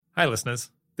Hi, listeners.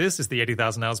 This is the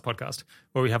 80,000 Hours podcast,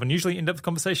 where we have unusually in-depth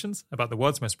conversations about the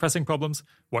world's most pressing problems,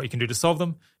 what you can do to solve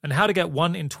them, and how to get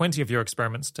 1 in 20 of your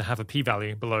experiments to have a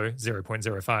p-value below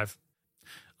 0.05.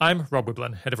 I'm Rob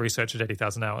Wiblin, head of research at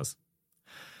 80,000 Hours.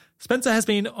 Spencer has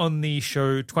been on the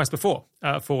show twice before.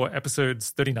 For episodes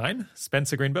 39,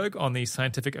 Spencer Greenberg on the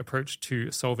scientific approach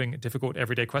to solving difficult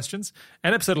everyday questions,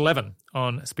 and episode 11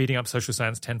 on speeding up social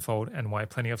science tenfold and why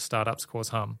plenty of startups cause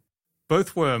harm.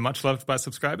 Both were much loved by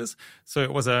subscribers, so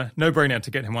it was a no-brainer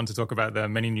to get him on to talk about the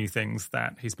many new things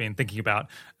that he's been thinking about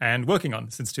and working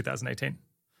on since 2018.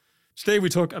 Today we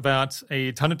talk about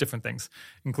a ton of different things,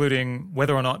 including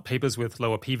whether or not papers with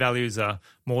lower p-values are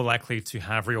more likely to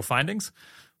have real findings,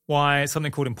 why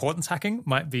something called importance hacking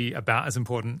might be about as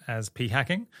important as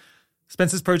p-hacking,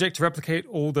 Spencer's project to replicate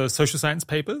all the social science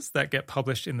papers that get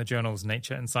published in the journals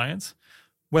Nature and Science,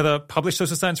 whether published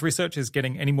social science research is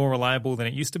getting any more reliable than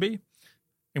it used to be,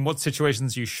 in what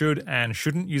situations you should and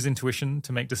shouldn't use intuition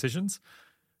to make decisions,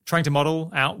 trying to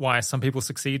model out why some people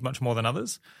succeed much more than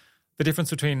others, the difference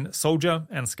between soldier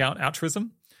and scout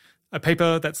altruism, a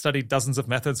paper that studied dozens of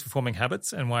methods for forming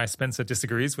habits and why Spencer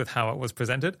disagrees with how it was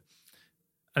presented,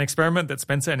 an experiment that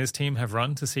Spencer and his team have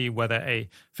run to see whether a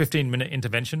 15-minute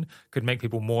intervention could make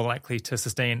people more likely to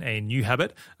sustain a new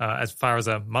habit as far as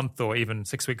a month or even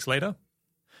 6 weeks later,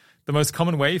 the most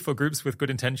common way for groups with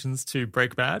good intentions to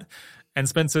break bad, and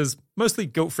Spencer's mostly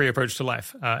guilt-free approach to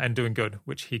life and doing good,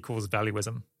 which he calls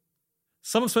valuism.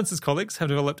 Some of Spencer's colleagues have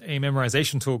developed a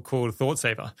memorization tool called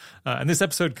ThoughtSaver, and this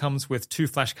episode comes with 2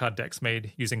 flashcard decks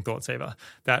made using ThoughtSaver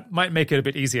that might make it a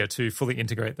bit easier to fully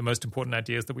integrate the most important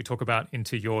ideas that we talk about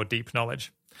into your deep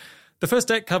knowledge. The first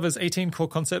deck covers 18 core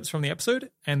concepts from the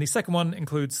episode, and the second one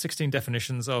includes 16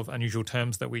 definitions of unusual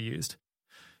terms that we used.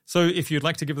 So if you'd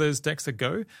like to give those decks a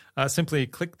go, simply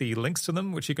click the links to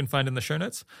them, which you can find in the show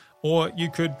notes, or you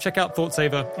could check out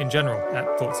ThoughtSaver in general at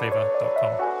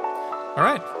thoughtsaver.com. All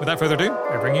right, without further ado,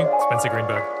 I bring you Spencer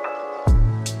Greenberg.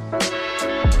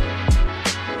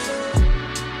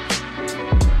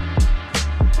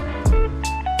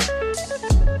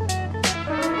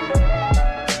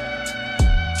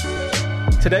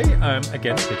 Today, I'm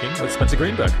again speaking with Spencer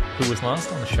Greenberg, who was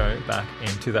last on the show back in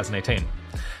 2018.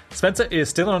 Spencer is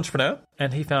still an entrepreneur,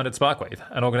 and he founded Sparkwave,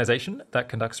 an organization that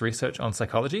conducts research on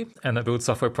psychology and that builds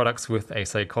software products with a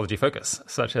psychology focus,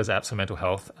 such as apps for mental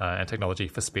health and technology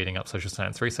for speeding up social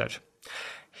science research.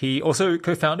 He also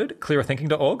co-founded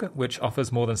clearerthinking.org, which offers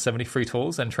more than 70 free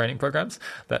tools and training programs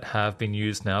that have been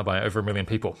used now by over 1 million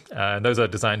people. Those are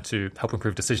designed to help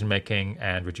improve decision-making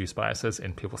and reduce biases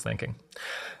in people's thinking.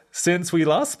 Since we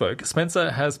last spoke,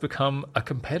 Spencer has become a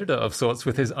competitor of sorts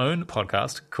with his own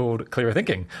podcast called Clearer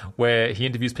Thinking, where he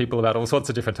interviews people about all sorts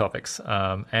of different topics.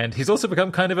 And he's also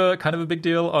become kind of a big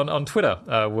deal on Twitter,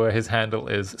 where his handle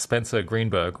is Spencer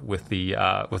Greenberg with the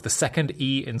second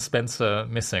E in Spencer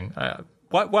missing.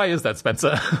 Why is that,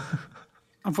 Spencer?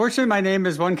 Unfortunately, my name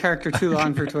is 1 character too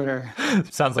long for Twitter.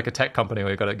 Sounds like a tech company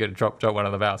where you've got to drop one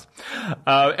of the vowels.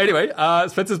 Anyway,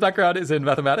 Spencer's background is in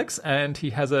mathematics, and he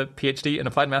has a PhD in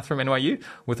applied math from NYU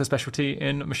with a specialty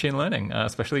in machine learning,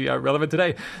 especially relevant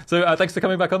today. So thanks for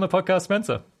coming back on the podcast,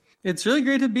 Spencer. It's really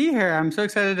great to be here. I'm so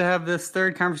excited to have this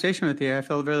third conversation with you. I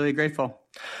feel really grateful.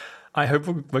 I hope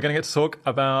we're going to get to talk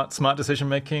about smart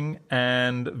decision-making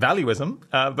and valuism.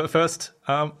 But first,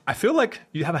 I feel like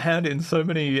you have a hand in so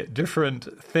many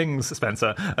different things,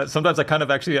 Spencer. Sometimes I kind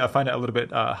of actually find it a little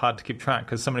bit hard to keep track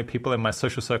because so many people in my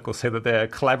social circle say that they're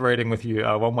collaborating with you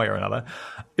one way or another.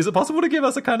 Is it possible to give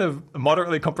us a kind of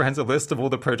moderately comprehensive list of all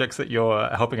the projects that you're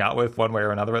helping out with one way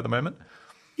or another at the moment?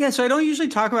 Yeah, so I don't usually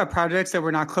talk about projects that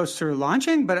we're not close to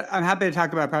launching, but I'm happy to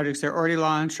talk about projects that are already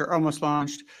launched or almost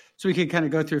launched. So we could kind of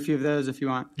go through a few of those if you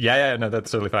want. Yeah, no, that's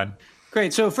totally fine.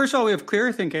 Great. So first of all, we have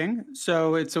Clearer Thinking.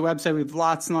 So it's a website with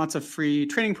lots and lots of free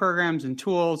training programs and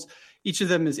tools. Each of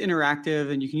them is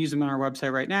interactive, and you can use them on our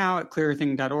website right now at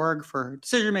clearerthinking.org for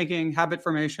decision-making, habit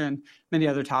formation, many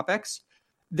other topics.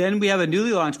 Then we have a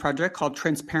newly launched project called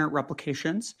Transparent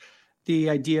Replications. The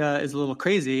idea is a little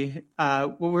crazy.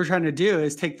 What we're trying to do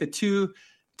is take the 2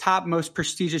 top most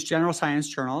prestigious general science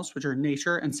journals, which are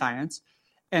Nature and Science,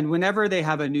 and whenever they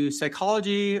have a new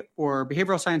psychology or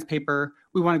behavioral science paper,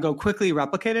 we want to go quickly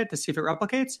replicate it to see if it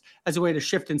replicates as a way to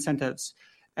shift incentives.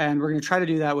 And we're going to try to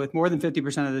do that with more than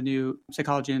 50% of the new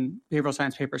psychology and behavioral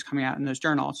science papers coming out in those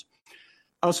journals.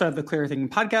 I also have the Clearer Thinking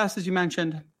podcast, as you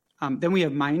mentioned. Then we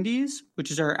have Mindies, which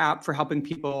is our app for helping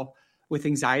people with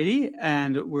anxiety.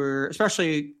 And we're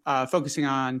especially focusing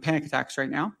on panic attacks right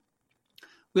now.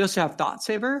 We also have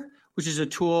ThoughtSaver, which is a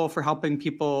tool for helping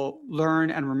people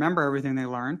learn and remember everything they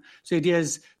learn. So the idea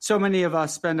is so many of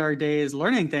us spend our days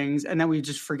learning things and then we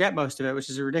just forget most of it, which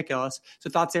is ridiculous. So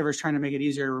ThoughtSaver is trying to make it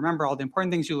easier to remember all the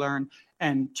important things you learn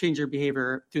and change your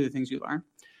behavior through the things you learn.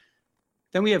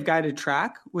 Then we have Guided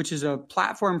Track, which is a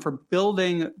platform for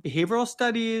building behavioral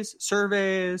studies,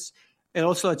 surveys. It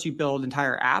also lets you build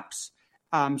entire apps.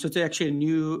 So it's actually a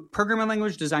new programming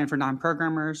language designed for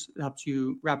non-programmers. It helps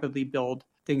you rapidly build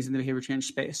things in the behavior change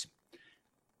space.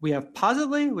 We have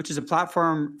Positly, which is a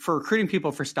platform for recruiting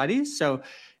people for studies. So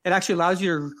it actually allows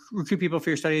you to recruit people for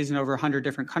your studies in over 100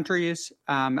 different countries.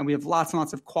 And we have lots and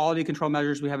lots of quality control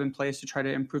measures we have in place to try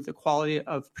to improve the quality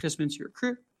of participants you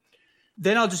recruit.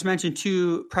 Then I'll just mention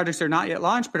 2 projects that are not yet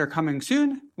launched, but are coming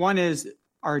soon. One is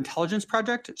our intelligence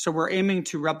project. So we're aiming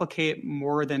to replicate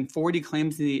more than 40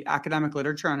 claims in the academic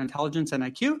literature on intelligence and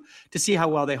IQ to see how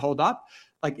well they hold up.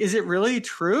 Like, is it really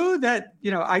true that,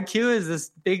 IQ is this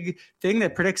big thing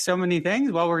that predicts so many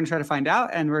things? Well, we're going to try to find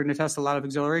out, and we're going to test a lot of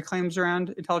auxiliary claims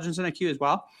around intelligence and IQ as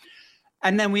well.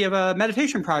 And then we have a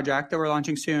meditation project that we're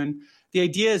launching soon. The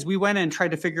idea is we went and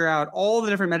tried to figure out all the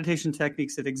different meditation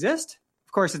techniques that exist.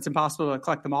 Of course, it's impossible to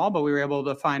collect them all, but we were able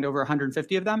to find over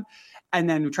 150 of them. And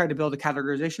then we tried to build a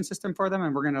categorization system for them.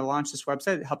 And we're going to launch this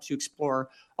website that helps you explore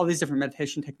all these different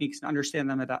meditation techniques and understand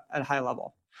them at a high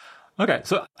level. Okay,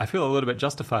 so I feel a little bit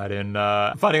justified in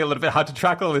finding it a little bit hard to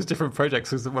track all these different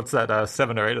projects. What's that,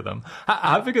 7 or 8 of them?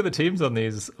 How big are the teams on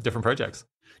these different projects?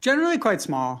 Generally quite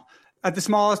small. At the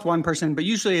smallest, 1 person, but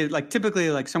usually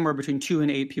typically somewhere between 2 and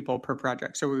 8 people per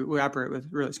project. So we operate with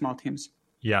really small teams.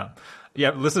 Yeah.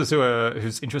 Listeners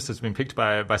whose interest has been piqued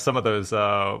by some of those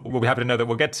will be happy to know that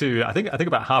we'll get to. I think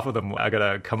about half of them are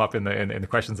going to come up in the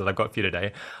questions that I've got for you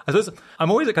today. I suppose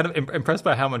I'm always kind of impressed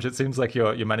by how much it seems like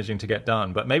you're managing to get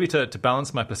done. But maybe to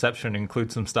balance my perception,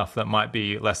 include some stuff that might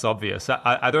be less obvious.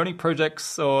 Are there any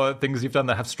projects or things you've done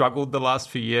that have struggled the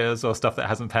last few years, or stuff that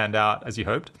hasn't panned out as you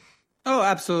hoped? Oh,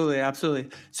 absolutely.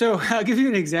 So I'll give you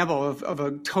an example of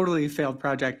a totally failed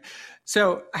project.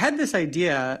 So I had this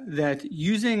idea that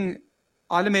using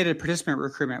automated participant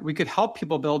recruitment, we could help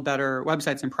people build better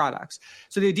websites and products.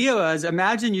 So the idea was,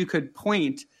 imagine you could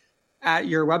point at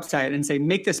your website and say,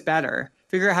 make this better,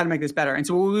 figure out how to make this better. And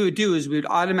so what we would do is we would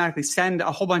automatically send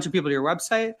a whole bunch of people to your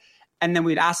website, and then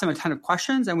we'd ask them a ton of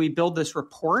questions, and we'd build this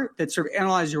report that sort of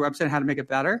analyzes your website and how to make it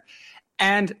better.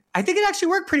 And I think it actually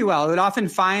worked pretty well. It would often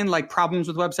find problems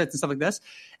with websites and stuff like this.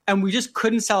 And we just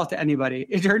couldn't sell it to anybody.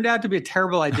 It turned out to be a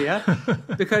terrible idea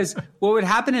because what would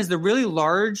happen is the really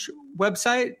large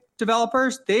website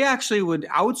developers, they actually would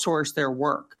outsource their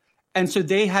work. And so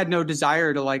they had no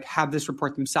desire to have this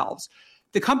report themselves.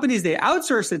 The companies they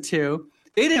outsourced it to,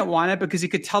 they didn't want it because you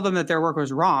could tell them that their work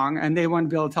was wrong, and they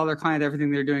wanted to be able to tell their client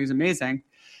everything they're doing is amazing.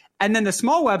 And then the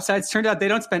small websites, turned out they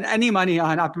don't spend any money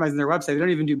on optimizing their website. They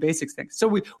don't even do basic things. So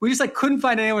we just couldn't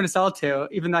find anyone to sell it to,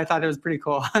 even though I thought it was pretty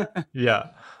cool. Yeah.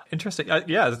 Interesting.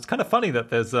 It's kind of funny that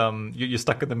there's you're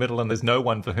stuck in the middle and there's no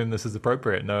one for whom this is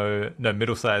appropriate. No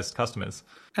middle-sized customers.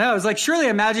 I know, it was surely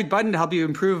a magic button to help you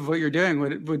improve what you're doing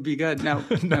would be good. No.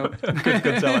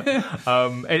 Good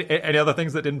seller. Any other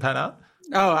things that didn't pan out?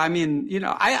 Oh, I mean,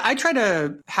 I try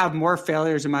to have more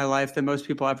failures in my life than most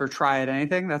people ever try at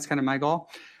anything. That's kind of my goal.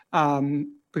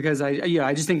 Because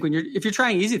I just think if you're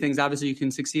trying easy things, obviously you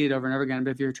can succeed over and over again.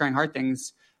 But if you're trying hard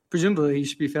things, presumably you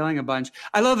should be failing a bunch.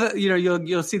 I love that,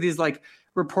 you'll see these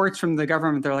reports from the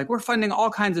government. They're we're funding all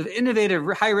kinds of innovative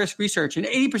high risk research and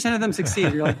 80% of them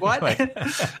succeed. You're what?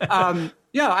 I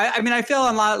fail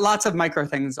on lots of micro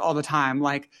things all the time.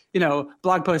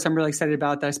 Blog posts I'm really excited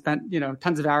about that I spent,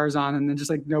 tons of hours on, and then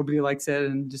just nobody likes it.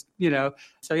 And just,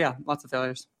 so yeah, lots of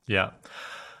failures. Yeah.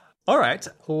 All right,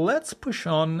 let's push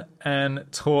on and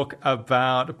talk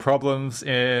about problems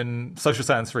in social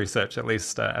science research, at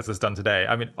least as it's done today.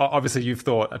 I mean, obviously you've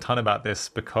thought a ton about this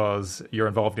because you're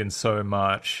involved in so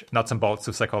much nuts and bolts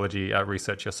of psychology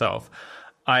research yourself.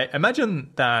 I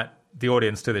imagine that the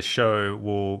audience to this show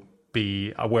will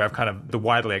be aware of kind of the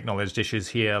widely acknowledged issues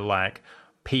here, like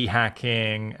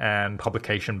p-hacking and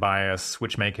publication bias,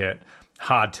 which make it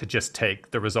hard to just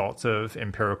take the results of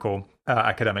empirical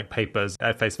academic papers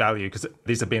at face value, because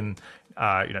these have been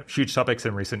huge topics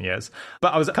in recent years.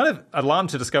 But I was kind of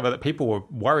alarmed to discover that people were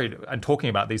worried and talking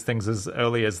about these things as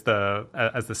early as the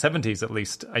 70s, at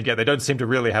least. And yet they don't seem to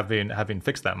really have been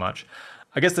fixed that much.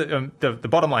 I guess the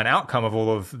bottom line outcome of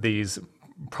all of these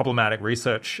problematic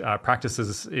research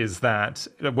practices is that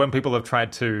when people have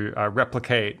tried to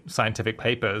replicate scientific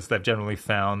papers, they've generally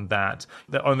found that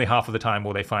only half of the time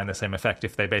will they find the same effect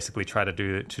if they basically try to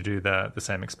do the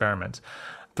same experiment.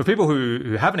 For people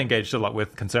who haven't engaged a lot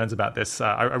with concerns about this,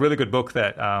 a really good book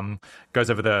that goes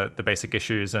over the basic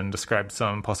issues and describes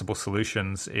some possible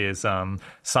solutions is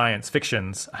Science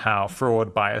Fiction's How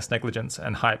Fraud, Bias, Negligence,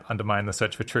 and Hype Undermine the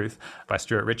Search for Truth by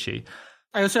Stuart Ritchie.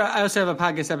 I also have a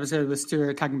podcast episode with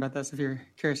Stuart talking about this, if you're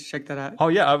curious to check that out. Oh,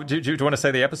 yeah. Do you want to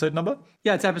say the episode number?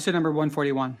 Yeah, it's episode number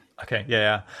 141. Okay,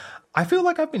 yeah. I feel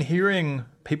like I've been hearing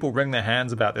people wring their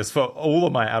hands about this for all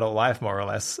of my adult life, more or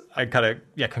less. I kind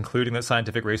of, concluding that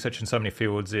scientific research in so many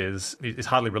fields is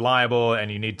hardly reliable, and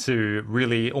you need to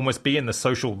really almost be in the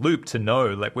social loop to know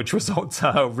like which results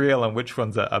are real and which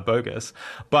ones are bogus.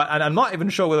 And I'm not even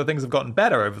sure whether things have gotten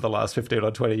better over the last 15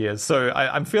 or 20 years. So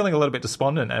I'm feeling a little bit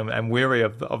despondent and weary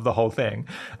of the whole thing.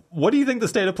 What do you think the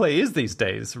state of play is these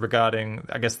days regarding,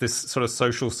 I guess, this sort of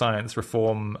social science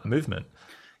reform movement?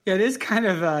 Yeah, it is kind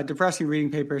of depressing reading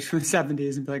papers from the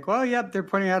 70s and be like, well, yep, they're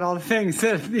pointing out all the things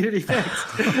that need to be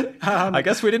fixed. I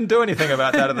guess we didn't do anything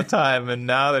about that at the time, and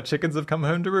now the chickens have come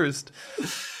home to roost.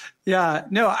 Yeah,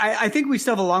 no, I think we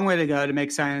still have a long way to go to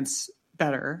make science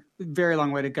better, very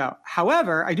long way to go.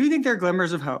 However, I do think there are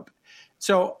glimmers of hope.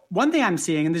 So one thing I'm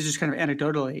seeing, and this is just kind of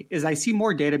anecdotally, is I see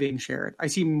more data being shared. I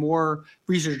see more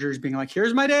researchers being like,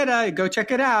 here's my data, go check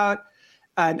it out.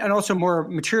 And also more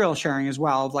material sharing as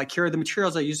well. Like, here are the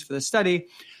materials I used for this study.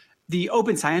 The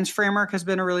Open Science Framework has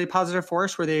been a really positive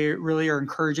force where they really are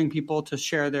encouraging people to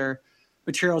share their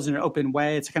materials in an open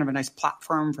way. It's kind of a nice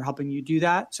platform for helping you do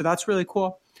that. So that's really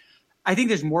cool. I think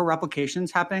there's more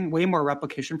replications happening, way more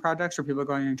replication projects where people are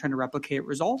going and trying to replicate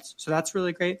results. So that's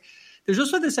really great. There's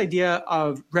also this idea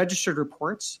of registered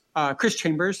reports. Chris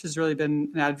Chambers has really been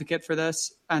an advocate for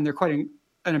this, and they're quite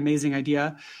an amazing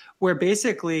idea, where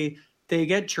basically they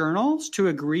get journals to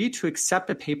agree to accept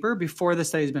a paper before the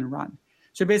study has been run.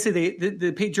 So basically,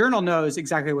 the journal knows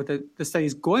exactly what the study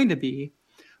is going to be,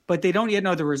 but they don't yet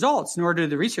know the results, nor do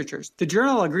the researchers. The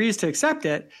journal agrees to accept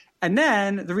it, and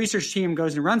then the research team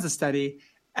goes and runs the study,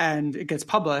 and it gets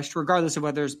published, regardless of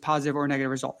whether it's positive or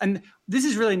negative result. And this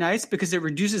is really nice because it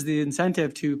reduces the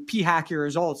incentive to p-hack your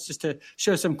results just to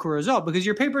show some cool result, because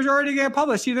your paper's already going to get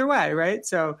published either way, right?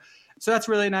 So that's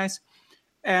really nice.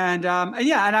 And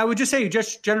I would just say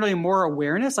just generally more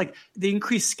awareness, like the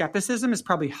increased skepticism is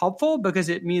probably helpful because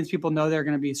it means people know they're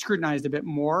going to be scrutinized a bit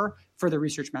more for the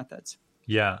research methods.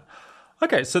 Yeah.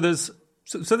 Okay. So there's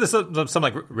some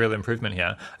like real improvement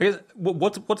here. I guess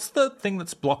what's the thing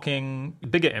that's blocking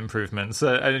bigger improvements?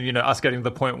 Us getting to the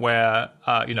point where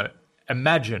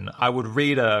imagine I would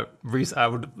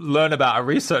learn about a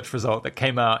research result that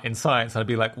came out in Science, and I'd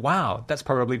be like, wow, that's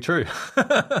probably true.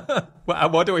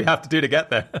 What do we have to do to get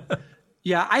there?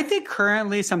 Yeah, I think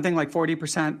currently something like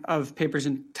 40% of papers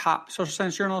in top social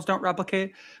science journals don't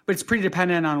replicate, but it's pretty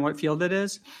dependent on what field it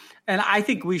is. And I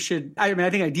think I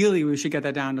think ideally we should get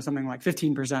that down to something like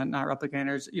 15% not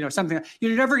replicators, something.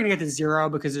 You're never going to get to zero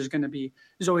because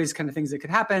there's always kind of things that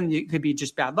could happen. It could be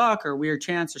just bad luck or weird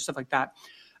chance or stuff like that.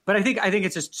 But I think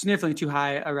it's just significantly too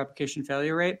high a replication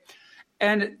failure rate.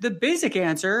 And the basic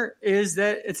answer is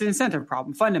that it's an incentive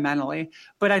problem fundamentally.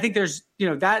 But I think there's,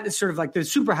 that is sort of like the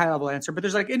super high level answer. But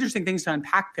there's like interesting things to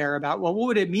unpack there about, well, what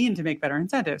would it mean to make better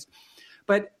incentives?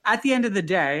 But at the end of the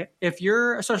day, if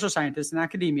you're a social scientist in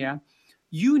academia,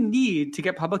 you need to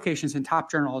get publications in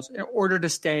top journals in order to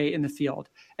stay in the field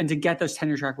and to get those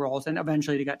tenure track roles and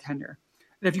eventually to get tenure.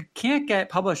 And if you can't get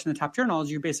published in the top journals,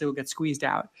 you basically will get squeezed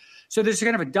out. So there's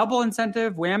kind of a double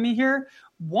incentive whammy here.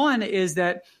 One is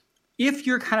that if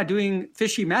you're kind of doing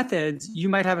fishy methods, you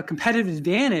might have a competitive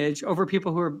advantage over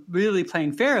people who are really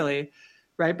playing fairly,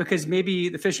 right? Because maybe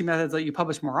the fishy methods let you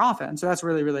publish more often. So that's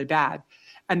really, really bad.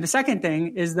 And the second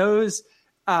thing is those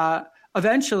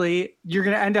eventually you're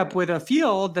going to end up with a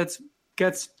field that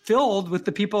gets filled with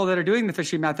the people that are doing the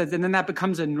fishy methods. And then that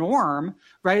becomes a norm,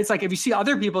 right? It's like if you see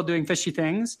other people doing fishy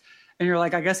things and you're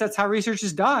like, I guess that's how research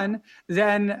is done,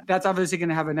 then that's obviously going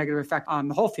to have a negative effect on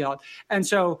the whole field. And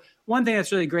so one thing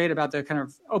that's really great about the kind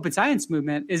of open science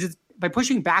movement is it's by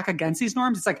pushing back against these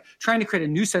norms, it's like trying to create a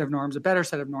new set of norms, a better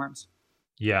set of norms.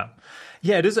 Yeah.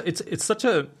 Yeah, it is. It's such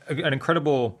an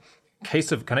incredible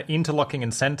case of kind of interlocking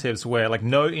incentives where like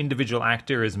no individual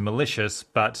actor is malicious,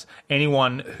 but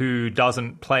anyone who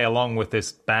doesn't play along with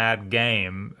this bad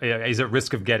game is at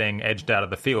risk of getting edged out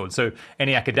of the field. So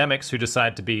any academics who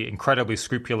decide to be incredibly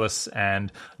scrupulous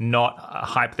and not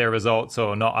hype their results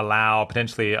or not allow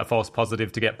potentially a false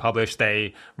positive to get published,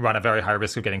 they run a very high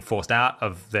risk of getting forced out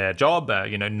of their job,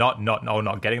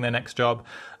 not getting their next job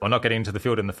or not getting into the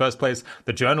field in the first place.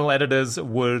 The journal editors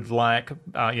would like,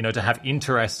 to have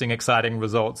interesting, exciting exciting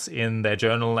results in their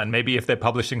journal. And maybe if they're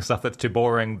publishing stuff that's too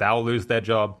boring, they'll lose their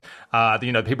job.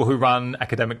 People who run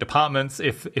academic departments,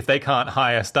 if they can't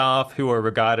hire staff who are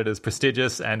regarded as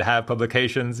prestigious and have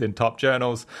publications in top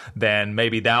journals, then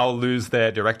maybe they'll lose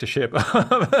their directorship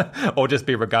or just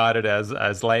be regarded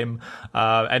as lame.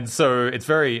 And so it's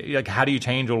very, like, how do you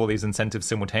change all of these incentives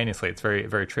simultaneously? It's very,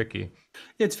 very tricky.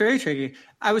 It's very tricky.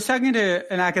 I was talking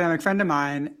to an academic friend of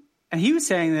mine, and he was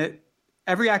saying that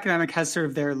every academic has sort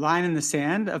of their line in the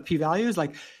sand of p-values.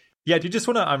 Like, yeah, do you just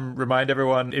want to remind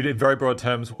everyone in very broad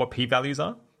terms what p-values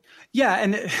are? Yeah,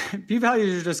 and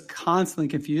p-values are just constantly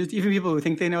confused. Even people who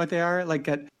think they know what they are, like,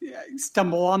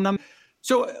 stumble on them.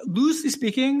 So loosely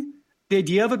speaking, the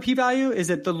idea of a p-value is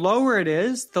that the lower it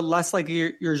is, the less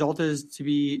likely your result is to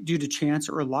be due to chance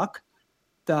or luck.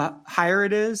 The higher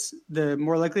it is, the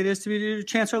more likely it is to be due to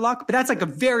chance or luck. But that's like a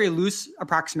very loose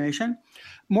approximation.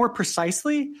 More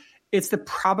precisely, it's the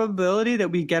probability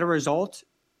that we get a result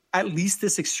at least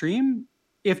this extreme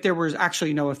if there was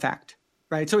actually no effect,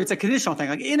 right? So it's a conditional thing.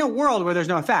 Like, in a world where there's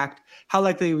no effect, how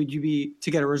likely would you be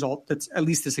to get a result that's at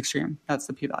least this extreme? That's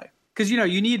the p-value. Because,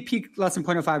 you need p less than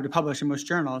 0.05 to publish in most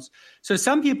journals. So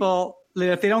some people,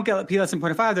 if they don't get p less than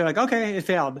 0.5, they're like, okay, it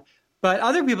failed. But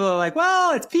other people are like,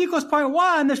 well, it's p equals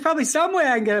 0.1. There's probably some way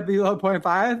I can get it below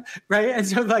 0.5, right? And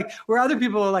so, like, where other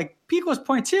people are like, p equals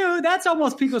 0.2, that's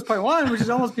almost p equals 0.1, which is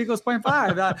almost p equals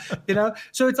 0.5.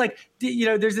 So it's like,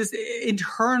 there's this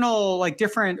internal, like,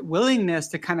 different willingness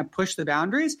to kind of push the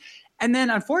boundaries. And then,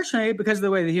 unfortunately, because of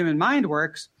the way the human mind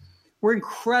works, we're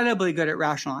incredibly good at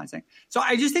rationalizing. So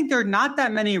I just think there are not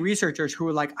that many researchers who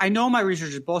are like, I know my research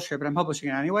is bullshit, but I'm publishing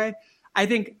it anyway. I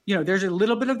think, there's a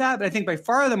little bit of that, but I think by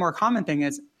far the more common thing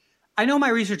is, I know my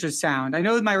research is sound. I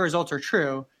know that my results are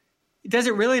true. Does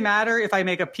it really matter if I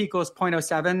make a p equals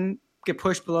 0.07 get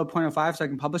pushed below 0.05 so I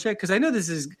can publish it? Because I know this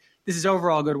is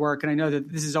overall good work, and I know that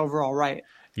this is overall right.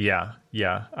 Yeah.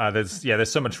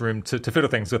 There's so much room to fiddle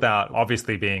things without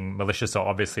obviously being malicious or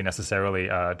obviously necessarily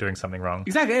doing something wrong.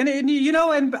 Exactly.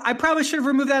 And I probably should have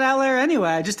removed that outlier anyway.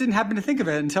 I just didn't happen to think of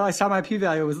it until I saw my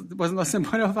p-value wasn't less than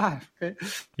 0.05. Right?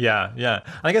 Yeah. And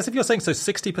I guess if you're saying so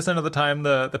 60% of the time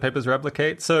the papers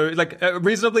replicate, so like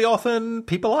reasonably often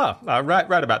people are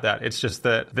right about that. It's just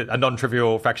that a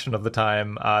non-trivial fraction of the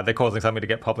time they're causing something to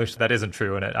get published that isn't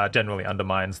true, and it generally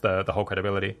undermines the whole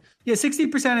credibility. Yeah,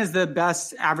 60% is the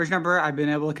best average number I've been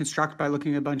able to construct by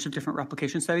looking at a bunch of different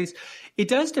replication studies. It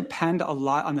does depend a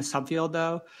lot on the subfield,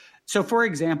 though. So, for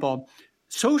example,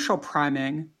 social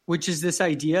priming, which is this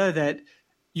idea that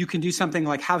you can do something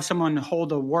like have someone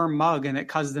hold a warm mug and it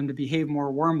causes them to behave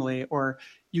more warmly, or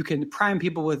you can prime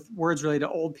people with words related to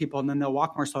old people and then they'll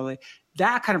walk more slowly.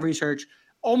 That kind of research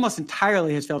almost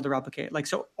entirely has failed to replicate. Like,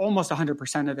 so almost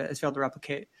 100% of it has failed to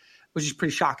replicate, which is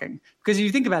pretty shocking. Because if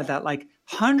you think about that, like,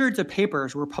 hundreds of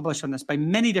papers were published on this by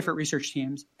many different research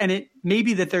teams. And it may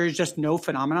be that there's just no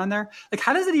phenomenon there. Like,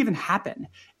 how does it even happen?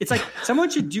 It's like someone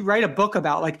should write a book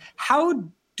about, like, how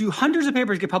do hundreds of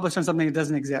papers get published on something that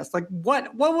doesn't exist? Like,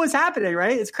 what was happening,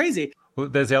 right? It's crazy. Well,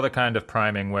 there's the other kind of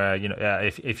priming where,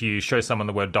 if you show someone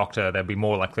the word doctor, they'll be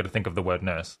more likely to think of the word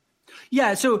nurse.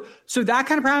 Yeah, so that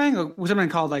kind of priming, what something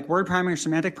called like word priming or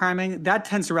semantic priming, that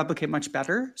tends to replicate much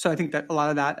better. So I think that a lot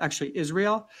of that actually is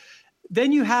real.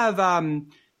 Then you have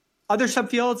other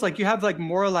subfields, like you have like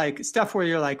more like stuff where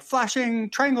you're like flashing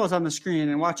triangles on the screen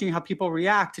and watching how people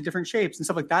react to different shapes and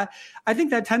stuff like that. I think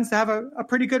that tends to have a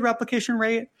pretty good replication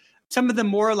rate. Some of the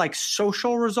more like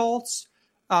social results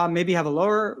maybe have a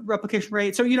lower replication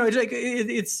rate. So,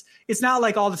 it's not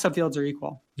like all the subfields are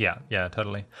equal. Yeah,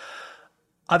 totally.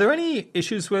 Are there any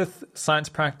issues with science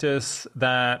practice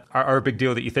that are a big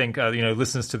deal that you think,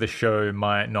 listeners to the show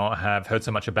might not have heard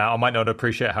so much about or might not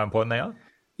appreciate how important they are?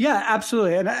 Yeah,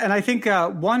 absolutely. And I think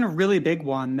one really big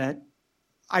one that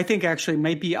I think actually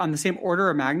might be on the same order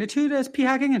of magnitude as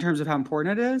p-hacking in terms of how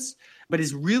important it is, but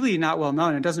is really not well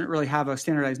known, it doesn't really have a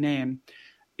standardized name,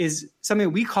 is something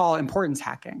we call importance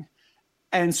hacking.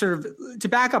 And sort of to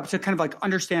back up to kind of like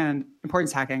understand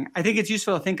importance hacking, I think it's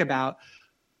useful to think about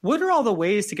what are all the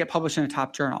ways to get published in a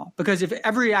top journal? Because if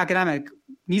every academic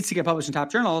needs to get published in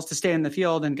top journals to stay in the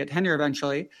field and get tenure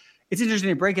eventually, it's interesting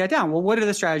to break that down. Well, what are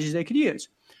the strategies they could use?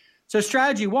 So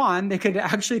strategy one, they could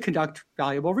actually conduct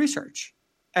valuable research.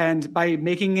 And by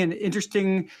making an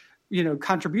interesting,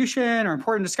 contribution or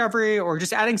important discovery or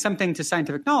just adding something to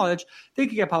scientific knowledge, they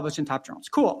could get published in top journals.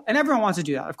 Cool. And everyone wants to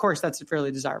do that. Of course, that's fairly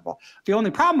desirable. The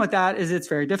only problem with that is it's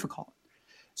very difficult.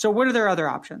 So what are their other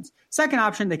options? Second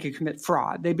option, they could commit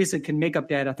fraud. They basically can make up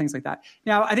data, things like that.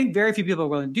 Now, I think very few people are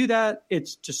willing to do that.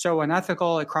 It's just so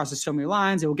unethical. It crosses so many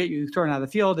lines. It will get you thrown out of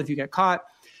the field if you get caught.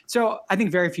 So I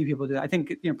think very few people do that. I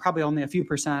think probably only a few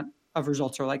percent of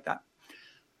results are like that.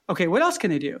 Okay, what else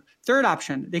can they do? Third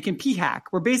option, they can p-hack,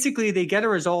 where basically they get a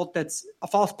result that's a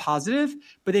false positive,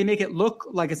 but they make it look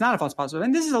like it's not a false positive.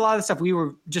 And this is a lot of the stuff we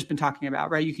were just been talking about,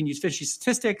 right? You can use fishy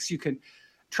statistics. You can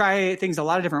try things a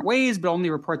lot of different ways, but only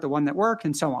report the one that worked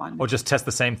and so on. Or just test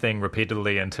the same thing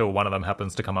repeatedly until one of them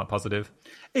happens to come up positive.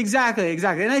 Exactly.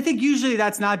 And I think usually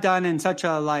that's not done in such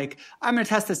a like, I'm going to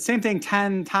test the same thing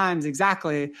 10 times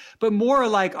exactly, but more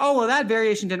like, oh, well, that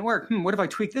variation didn't work. What if I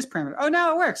tweak this parameter? Oh,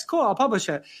 now it works. Cool. I'll publish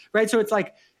it. Right. So it's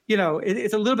like,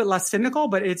 it's a little bit less cynical,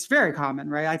 but it's very common,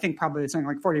 right? I think probably something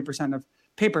like 40% of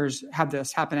papers have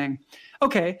this happening.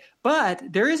 Okay. But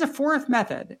there is a fourth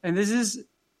method, and this is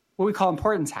what we call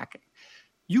importance hacking.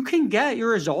 You can get your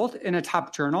result in a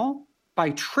top journal by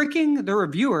tricking the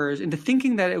reviewers into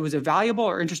thinking that it was a valuable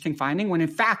or interesting finding, when in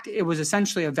fact it was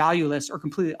essentially a valueless or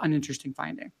completely uninteresting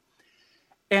finding.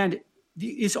 And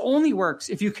this only works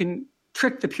if you can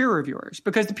trick the peer reviewers,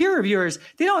 because the peer reviewers,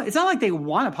 it's not like they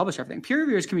want to publish everything. Peer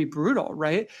reviewers can be brutal,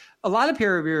 right? A lot of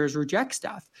peer reviewers reject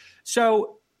stuff.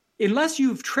 So unless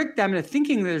you've tricked them into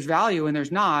thinking there's value and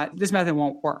there's not, this method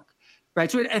won't work. Right.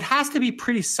 So it has to be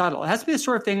pretty subtle. It has to be the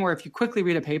sort of thing where if you quickly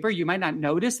read a paper, you might not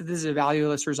notice that this is a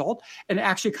valueless result. And it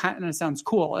actually kind of sounds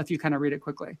cool if you kind of read it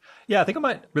quickly. Yeah, I think it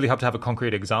might really help to have a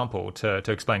concrete example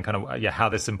to explain kind of how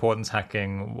this importance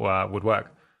hacking would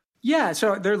work. Yeah.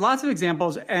 So there are lots of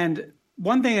examples. And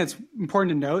one thing that's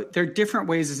important to note, there are different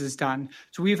ways this is done.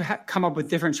 So we've come up with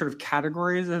different sort of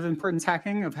categories of importance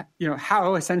hacking of,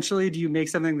 how essentially do you make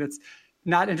something that's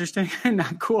not interesting and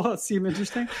not cool seem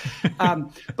interesting.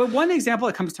 But one example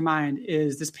that comes to mind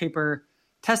is this paper,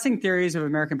 Testing Theories of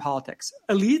American Politics,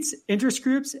 Elites, Interest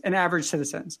Groups, and Average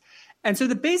Citizens. And so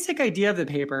the basic idea of the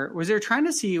paper was they're trying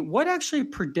to see what actually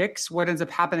predicts what ends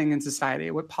up happening in society,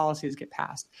 what policies get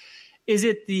passed. Is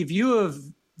it the view of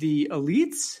the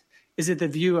elites? Is it the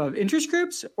view of interest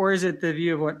groups? Or is it the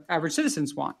view of what average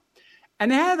citizens want?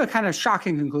 And they have a kind of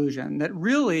shocking conclusion that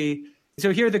really...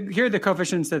 So here are the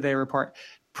coefficients that they report.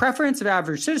 Preference of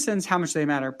average citizens, how much they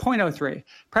matter, 0.03.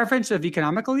 Preference of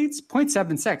economic elites,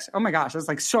 0.76. Oh my gosh, that's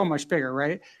like so much bigger,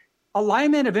 right?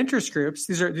 Alignment of interest groups,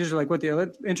 these are like what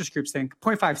the interest groups think,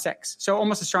 0.56. So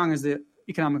almost as strong as the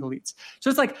economic elites. So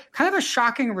it's like kind of a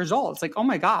shocking result. It's like, oh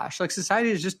my gosh, like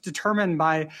society is just determined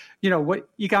by, what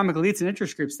economic elites and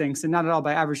interest groups thinks and not at all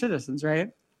by average citizens, right?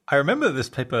 I remember this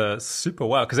paper super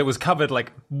well because it was covered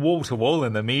like wall to wall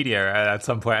in the media at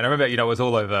some point. And I remember, it was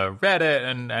all over Reddit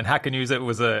and Hacker News. It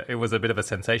was a bit of a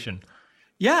sensation.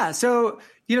 Yeah. So,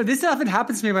 this often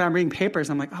happens to me when I'm reading papers.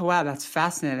 I'm like, oh, wow, that's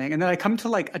fascinating. And then I come to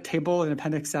like a table in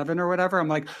Appendix 7 or whatever. I'm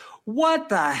like, what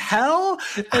the hell?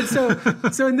 And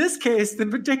so in this case, the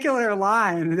particular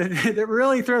line that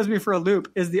really throws me for a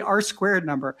loop is the R squared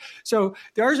number. So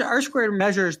the R squared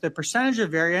measures the percentage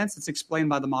of variance that's explained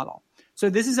by the model. So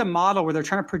this is a model where they're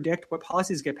trying to predict what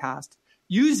policies get passed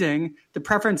using the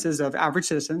preferences of average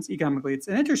citizens, economic elites,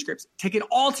 and interest groups. Take it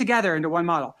all together into one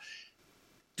model.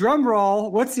 Drum roll,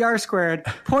 what's the R squared?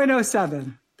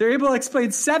 0.07. They're able to explain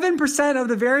 7% of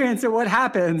the variance of what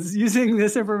happens using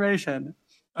this information.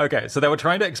 Okay, so they were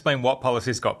trying to explain what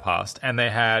policies got passed, and they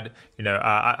had,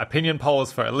 opinion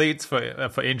polls for elites,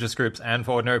 for interest groups, and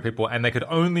for ordinary people, and they could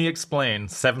only explain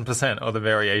 7% of the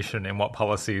variation in what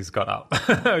policies got up,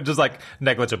 which is like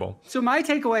negligible. So my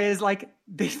takeaway is like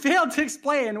they failed to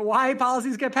explain why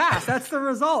policies get passed. That's the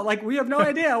result. Like we have no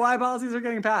idea why policies are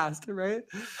getting passed, right?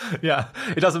 Yeah,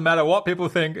 it doesn't matter what people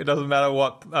think. It doesn't matter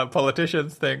what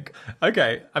politicians think.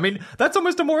 Okay, I mean that's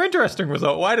almost a more interesting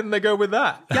result. Why didn't they go with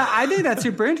that? Yeah, I think that's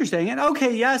super interesting. And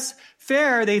okay, yes,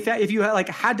 fair. If you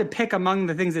had to pick among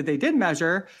the things that they did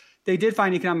measure, they did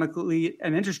find economically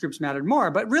and interest groups mattered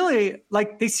more. But really,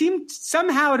 like they seem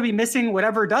somehow to be missing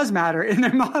whatever does matter in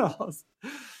their models.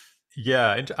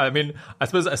 Yeah, I mean, I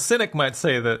suppose a cynic might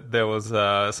say that there was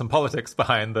some politics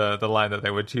behind the line that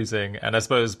they were choosing, and I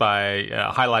suppose by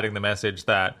highlighting the message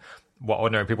that what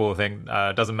ordinary people think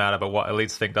doesn't matter, but what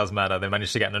elites think does matter, they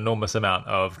managed to get an enormous amount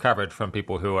of coverage from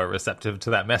people who are receptive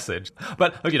to that message.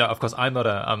 But of course, I'm not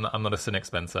a cynic,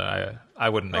 Spencer. I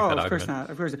wouldn't make that argument.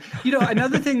 Of course not.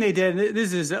 Another thing they did.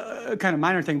 This is a kind of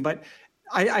minor thing, but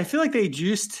I feel like they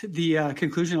juiced the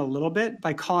conclusion a little bit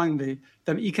by calling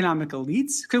them economic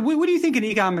elites. Because what do you think an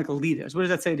economic elite is? What does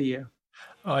that say to you?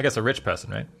 Oh, I guess a rich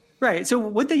person, right? Right. So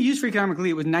what they used for economic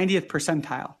elite was 90th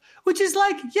percentile, which is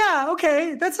like, yeah,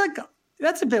 okay, that's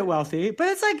a bit wealthy, but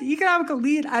it's like economic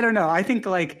elite. I don't know. I think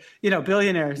like,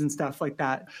 billionaires and stuff like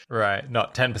that. Right.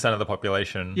 Not 10% of the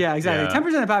population. Yeah, exactly. Yeah.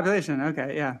 10% of the population.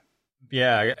 Okay. Yeah.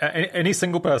 Yeah, any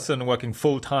single person working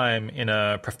full-time in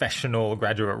a professional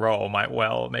graduate role might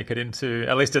well make it into,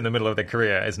 at least in the middle of their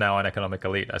career, is now an economic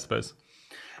elite, I suppose.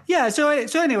 Yeah. So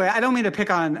anyway, I don't mean to pick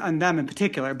on them in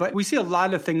particular, but we see a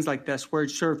lot of things like this where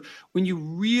it's sort of when you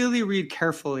really read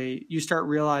carefully, you start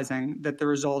realizing that the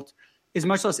result is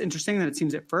much less interesting than it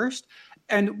seems at first.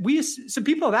 And so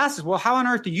people have asked us, well, how on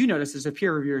earth do you notice this if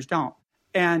peer reviewers don't?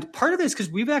 And part of it is because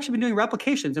we've actually been doing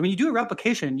replications. And when you do a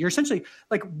replication, you're essentially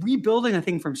like rebuilding a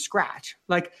thing from scratch.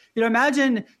 Like,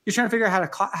 imagine you're trying to figure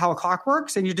out how a clock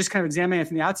works and you're just kind of examining it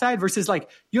from the outside versus like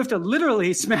you have to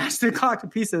literally smash the clock to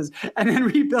pieces and then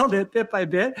rebuild it bit by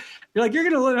bit. You're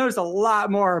going to notice a lot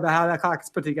more about how that clock is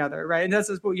put together, right? And that's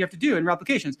what you have to do in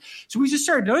replications. So we just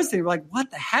started noticing, we're like,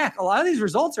 what the heck? A lot of these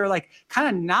results are like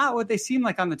kind of not what they seem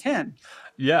like on the tin.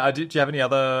 Yeah. Do you have any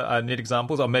other neat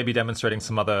examples, or maybe demonstrating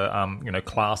some other,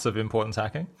 class of importance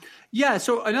hacking? Yeah.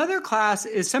 So another class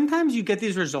is sometimes you get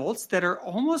these results that are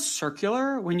almost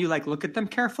circular when you like look at them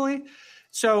carefully.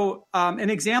 So an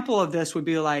example of this would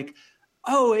be like,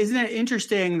 oh, isn't it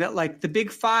interesting that like the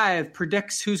big five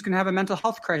predicts who's going to have a mental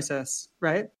health crisis,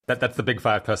 right? That's the big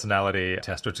five personality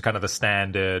test, which is kind of the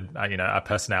standard, a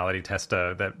personality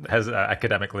tester that has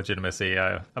academic legitimacy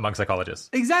among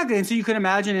psychologists. Exactly. And so you can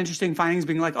imagine interesting findings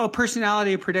being like, oh,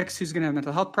 personality predicts who's going to have a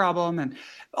mental health problem and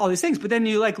all these things. But then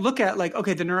you like look at like,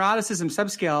 okay, the neuroticism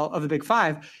subscale of the big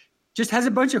five just has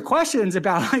a bunch of questions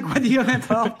about like whether you have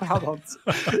mental health problems.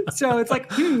 So it's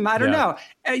like, I don't know.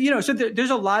 So there's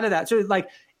a lot of that. So like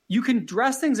you can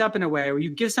dress things up in a way where you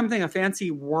give something a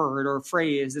fancy word or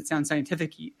phrase that sounds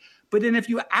scientific-y. But then if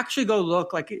you actually go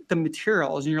look like the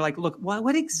materials and you're like, look,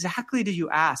 what exactly did you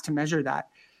ask to measure that?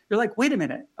 You're like, wait a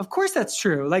minute. Of course that's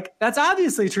true. Like, that's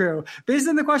obviously true based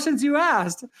on the questions you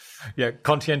asked. Yeah,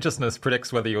 conscientiousness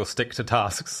predicts whether you'll stick to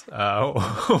tasks.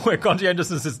 Where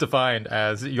conscientiousness is defined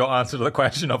as your answer to the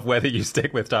question of whether you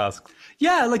stick with tasks.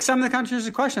 Yeah, like some of the conscientious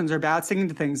questions are about sticking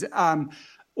to things.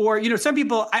 Or, some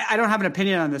people, I don't have an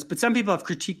opinion on this, but some people have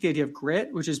critiqued the idea of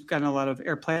grit, which has gotten a lot of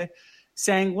airplay,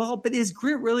 saying, well, but is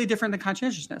grit really different than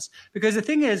conscientiousness? Because the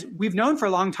thing is, we've known for a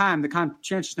long time that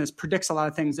conscientiousness predicts a lot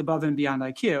of things above and beyond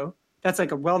IQ. That's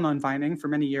like a well-known finding for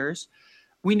many years.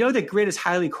 We know that grit is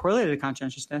highly correlated to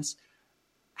conscientiousness.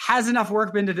 Has enough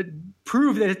work been to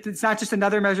prove that it's not just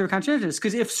another measure of conscientiousness?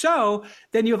 Because if so,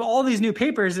 then you have all these new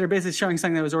papers that are basically showing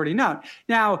something that was already known.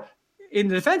 Now, in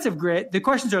the defense of grit, the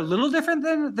questions are a little different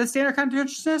than the standard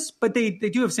conscientiousness, but they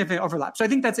do have significant overlap. So I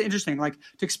think that's interesting, like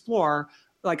to explore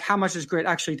like how much does grit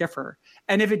actually differ?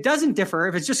 And if it doesn't differ,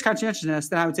 if it's just conscientiousness,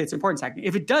 then I would say it's importance hacking.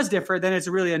 If it does differ, then it's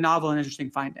really a novel and interesting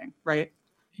finding, right?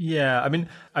 Yeah,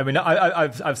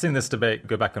 I've seen this debate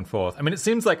go back and forth. I mean, it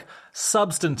seems like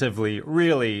substantively,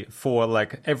 really, for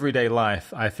like everyday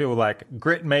life, I feel like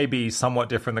grit may be somewhat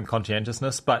different than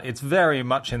conscientiousness, but it's very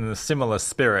much in the similar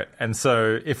spirit. And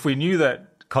so if we knew that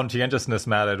conscientiousness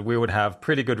mattered, we would have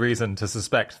pretty good reason to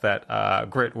suspect that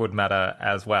grit would matter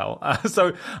as well. I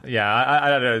don't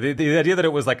know. The idea that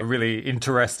it was like a really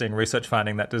interesting research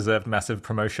finding that deserved massive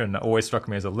promotion always struck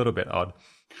me as a little bit odd.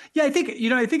 Yeah, I think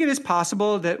it is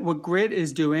possible that what grit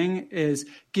is doing is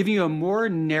giving you a more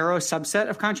narrow subset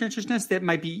of conscientiousness that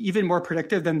might be even more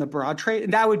predictive than the broad trait.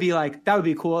 And that would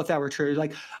be cool if that were true.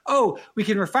 Like, oh, we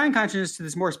can refine conscientiousness to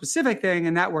this more specific thing,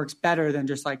 and that works better than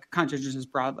just like conscientiousness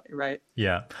broadly, right?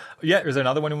 Yeah. Is there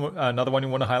another one you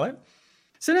want to highlight?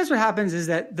 Sometimes what happens is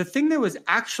that the thing that was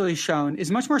actually shown is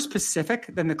much more specific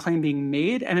than the claim being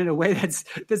made, and in a way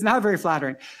that's not very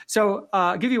flattering. So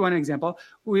I'll give you one example.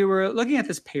 We were looking at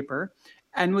this paper,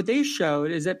 and what they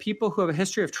showed is that people who have a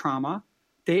history of trauma,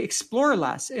 they explore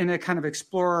less in a kind of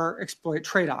explore-exploit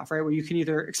trade-off, right? Where you can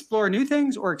either explore new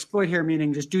things or exploit here,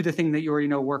 meaning just do the thing that you already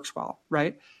know works well,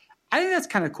 right? I think that's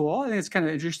kind of cool. I think it's kind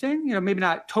of interesting. Maybe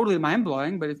not totally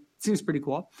mind-blowing, but it seems pretty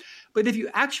cool. But if you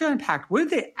actually unpack, what did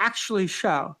they actually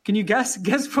show? Can you guess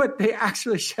what they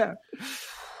actually showed?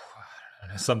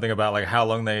 Something about like how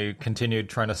long they continued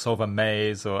trying to solve a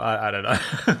maze, or I don't know.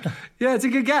 Yeah, it's a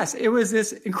good guess. It was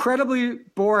this incredibly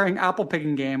boring apple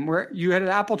picking game where you had an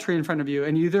apple tree in front of you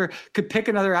and you either could pick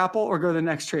another apple or go to the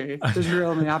next tree. Those were your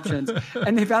only options.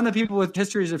 And they found that people with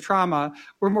histories of trauma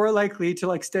were more likely to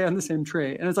like stay on the same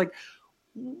tree. And it's like,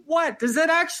 what? Does that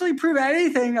actually prove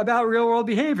anything about real world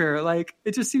behavior? Like,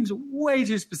 it just seems way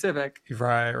too specific.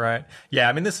 Right. Yeah,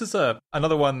 I mean, this is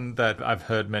another one that I've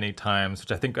heard many times,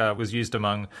 which I think was used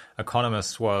among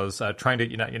economists, was trying to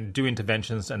do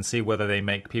interventions and see whether they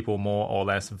make people more or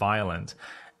less violent.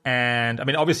 And I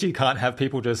mean, obviously, you can't have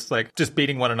people just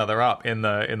beating one another up in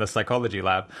the psychology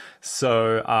lab.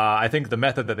 So I think the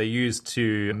method that they used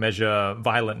to measure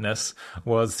violentness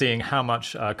was seeing how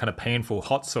much kind of painful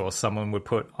hot sauce someone would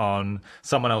put on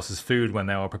someone else's food when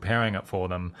they were preparing it for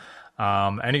them.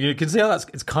 And you can see how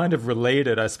it's kind of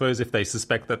related, I suppose, if they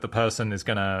suspect that the person is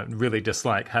going to really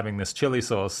dislike having this chili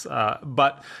sauce.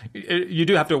 But you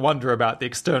do have to wonder about the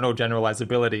external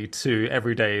generalizability to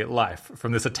everyday life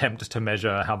from this attempt to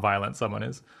measure how violent someone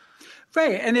is.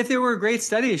 Right. And if there were great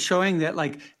studies showing that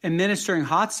like administering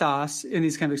hot sauce in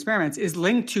these kind of experiments is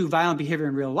linked to violent behavior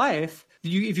in real life,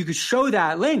 if you could show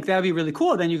that link, that would be really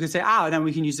cool. Then you could say, then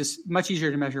we can use this much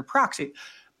easier to measure proxy.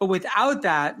 But without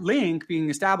that link being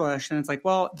established, and it's like,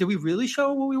 well, did we really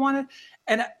show what we wanted?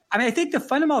 And I mean, I think the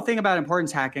fundamental thing about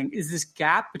importance hacking is this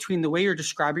gap between the way you're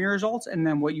describing your results and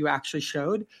then what you actually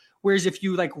showed. Whereas if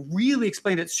you like really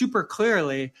explained it super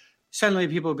clearly, suddenly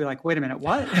people would be like, wait a minute,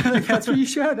 what? Like, that's what you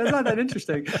showed? That's not that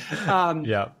interesting.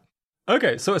 Yeah.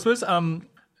 Okay. So I suppose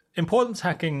importance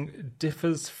hacking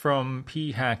differs from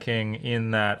p-hacking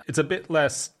in that it's a bit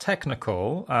less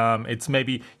technical. It's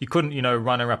maybe you couldn't,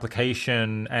 run a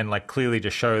replication and like clearly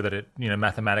just show that it,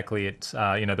 mathematically it's,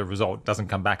 the result doesn't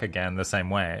come back again the same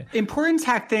way. Importance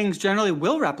hack things generally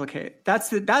will replicate.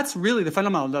 That's really the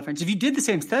fundamental difference. If you did the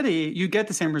same study, you'd get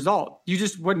the same result. You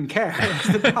just wouldn't care.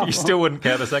 You still wouldn't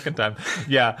care the second time.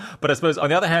 Yeah. But I suppose on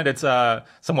the other hand, it's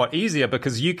somewhat easier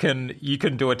because you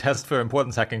can do a test for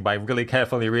importance hacking by really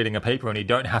carefully reading a paper, and you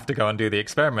don't have to go and do the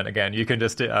experiment again. You can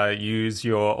just use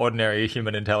your ordinary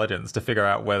human intelligence to figure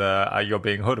out whether you're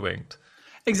being hoodwinked.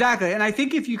 Exactly. And I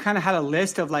think if you kind of had a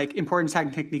list of like importance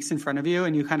hacking techniques in front of you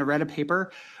and you kind of read a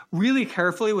paper really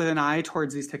carefully with an eye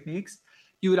towards these techniques,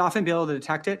 you would often be able to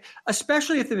detect it,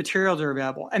 especially if the materials are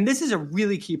available. And this is a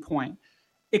really key point.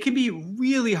 It can be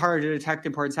really hard to detect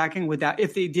importance hacking without,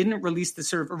 if they didn't release the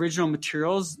sort of original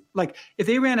materials. Like if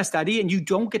they ran a study and you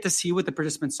don't get to see what the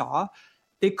participants saw,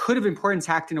 they could have importance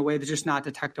hacked in a way that's just not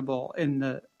detectable in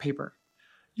the paper.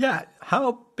 Yeah.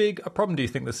 How big a problem do you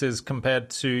think this is compared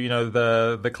to,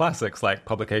 the classics like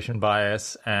publication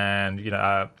bias and,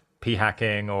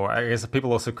 p-hacking, or I guess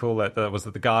people also call it,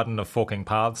 the garden of forking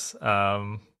paths?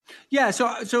 Yeah.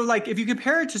 So like if you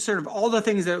compare it to sort of all the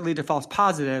things that lead to false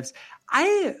positives,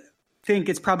 I think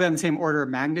it's probably on the same order of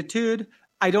magnitude.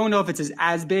 I don't know if it's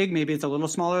as big. Maybe it's a little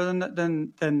smaller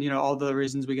than all the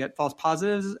reasons we get false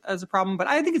positives as a problem. But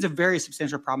I think it's a very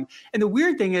substantial problem. And the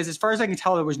weird thing is, as far as I can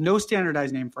tell, there was no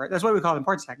standardized name for it. That's why we call it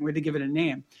importance hacking. We had to give it a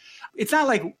name. It's not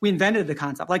like we invented the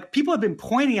concept. Like people have been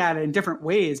pointing at it in different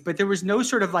ways, but there was no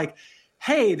sort of like,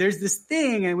 hey, there's this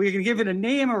thing and we're going to give it a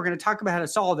name and we're going to talk about how to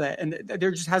solve it. And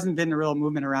there just hasn't been a real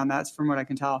movement around that from what I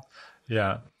can tell.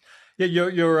 Yeah. Yeah,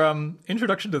 your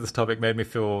introduction to this topic made me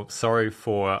feel sorry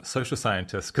for social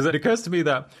scientists, because it occurs to me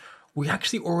that we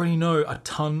actually already know a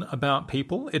ton about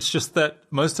people. It's just that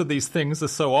most of these things are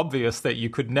so obvious that you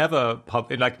could never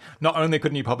publish. Like, not only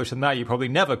couldn't you publish them now, you probably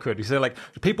never could. You say, like,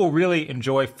 people really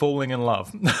enjoy falling in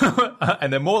love.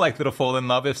 And they're more likely to fall in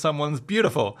love if someone's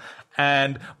beautiful.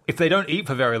 And if they don't eat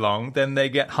for very long, then they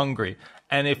get hungry.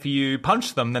 And if you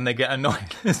punch them, then they get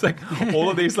annoyed. It's like all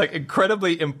of these like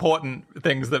incredibly important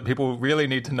things that people really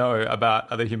need to know about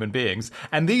other human beings.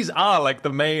 And these are like the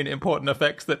main important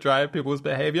effects that drive people's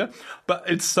behavior. But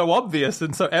it's so obvious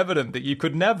and so evident that you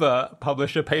could never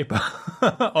publish a paper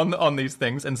on these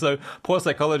things. And so poor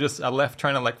psychologists are left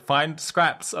trying to like find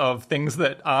scraps of things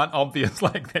that aren't obvious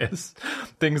like this,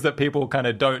 things that people kind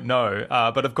of don't know.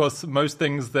 But of course, most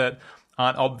things that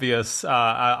aren't obvious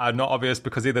are not obvious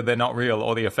because either they're not real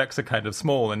or the effects are kind of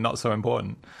small and not so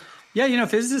important. Yeah,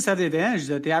 physicists have the advantage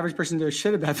that the average person knows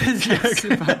shit about physics.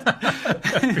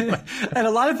 And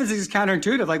a lot of physics is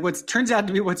counterintuitive. Like what turns out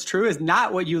to be what's true is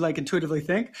not what you like intuitively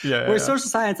think. Whereas social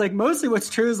science, like mostly what's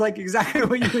true is like exactly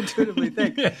what you intuitively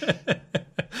think.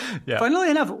 Yeah.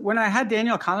 Funnily enough, when I had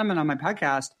Daniel Kahneman on my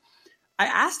podcast, I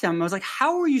asked him, I was like,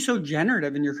 how were you so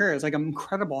generative in your career? It's like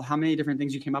incredible how many different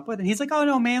things you came up with. And he's like, oh,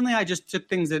 no, mainly I just took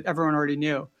things that everyone already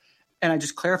knew and I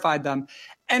just clarified them.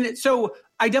 And so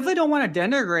I definitely don't want to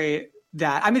denigrate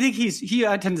that. I mean, I think he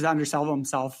tends to undersell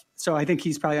himself. So I think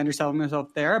he's probably underselling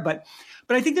himself there. But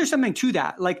I think there's something to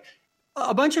that. Like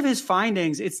a bunch of his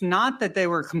findings, it's not that they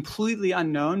were completely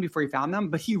unknown before he found them,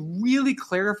 but he really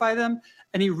clarified them.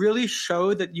 And he really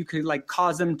showed that you could like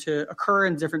cause them to occur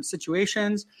in different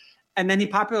situations. And then he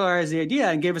popularized the idea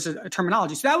and gave us a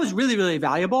terminology. So that was really, really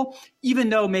valuable, even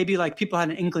though maybe like people had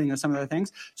an inkling of some of the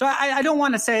things. So I don't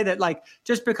want to say that like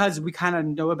just because we kind of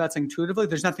know about something intuitively,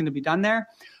 there's nothing to be done there.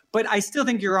 But I still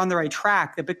think you're on the right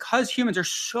track, that because humans are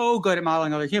so good at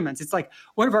modeling other humans, it's like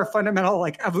one of our fundamental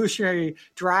like evolutionary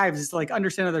drives is to like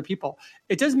understand other people.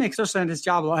 It does make social scientists'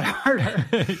 job a lot harder.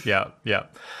 Yeah.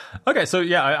 Okay, so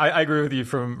yeah, I agree with you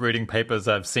from reading papers.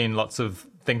 I've seen lots of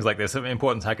things like this.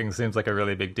 Importance hacking seems like a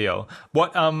really big deal.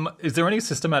 What is there any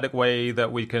systematic way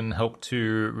that we can help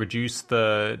to reduce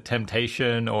the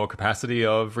temptation or capacity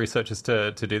of researchers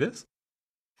to do this?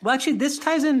 Well, actually, this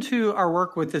ties into our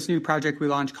work with this new project we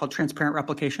launched called Transparent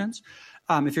Replications.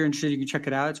 If you're interested, you can check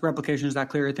it out. It's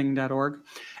replications.clearthing.org.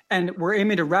 And we're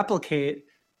aiming to replicate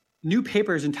new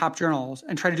papers in top journals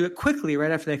and try to do it quickly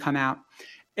right after they come out.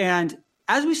 And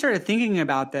as we started thinking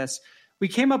about this, we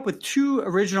came up with two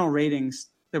original ratings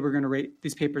that we're going to rate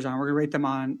these papers on. We're going to rate them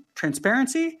on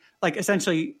transparency, like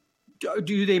essentially,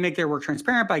 do they make their work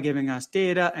transparent by giving us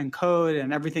data and code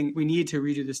and everything we need to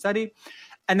redo the study?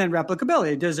 And then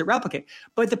replicability, does it replicate?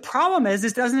 But the problem is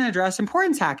this doesn't address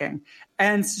importance hacking.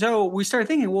 And so we started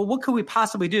thinking, well, what could we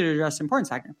possibly do to address importance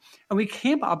hacking? And we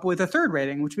came up with a third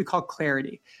rating, which we call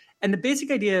clarity. And the basic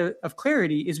idea of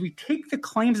clarity is we take the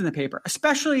claims in the paper,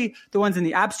 especially the ones in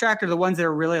the abstract or the ones that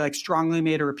are really like strongly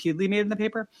made or repeatedly made in the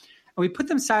paper, and we put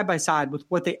them side by side with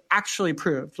what they actually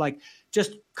proved, like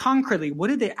just concretely, what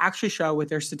did they actually show with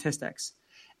their statistics?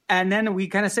 And then we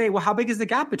kind of say, well, how big is the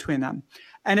gap between them?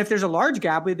 And if there's a large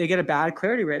gap, they get a bad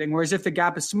clarity rating. Whereas if the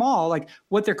gap is small, like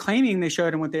what they're claiming they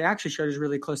showed and what they actually showed is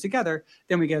really close together,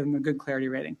 then we give them a good clarity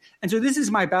rating. And so this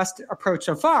is my best approach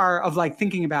so far of like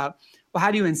thinking about, well,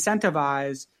 how do you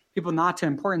incentivize people not to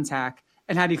importance hack?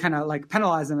 And how do you kind of like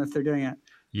penalize them if they're doing it?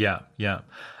 Yeah.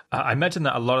 I imagine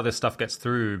that a lot of this stuff gets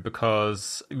through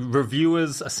because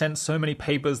reviewers are sent so many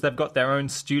papers. They've got their own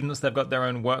students. They've got their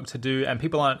own work to do. And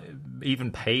people aren't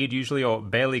even paid usually or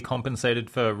barely compensated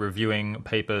for reviewing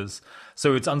papers.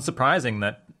 So it's unsurprising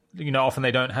that, often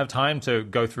they don't have time to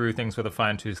go through things with a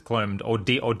fine-tooth comb or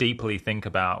deeply think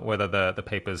about whether the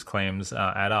paper's claims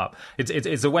add up.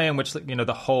 It's a way in which,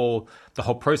 the whole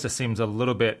process seems a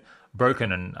little bit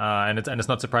broken, and it's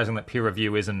not surprising that peer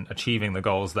review isn't achieving the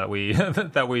goals that we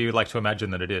that we like to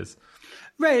imagine that it is.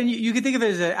 Right, and you can think of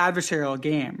it as an adversarial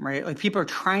game, right? Like people are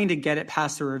trying to get it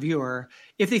past the reviewer.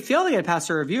 If they fail to get it past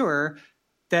the reviewer,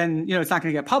 then it's not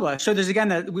going to get published. So there's again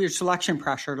that weird selection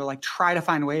pressure to like try to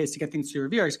find ways to get things to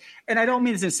reviewers. And I don't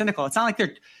mean this as cynical. It's not like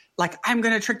they're like, I'm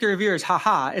going to trick the reviewers,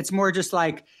 haha. It's more just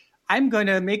like, I'm going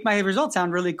to make my results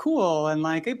sound really cool. And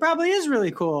like, it probably is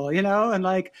really cool, and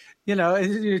like,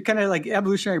 it's kind of like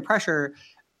evolutionary pressure.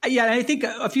 Yeah, and I think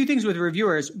a few things with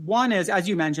reviewers. One is, as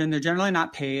you mentioned, they're generally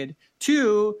not paid.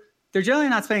 Two, they're generally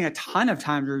not spending a ton of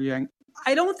time reviewing.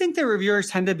 I don't think that reviewers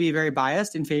tend to be very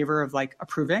biased in favor of like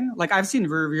approving. Like I've seen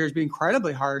reviewers be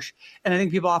incredibly harsh. And I think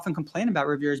people often complain about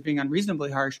reviewers being unreasonably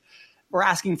harsh or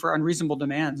asking for unreasonable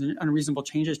demands and unreasonable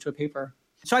changes to a paper.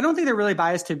 So I don't think they're really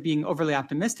biased to being overly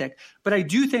optimistic, but I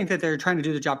do think that they're trying to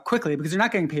do the job quickly because they're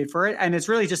not getting paid for it. And it's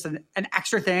really just an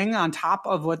extra thing on top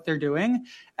of what they're doing.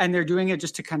 And they're doing it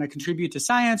just to kind of contribute to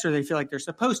science, or they feel like they're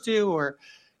supposed to, or,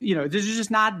 there's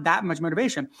just not that much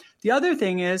motivation. The other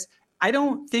thing is, I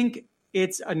don't think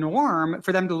it's a norm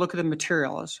for them to look at the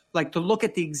materials, like to look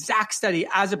at the exact study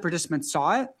as a participant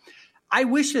saw it. I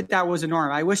wish that was a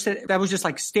norm. I wish that was just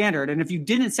like standard. And if you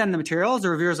didn't send the materials, the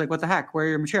reviewer's like, what the heck? Where are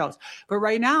your materials? But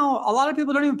right now, a lot of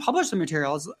people don't even publish the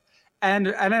materials. And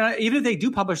even if they do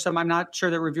publish them, I'm not sure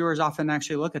that reviewers often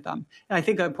actually look at them. And I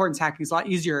think importance hacking is a lot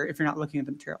easier if you're not looking at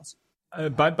the materials.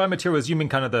 By materials, you mean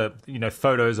kind of the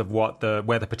photos of where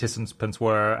the participants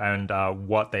were and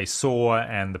what they saw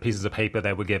and the pieces of paper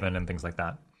they were given and things like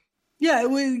that? Yeah,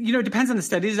 it depends on the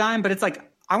study design, but it's like,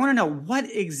 I want to know what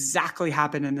exactly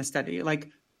happened in the study. Like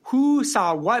who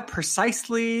saw what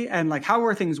precisely and like how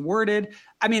were things worded?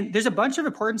 I mean, there's a bunch of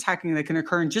importance hacking that can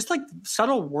occur in just like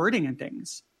subtle wording and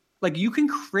things. Like you can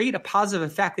create a positive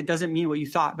effect that doesn't mean what you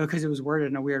thought because it was worded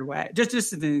in a weird way. Just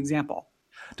as an example.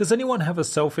 Does anyone have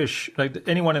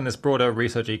anyone in this broader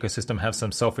research ecosystem have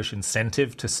some selfish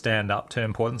incentive to stand up to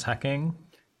importance hacking?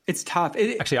 It's tough.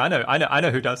 Actually, I know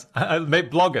who does.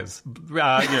 Bloggers,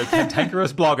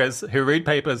 cantankerous bloggers who read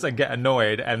papers and get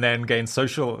annoyed and then gain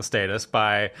social status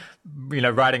by,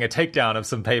 writing a takedown of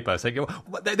some paper. So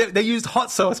they used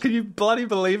hot sauce. Can you bloody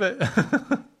believe it?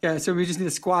 Yeah, so we just need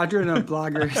a squadron of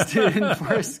bloggers to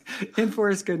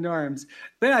enforce good norms.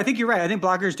 But I think you're right. I think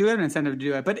bloggers do have an incentive to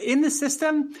do it. But in the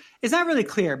system, it's not really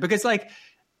clear because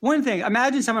one thing,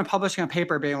 imagine someone publishing a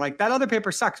paper being like, that other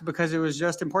paper sucks because it was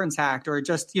just importance hacked or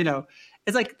just,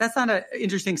 it's like, that's not an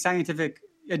interesting scientific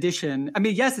addition. I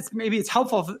mean, yes, maybe it's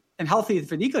helpful and healthy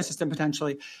for the ecosystem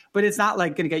potentially, but it's not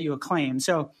like going to get you a claim.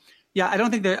 So yeah, I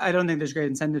don't think there's great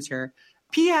incentives here.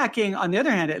 P-hacking, on the other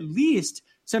hand, at least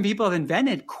some people have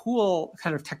invented cool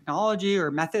kind of technology or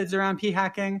methods around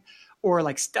p-hacking or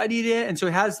like studied it. And so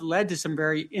it has led to some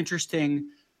very interesting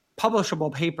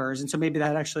publishable papers. And so maybe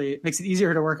that actually makes it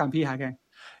easier to work on p-hacking.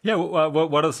 Yeah,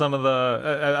 what are some of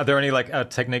the? Are there any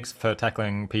techniques for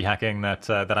tackling p-hacking that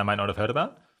I might not have heard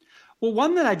about? Well,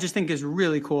 one that I just think is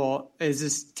really cool is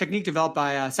this technique developed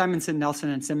by Simonson,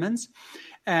 Nelson, and Simmons,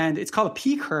 and it's called a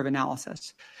p-curve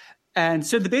analysis. And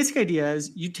so the basic idea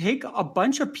is you take a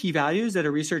bunch of p-values that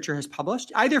a researcher has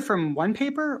published, either from one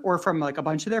paper or from like a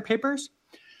bunch of their papers,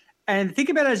 and think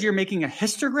about it as you're making a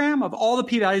histogram of all the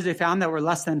p-values they found that were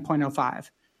less than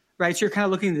 0.05, right? So you're kind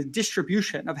of looking at the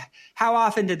distribution of how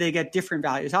often did they get different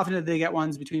values? How often did they get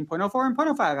ones between 0.04 and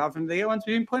 0.05? How often did they get ones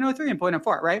between 0.03 and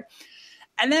 0.04, right?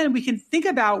 And then we can think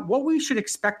about what we should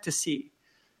expect to see.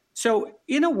 So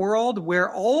in a world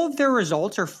where all of their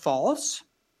results are false,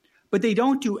 but they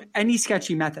don't do any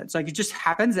sketchy methods, like it just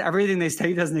happens that everything they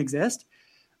study doesn't exist,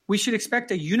 we should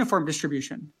expect a uniform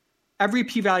distribution. Every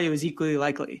p-value is equally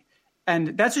likely.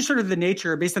 And that's just sort of the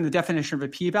nature, based on the definition of a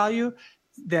p-value,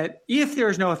 that if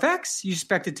there's no effects, you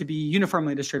expect it to be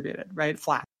uniformly distributed, right?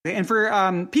 Flat. And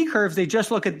for p-curves, they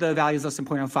just look at the values less than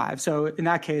 0.05. So in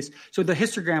that case, so the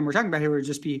histogram we're talking about here would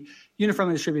just be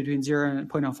uniformly distributed between 0 and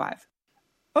 0.05.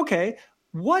 Okay,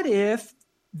 what if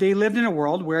they lived in a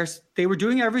world where they were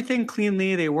doing everything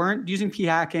cleanly, they weren't using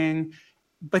p-hacking,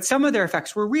 but some of their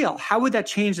effects were real? How would that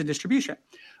change the distribution?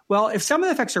 Well, if some of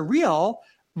the effects are real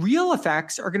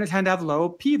effects are going to tend to have low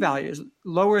p-values,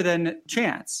 lower than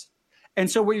chance. And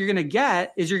so what you're going to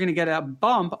get is you're going to get a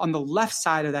bump on the left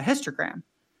side of the histogram,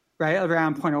 right?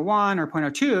 Around 0.01 or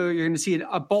 0.02, you're going to see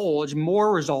a bulge,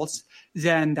 more results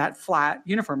than that flat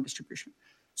uniform distribution.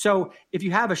 So if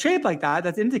you have a shape like that,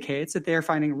 that indicates that they're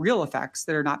finding real effects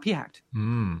that are not p-hacked.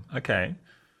 Okay.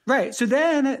 Right. So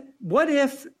then what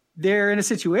if they're in a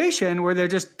situation where they're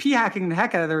just p-hacking the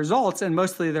heck out of the results and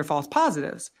mostly they're false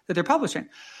positives that they're publishing?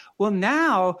 Well,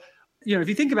 now, if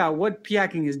you think about what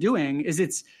p-hacking is doing, is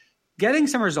it's getting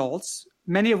some results,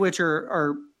 many of which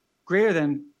are greater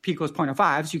than p equals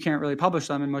 0.05, so you can't really publish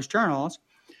them in most journals.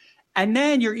 And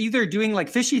then you're either doing like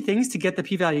fishy things to get the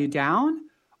p-value down,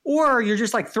 or you're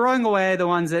just like throwing away the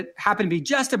ones that happen to be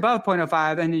just above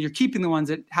 0.05, and then you're keeping the ones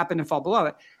that happen to fall below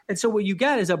it. And so what you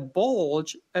get is a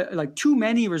bulge, like too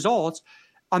many results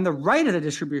on the right of the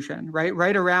distribution,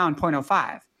 right around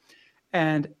 0.05.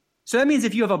 And so that means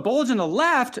if you have a bulge on the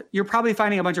left, you're probably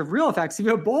finding a bunch of real effects. If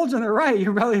you have a bulge on the right,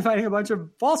 you're probably finding a bunch of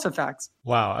false effects.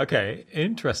 Wow. Okay.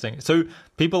 Interesting. So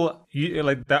people,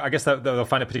 I guess they'll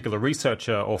find a particular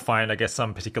researcher or find, I guess,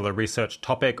 some particular research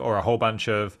topic or a whole bunch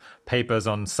of papers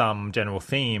on some general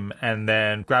theme, and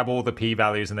then grab all the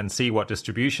p-values and then see what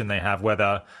distribution they have,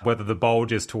 whether the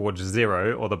bulge is towards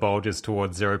 0 or the bulge is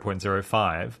towards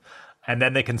 0.05. And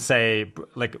then they can say,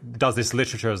 does this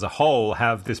literature as a whole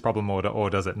have this problem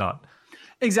or does it not?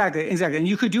 Exactly. And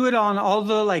you could do it on all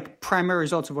the primary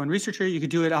results of one researcher. You could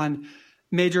do it on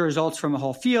major results from a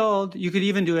whole field. You could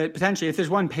even do it potentially if there's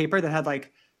one paper that had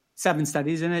 7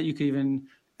 studies in it, you could even,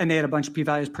 and they had a bunch of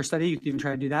p-values per study, you could even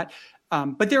try to do that.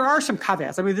 But there are some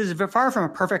caveats. I mean, this is far from a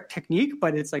perfect technique,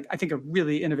 but it's I think a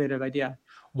really innovative idea.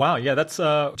 Wow, yeah, that's.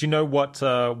 Do you know what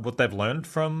they've learned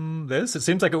from this? It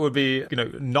seems like it would be,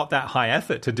 not that high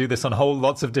effort to do this on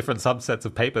lots of different subsets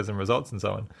of papers and results and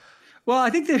so on. Well, I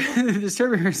think the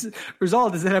disturbing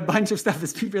result is that a bunch of stuff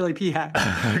is really p-hacked.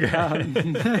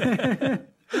 Okay.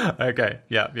 Okay.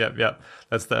 Yeah.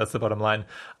 That's the bottom line.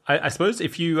 I suppose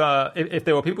if you if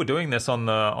there were people doing this on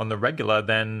the regular,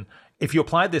 then if you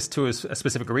applied this to a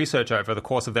specific researcher over the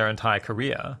course of their entire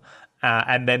career.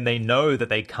 And then they know that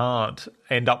they can't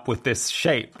end up with this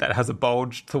shape that has a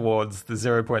bulge towards the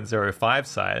 0.05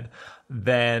 side,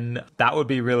 then that would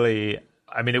be really,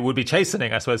 it would be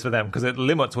chastening, I suppose, for them, because it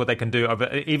limits what they can do,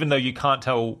 even though you can't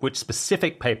tell which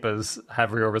specific papers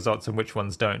have real results and which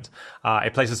ones don't.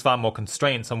 It places far more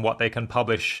constraints on what they can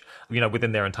publish,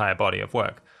 within their entire body of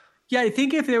work. Yeah, I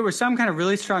think if there was some kind of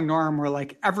really strong norm where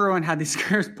everyone had these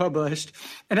curves published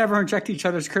and everyone checked each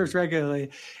other's curves regularly,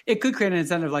 it could create an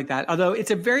incentive like that. Although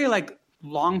it's a very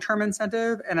long-term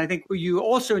incentive. And I think what you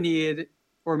also need,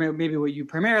 or maybe what you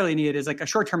primarily need, is a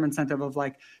short-term incentive of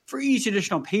for each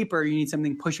additional paper, you need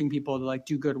something pushing people to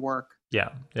do good work.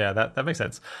 Yeah, that makes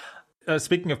sense.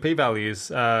 Speaking of p-values,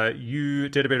 you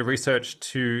did a bit of research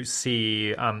to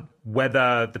see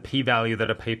whether the p-value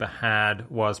that a paper had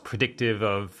was predictive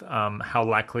of how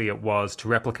likely it was to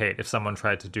replicate if someone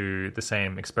tried to do the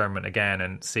same experiment again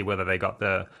and see whether they got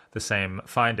the same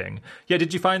finding. Yeah,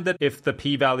 did you find that if the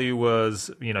p-value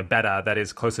was better, that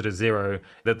is closer to 0,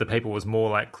 that the paper was more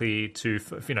likely to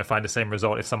find the same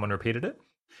result if someone repeated it?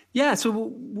 Yeah, so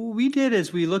what we did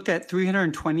is we looked at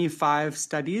 325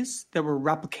 studies that were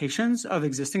replications of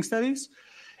existing studies.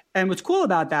 And what's cool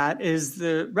about that is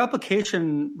the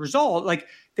replication result,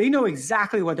 they know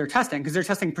exactly what they're testing because they're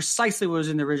testing precisely what was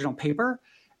in the original paper.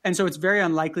 And so it's very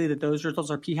unlikely that those results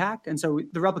are p-hacked. And so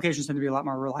the replications tend to be a lot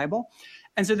more reliable.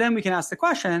 And so then we can ask the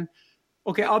question,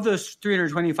 okay, of those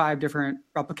 325 different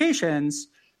replications,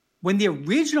 when the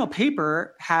original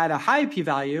paper had a high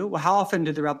p-value, well, how often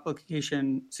did the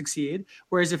replication succeed?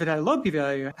 Whereas if it had a low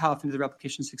p-value, how often did the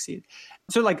replication succeed?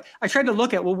 So like I tried to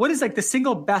look at, well, what is like the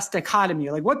single best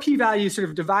dichotomy? Like what p-value sort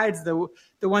of divides the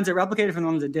ones that replicated from the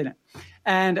ones that didn't?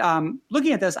 And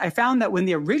looking at this, I found that when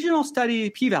the original study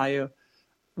p-value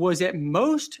was at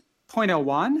most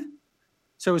 0.01,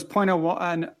 so it was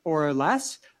 0.01 or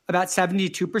less, about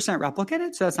 72%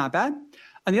 replicated. So that's not bad.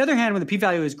 On the other hand, when the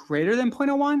p-value is greater than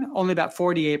 0.01, only about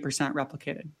 48%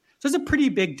 replicated. So it's a pretty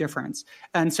big difference.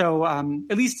 And so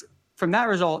at least from that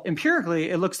result, empirically,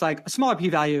 it looks like a smaller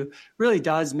p-value really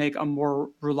does make a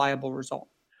more reliable result.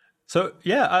 So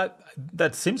yeah,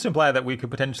 that seems to imply that we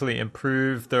could potentially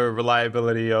improve the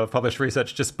reliability of published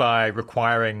research just by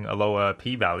requiring a lower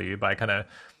p-value, by kind of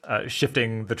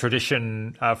shifting the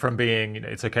tradition from being,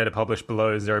 it's okay to publish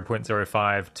below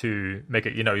 0.05 to make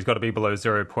it, he's got to be below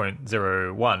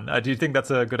 0.01. Do you think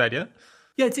that's a good idea?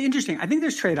 Yeah, it's interesting. I think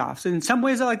there's trade-offs. In some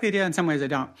ways I like the idea, in some ways I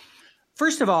don't.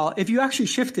 First of all, if you actually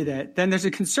shifted it, then there's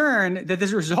a concern that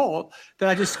this result that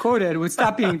I just quoted would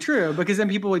stop being true, because then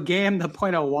people would game the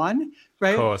 0.01,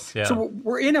 right? Of course, yeah. So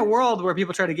we're in a world where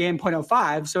people try to game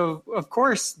 0.05. So of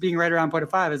course, being right around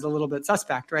 0.05 is a little bit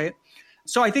suspect, right?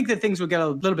 So I think that things would get a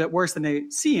little bit worse than they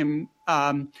seem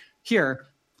here.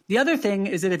 The other thing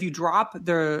is that if you drop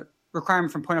the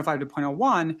requirement from 0.05 to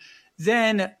 0.01,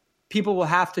 then people will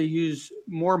have to use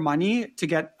more money to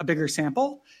get a bigger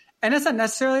sample. And that's not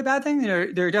necessarily a bad thing. There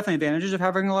are definitely advantages of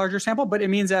having a larger sample, but it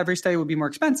means that every study would be more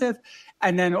expensive.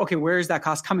 And then, okay, where is that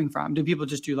cost coming from? Do people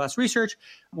just do less research?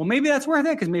 Well, maybe that's worth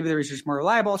it because maybe the research is more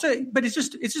reliable. So, but it's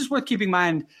just worth keeping in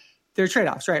mind there are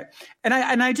trade-offs, right? And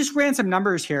I just ran some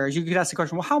numbers here. You could ask the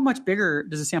question, well, how much bigger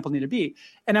does a sample need to be?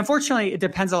 And unfortunately, it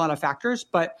depends on a lot of factors,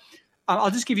 but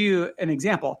I'll just give you an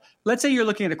example. Let's say you're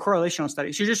looking at a correlational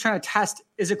study. So you're just trying to test,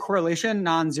 is a correlation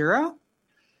non-zero?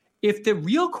 If the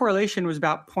real correlation was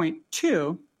about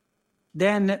 0.2,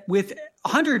 then with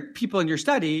 100 people in your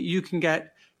study, you can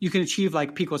achieve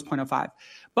like p equals 0.05.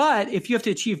 But if you have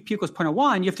to achieve p equals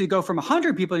 0.01, you have to go from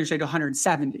 100 people in your study to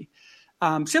 170.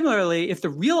 Similarly, if the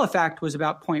real effect was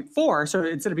about 0.4, so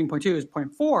instead of being 0.2, it's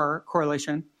 0.4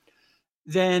 correlation,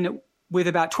 then with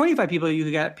about 25 people, you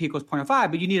could get p equals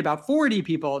 0.05, but you need about 40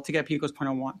 people to get p equals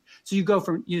 0.01. So you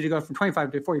need to go from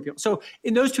 25 to 40 people. So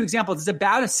in those two examples, it's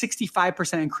about a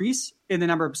 65% increase in the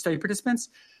number of study participants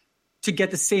to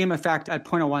get the same effect at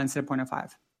 0.01 instead of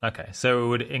 0.05. Okay, so it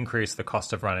would increase the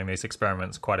cost of running these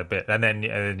experiments quite a bit, and then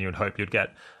you would hope you'd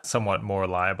get somewhat more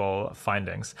reliable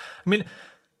findings. I mean,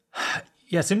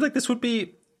 yeah, it seems like it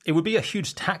would be a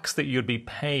huge tax that you'd be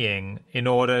paying in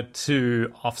order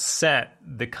to offset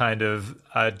the kind of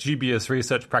dubious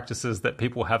research practices that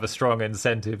people have a strong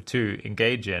incentive to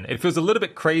engage in. It feels a little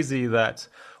bit crazy that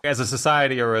as a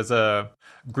society or as a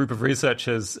group of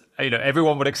researchers,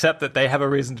 everyone would accept that they have a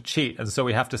reason to cheat. And so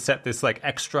we have to set this like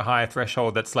extra high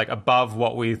threshold that's like above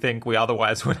what we think we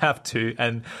otherwise would have to.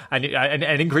 And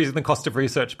increasing the cost of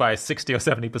research by 60 or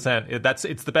 70%,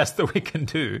 it's the best that we can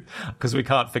do because we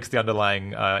can't fix the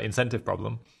underlying incentive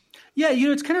problem. Yeah,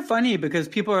 it's kind of funny because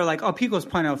people are like, oh, p equals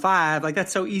 0.05, like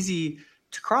that's so easy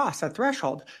to cross that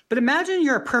threshold. But imagine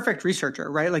you're a perfect researcher,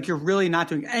 right? Like you're really not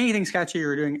doing anything sketchy.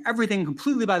 You're doing everything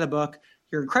completely by the book.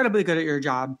 You're incredibly good at your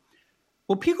job.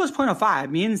 Well, p equals 0.05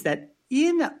 means that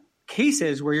in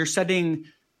cases where you're studying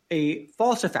a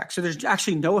false effect, so there's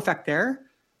actually no effect there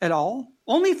at all,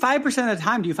 only 5% of the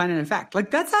time do you find an effect.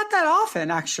 Like that's not that often,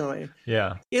 actually.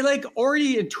 Yeah. It like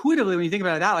already intuitively, when you think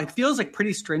about it, that like feels like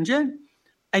pretty stringent,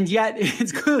 and yet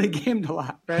it's clearly gamed a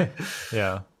lot, right?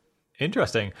 Yeah.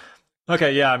 Interesting.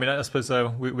 Okay, yeah, I mean, I suppose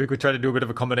we could try to do a bit of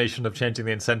a combination of changing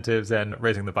the incentives and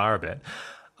raising the bar a bit.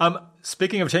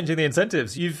 Speaking of changing the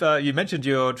incentives, you mentioned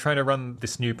you're trying to run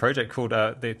this new project called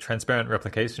the Transparent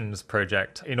Replications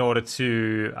Project in order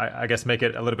to, I guess, make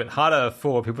it a little bit harder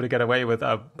for people to get away with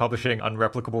publishing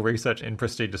unreplicable research in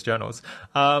prestigious journals.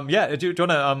 Do you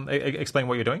want to explain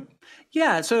what you're doing?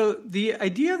 Yeah, so the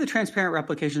idea of the Transparent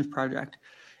Replications Project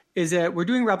is that we're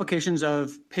doing replications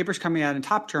of papers coming out in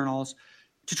top journals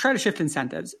to try to shift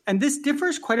incentives. And this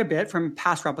differs quite a bit from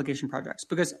past replication projects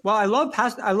because while I love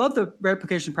the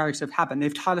replication projects that have happened,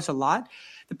 they've taught us a lot.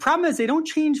 The problem is they don't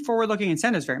change forward-looking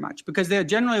incentives very much because they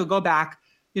generally will go back,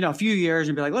 a few years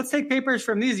and be like, let's take papers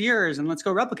from these years and let's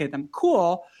go replicate them.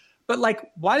 Cool. But like,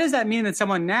 why does that mean that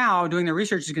someone now doing their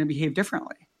research is going to behave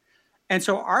differently? And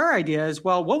so our idea is,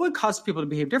 well, what would cause people to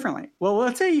behave differently? Well,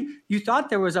 let's say you thought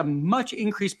there was a much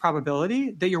increased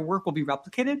probability that your work will be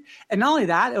replicated. And not only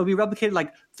that, it'll be replicated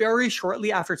like very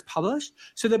shortly after it's published,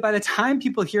 so that by the time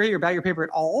people hear about your paper at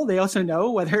all, they also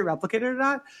know whether it replicated or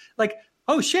not. Like,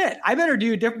 oh shit, I better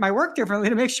do my work differently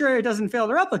to make sure it doesn't fail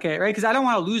to replicate, right? Because I don't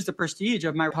want to lose the prestige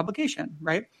of my publication,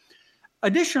 right?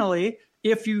 Additionally,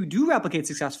 if you do replicate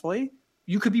successfully,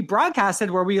 you could be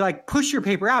broadcasted where we like push your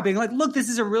paper out being like, look, this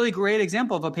is a really great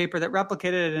example of a paper that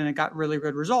replicated and it got really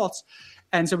good results.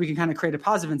 And so we can kind of create a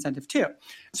positive incentive too.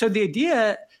 So the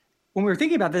idea when we were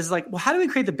thinking about this is like, well, how do we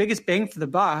create the biggest bang for the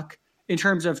buck in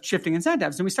terms of shifting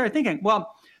incentives? And we started thinking,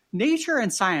 well, Nature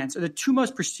and Science are the two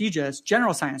most prestigious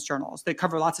general science journals that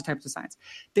cover lots of types of science.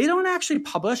 They don't actually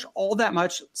publish all that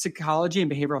much psychology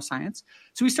and behavioral science.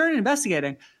 So we started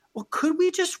investigating, well, could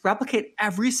we just replicate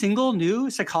every single new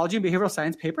psychology and behavioral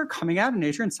science paper coming out of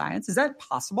Nature and Science? Is that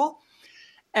possible?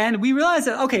 And we realized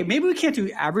that, okay, maybe we can't do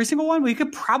every single one. We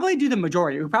could probably do the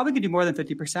majority. We probably could do more than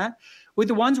 50%. With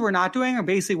the ones we're not doing are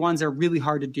basically ones that are really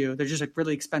hard to do. They're just like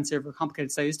really expensive or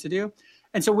complicated studies to do.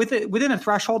 And so within a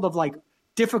threshold of like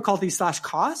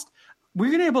difficulty/cost, we're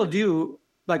going to be able to do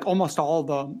like almost all of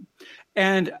them.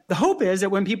 And the hope is that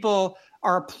when people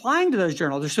are applying to those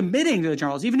journals, they're submitting to the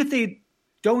journals, even if they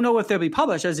don't know if they'll be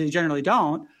published, as they generally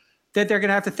don't, that they're going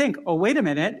to have to think, oh, wait a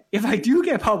minute, if I do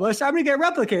get published, I'm going to get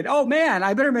replicated. Oh, man,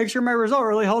 I better make sure my result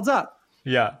really holds up.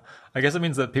 Yeah. I guess it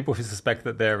means that people who suspect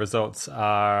that their results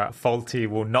are faulty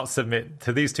will not submit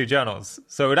to these two journals.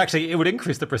 So it would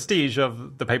increase the prestige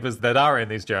of the papers that are in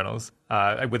these journals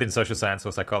within social science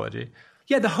or psychology.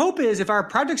 Yeah, the hope is if our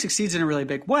project succeeds in a really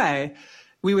big way,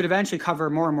 we would eventually cover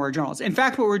more and more journals. In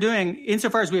fact, what we're doing,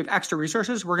 insofar as we have extra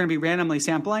resources, we're going to be randomly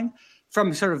sampling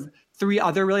from sort of 3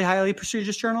 other really highly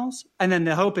prestigious journals. And then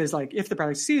the hope is like, if the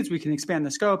project succeeds, we can expand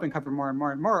the scope and cover more and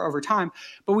more and more over time.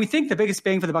 But we think the biggest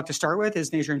bang for the buck to start with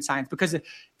is Nature and Science, because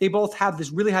they both have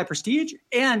this really high prestige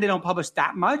and they don't publish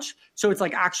that much. So it's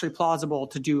like actually plausible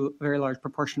to do a very large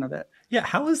proportion of it. Yeah.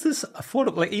 How is this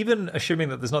affordable? Like, even assuming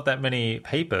that there's not that many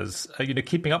papers,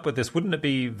 keeping up with this, wouldn't it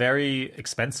be very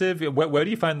expensive? Where do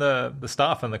you find the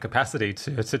staff and the capacity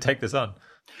to take this on?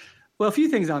 Well, a few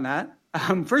things on that.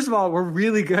 First of all, we're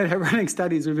really good at running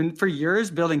studies. We've been for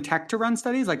years building tech to run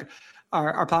studies, like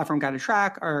our platform Guided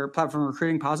Track, our platform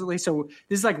Recruiting Positively. So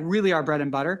this is like really our bread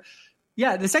and butter.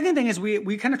 Yeah. The second thing is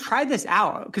we kind of tried this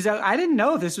out because I didn't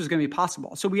know if this was going to be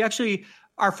possible. So we actually,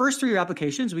 our first 3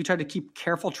 applications, we tried to keep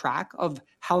careful track of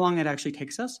how long it actually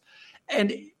takes us.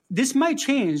 And this might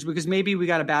change because maybe we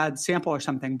got a bad sample or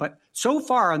something. But so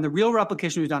far on the real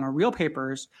replication we've done on real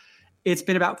papers, it's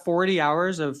been about 40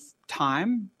 hours of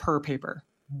time per paper.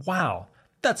 Wow.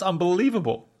 That's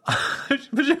unbelievable. Well,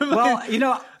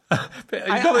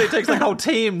 probably it takes like whole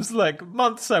teams, like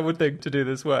months, I would think, to do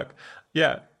this work.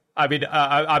 Yeah. I mean,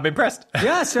 I'm impressed.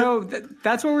 Yeah. So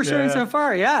that's what we're showing so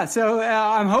far. Yeah. So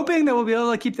I'm hoping that we'll be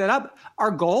able to keep that up. Our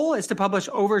goal is to publish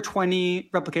over 20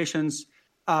 replications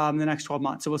in the next 12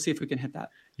 months. So we'll see if we can hit that.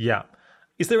 Yeah.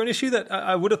 Is there an issue that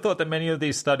I would have thought that many of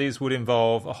these studies would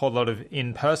involve a whole lot of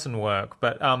in-person work?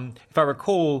 But if I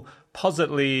recall,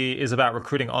 Positly is about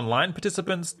recruiting online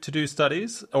participants to do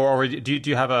studies, or do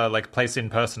you have a place in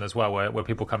person as well where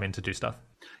people come in to do stuff?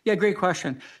 Yeah, great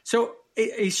question. So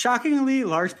a shockingly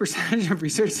large percentage of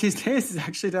research these days is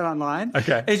actually done online.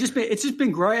 Okay. It's just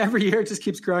been growing every year. It just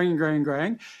keeps growing and growing and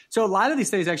growing. So a lot of these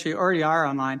studies actually already are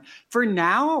online. For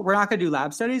now, we're not going to do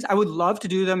lab studies. I would love to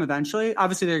do them eventually.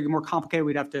 Obviously, they're more complicated.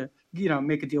 We'd have to,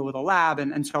 make a deal with a lab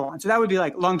and so on. So that would be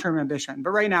like long-term ambition.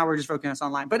 But right now, we're just focusing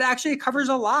on online. But actually, it covers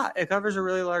a lot. It covers a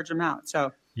really large amount.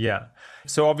 So yeah.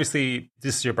 So obviously,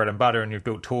 this is your bread and butter, and you've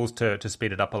built tools to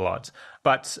speed it up a lot.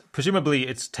 But presumably,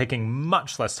 it's taking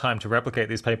much less time to replicate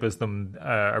these papers than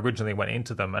originally went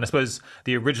into them. And I suppose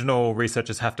the original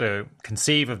researchers have to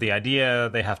conceive of the idea.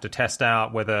 They have to test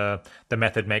out whether the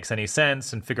method makes any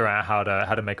sense and figure out how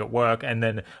to make it work. And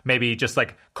then maybe just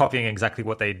like copying exactly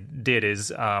what they did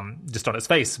is just on its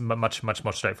face much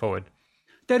more straightforward.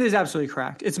 That is absolutely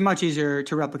correct. It's much easier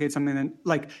to replicate something than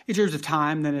in terms of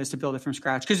time than it is to build it from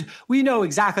scratch, because we know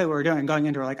exactly what we're doing going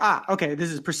into it. We're like, okay,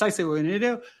 this is precisely what we need to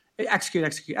do.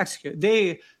 Execute.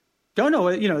 They don't know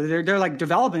what, they're like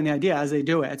developing the idea as they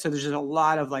do it. So there's just a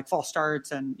lot of like false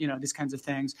starts and, these kinds of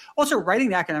things. Also, writing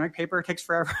the academic paper takes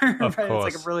forever. Of right? course.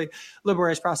 It's like a really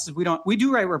laborious process. We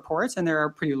do write reports and they're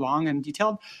pretty long and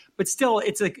detailed, but still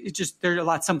they're a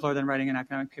lot simpler than writing an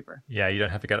academic paper. Yeah. You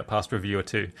don't have to get it past review or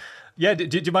 2. Yeah.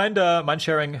 Do you mind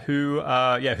sharing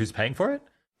who's paying for it?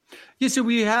 Yeah, so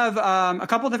we have a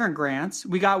couple different grants.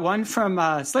 We got one from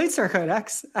Slate Star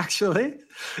Codex, actually,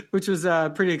 which was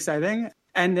pretty exciting.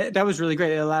 And that was really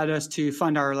great. It allowed us to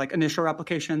fund our like initial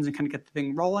replications and kind of get the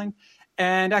thing rolling.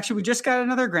 And actually, we just got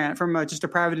another grant from just a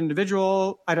private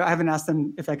individual. I haven't asked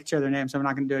them if I could share their name, so I'm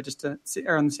not going to do it just to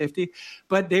err on the safety.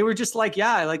 But they were just like,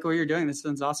 yeah, I like what you're doing. This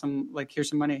sounds awesome. Like, here's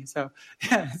some money. So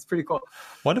yeah, it's pretty cool.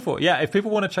 Wonderful. Yeah, if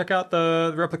people want to check out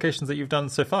the replications that you've done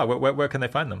so far, where can they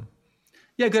find them?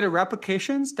 Yeah, go to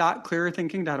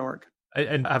replications.clearerthinking.org.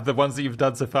 And have the ones that you've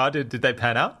done so far, did they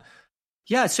pan out?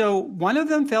 Yeah, so one of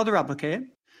them failed to replicate,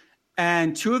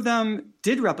 and two of them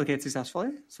did replicate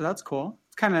successfully. So that's cool.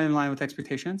 It's kind of in line with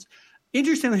expectations.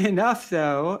 Interestingly enough,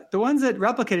 though, the ones that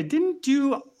replicated didn't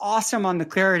do awesome on the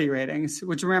clarity ratings,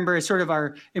 which remember is sort of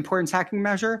our importance hacking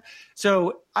measure.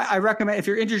 So I recommend, if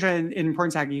you're interested in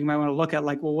importance hacking, you might want to look at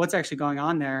like, well, what's actually going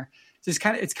on there? It's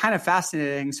kind of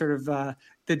fascinating, sort of the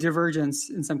divergence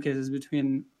in some cases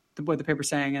between what the paper's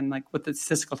saying and like what the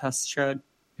statistical tests showed.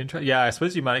 Yeah, I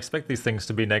suppose you might expect these things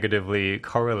to be negatively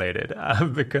correlated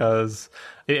because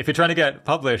if you're trying to get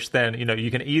published, then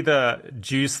you can either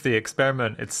juice the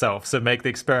experiment itself, so make the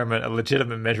experiment a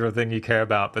legitimate measure of thing you care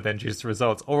about, but then juice the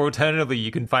results, or alternatively, you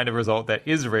can find a result that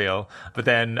is real, but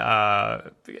then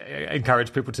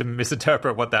encourage people to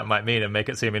misinterpret what that might mean and make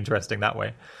it seem interesting that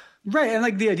way. Right, and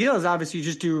like the ideal is obviously you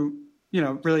just do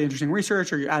really interesting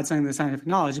research or you add something to the scientific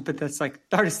knowledge, but that's like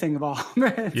the hardest thing of all.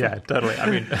 Right? Yeah, totally. I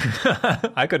mean,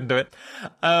 I couldn't do it.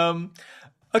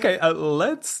 Okay,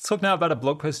 let's talk now about a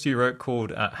blog post you wrote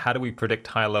called How Do We Predict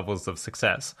High Levels of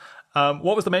Success?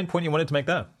 What was the main point you wanted to make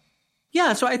there?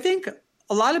 Yeah, so I think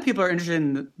a lot of people are interested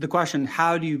in the question,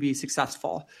 how do you be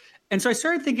successful? And so I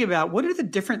started thinking about what are the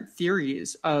different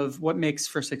theories of what makes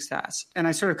for success? And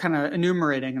I started kind of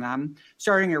enumerating them,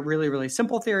 starting at really, really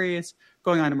simple theories,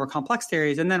 going on to more complex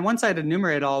theories. And then once I had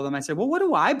enumerated all of them, I said, well, what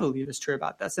do I believe is true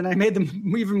about this? And I made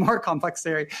them even more complex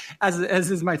theory, as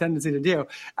is my tendency to do.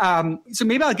 So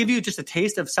maybe I'll give you just a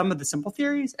taste of some of the simple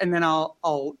theories, and then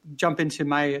I'll jump into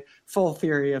my full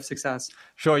theory of success.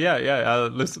 Sure, yeah.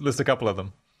 List a couple of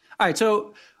them. All right,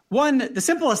 so one, the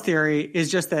simplest theory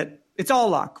is just that it's all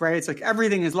luck, right? It's like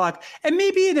everything is luck. And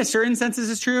maybe in a certain sense this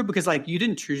is true because like you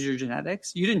didn't choose your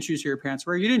genetics. You didn't choose who your parents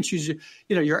were. You didn't choose,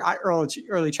 your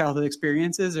early childhood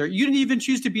experiences, or you didn't even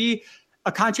choose to be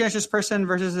a conscientious person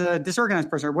versus a disorganized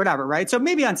person or whatever, right? So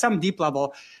maybe on some deep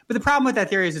level, but the problem with that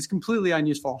theory is it's completely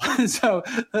unuseful. So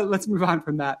let's move on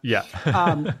from that. Yeah.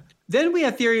 Then we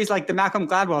have theories like the Malcolm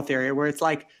Gladwell theory, where it's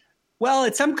like, well,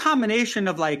 it's some combination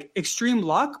of like extreme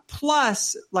luck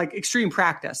plus like extreme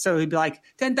practice. So it'd be like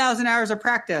 10,000 hours of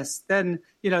practice. Then,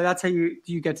 that's how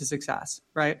you get to success,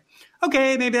 right?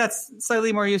 Okay, maybe that's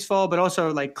slightly more useful, but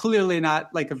also like clearly not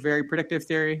like a very predictive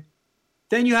theory.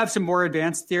 Then you have some more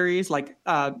advanced theories like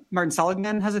Martin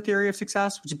Seligman has a theory of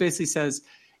success, which basically says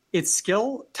it's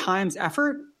skill times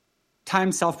effort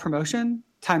times self-promotion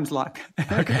times luck.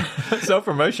 Okay.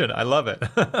 Self-promotion. I love it.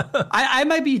 I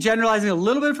might be generalizing a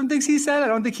little bit from things he said. I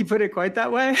don't think he put it quite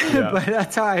that way, but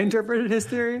that's how I interpreted his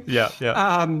theory. Yeah.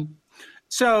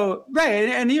 So, right.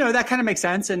 And, that kind of makes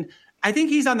sense. And I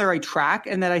think he's on the right track,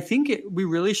 and that I think we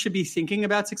really should be thinking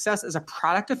about success as a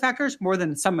product of factors more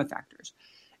than a sum of factors.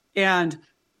 And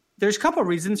there's a couple of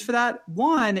reasons for that.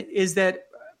 One is that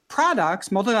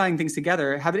products, multiplying things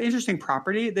together, have an interesting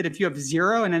property that if you have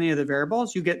zero in any of the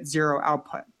variables, you get zero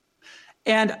output.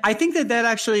 And I think that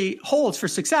actually holds for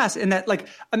success in that, like,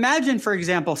 imagine, for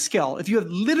example, skill. If you have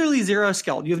literally zero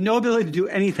skill, you have no ability to do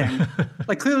anything,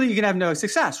 like clearly you can have no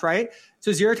success, right?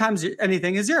 So 0 times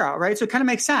anything is 0, right? So it kind of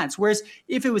makes sense. Whereas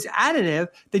if it was additive,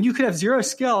 then you could have zero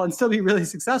skill and still be really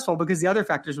successful because the other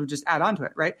factors would just add on to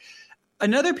it, right?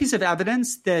 Another piece of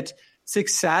evidence that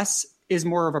success is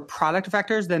more of a product of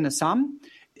factors than a sum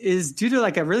is due to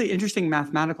like a really interesting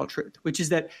mathematical truth, which is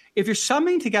that if you're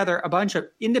summing together a bunch of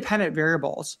independent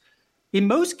variables, in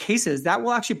most cases, that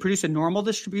will actually produce a normal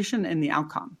distribution in the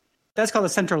outcome. That's called the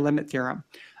central limit theorem.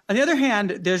 On the other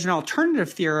hand, there's an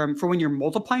alternative theorem for when you're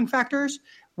multiplying factors,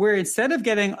 where instead of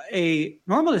getting a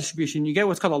normal distribution, you get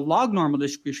what's called a log normal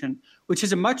distribution, which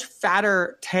is a much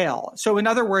fatter tail. So in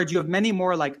other words, you have many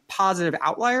more like positive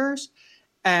outliers,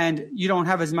 and you don't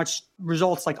have as much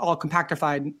results like all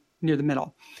compactified near the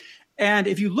middle. And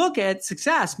if you look at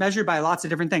success measured by lots of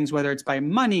different things, whether it's by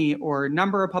money or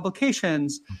number of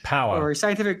publications, power, or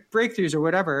scientific breakthroughs or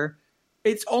whatever,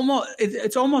 it's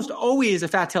almost always a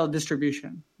fat-tailed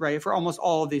distribution, right, for almost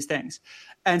all of these things.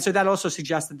 And so that also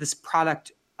suggests that this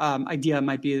product idea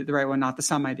might be the right one, not the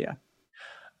sum idea.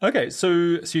 Okay, so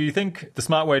you think the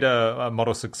smart way to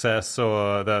model success,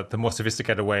 or the more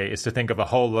sophisticated way, is to think of a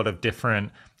whole lot of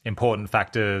different important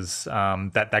factors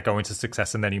that go into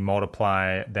success, and then you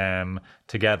multiply them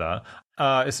together.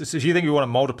 So you think you want to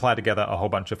multiply together a whole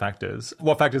bunch of factors?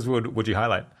 What factors would you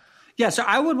highlight? Yeah, so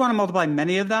I would want to multiply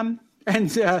many of them,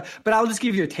 but I'll just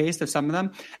give you a taste of some of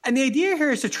them. And the idea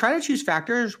here is to try to choose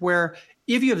factors where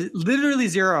if you have literally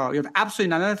zero, you have absolutely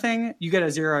none of the thing, you get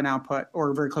a zero in output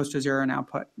or very close to a zero in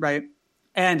output, right?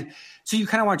 And so you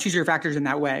kind of want to choose your factors in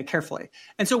that way carefully.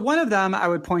 And so one of them I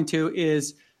would point to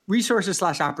is resources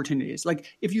 / opportunities. Like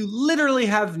if you literally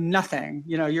have nothing,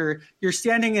 you're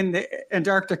standing in the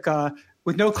Antarctica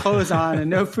with no clothes on and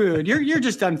no food, you're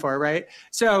just done for, right?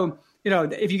 So,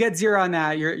 if you get zero on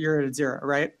that, you're at zero,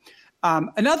 right?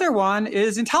 Another one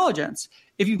is intelligence.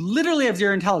 If you literally have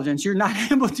zero intelligence, you're not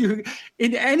able to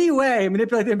in any way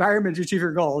manipulate the environment to achieve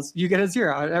your goals. You get a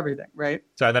zero on everything, right?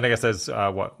 So then I guess there's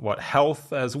what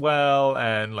health as well,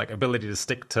 and like ability to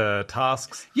stick to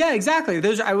tasks. Yeah, exactly.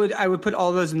 Those I would put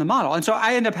all those in the model. And so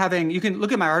I end up having, you can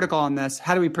look at my article on this,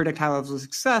 how do we predict high levels of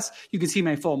success? You can see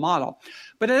my full model.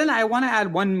 But then I want to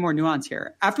add one more nuance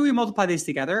here. After we multiply these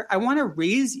together, I want to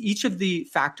raise each of the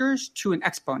factors to an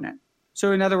exponent.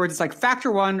 So in other words, it's like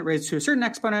factor 1 raised to a certain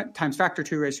exponent times factor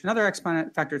 2 raised to another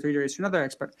exponent, factor 3 raised to another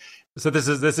exponent. So this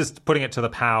is putting it to the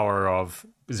power of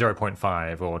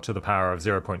 0.5 or to the power of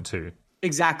 0.2.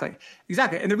 Exactly.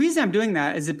 And the reason I'm doing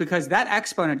that is because that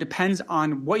exponent depends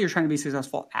on what you're trying to be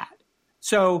successful at.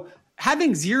 So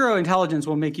having zero intelligence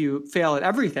will make you fail at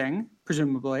everything,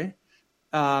 presumably,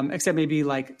 except maybe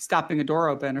like stopping a door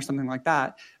open or something like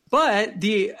that. But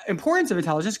the importance of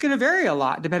intelligence is going to vary a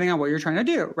lot depending on what you're trying to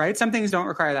do, right? Some things don't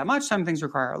require that much. Some things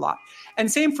require a lot. And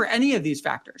same for any of these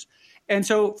factors. And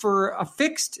so for a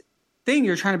fixed thing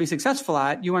you're trying to be successful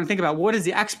at, you want to think about what is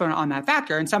the exponent on that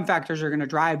factor. And some factors are going to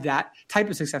drive that type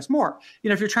of success more.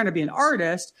 If you're trying to be an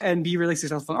artist and be really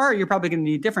successful in art, you're probably going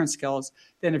to need different skills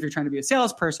than if you're trying to be a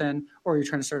salesperson or you're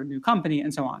trying to start a new company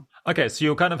and so on. Okay, so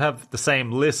you'll kind of have the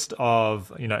same list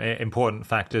of important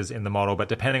factors in the model, but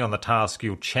depending on the task,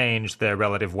 you'll change their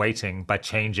relative weighting by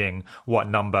changing what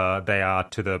number they are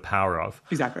to the power of.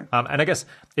 Exactly. And I guess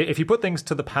if you put things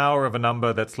to the power of a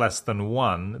number that's less than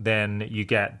 1, then you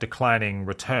get declining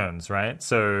returns, right?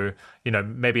 So,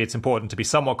 maybe it's important to be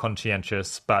somewhat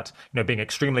conscientious, but, being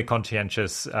extremely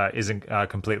conscientious isn't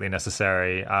completely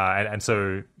necessary. And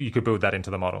so you could build that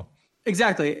into the model.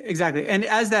 Exactly. And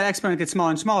as that exponent gets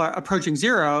smaller and smaller, approaching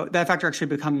zero, that factor actually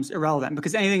becomes irrelevant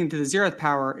because anything to the 0th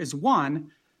power is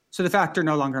 1. So the factor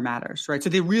no longer matters, right? So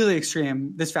the really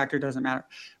extreme, this factor doesn't matter.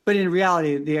 But in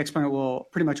reality, the exponent will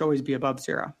pretty much always be above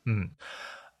 0. Mm.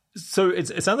 So it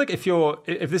sounds like if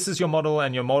this is your model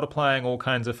and you're multiplying all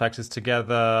kinds of factors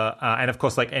together, and of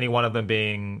course, like any one of them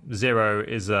being 0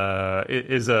 is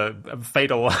a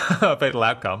fatal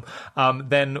outcome,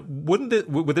 then would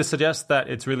this suggest that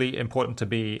it's really important to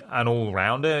be an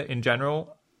all-rounder in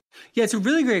general? Yeah, it's a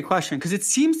really great question because it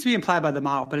seems to be implied by the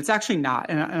model, but it's actually not,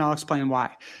 and I'll explain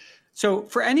why. So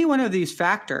for any one of these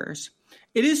factors,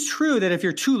 it is true that if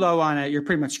you're too low on it, you're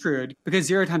pretty much screwed because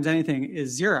 0 times anything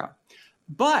is 0.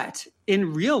 But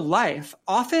in real life,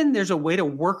 often there's a way to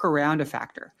work around a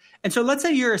factor. And so let's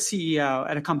say you're a CEO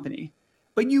at a company,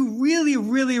 but you really,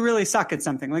 really, really suck at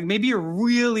something. Like maybe you're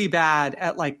really bad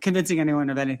at like convincing anyone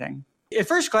of anything. At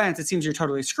first glance, it seems you're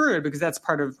totally screwed because that's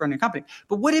part of running a company.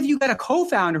 But what if you got a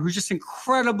co-founder who's just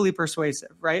incredibly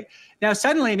persuasive, right? Now,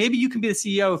 suddenly, maybe you can be the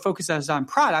CEO who focuses on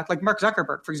product, like Mark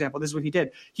Zuckerberg, for example. This is what he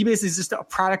did. He basically is just a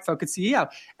product-focused CEO.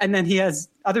 And then he has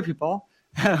other people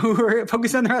who are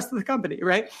focused on the rest of the company,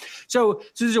 right? So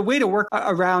there's a way to work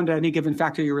around any given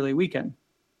factor you're really weak in.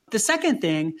 The second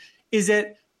thing is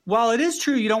that while it is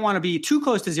true you don't want to be too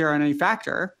close to 0 on any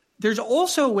factor, there's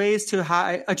also ways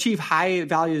to achieve high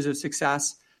values of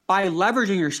success by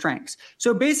leveraging your strengths.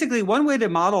 So basically, one way to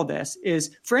model this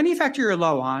is for any factor you're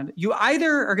low on, you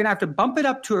either are going to have to bump it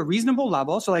up to a reasonable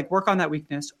level, so like work on that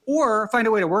weakness, or find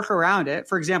a way to work around it.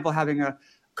 For example, having a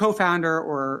co-founder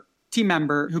or team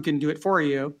member who can do it for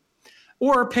you,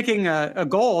 or picking a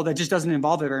goal that just doesn't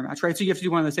involve it very much, right? So you have to do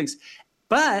one of those things.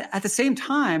 But at the same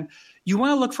time, you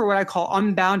want to look for what I call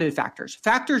unbounded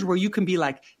factors where you can be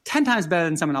like 10 times better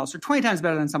than someone else or 20 times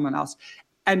better than someone else.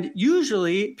 And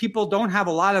usually people don't have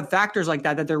a lot of factors like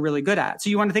that they're really good at. So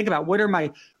you want to think about what are my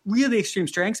really extreme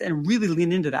strengths and really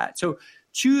lean into that. So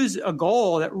choose a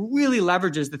goal that really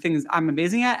leverages the things I'm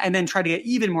amazing at and then try to get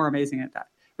even more amazing at that.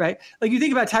 Right? Like you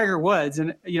think about Tiger Woods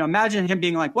and, imagine him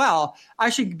being like, well, I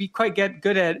should be get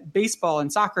good at baseball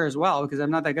and soccer as well because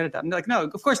I'm not that good at that. I'm like, no,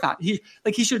 of course not. He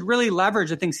should really leverage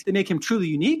the things that make him truly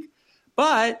unique.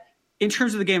 But in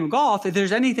terms of the game of golf, if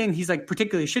there's anything he's like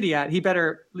particularly shitty at, he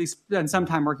better at least spend some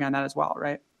time working on that as well.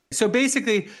 Right? So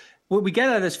basically what we get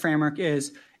out of this framework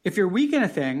is if you're weak in a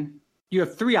thing, you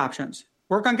have 3 options.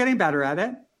 Work on getting better at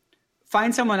it,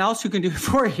 find someone else who can do it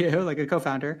for you, like a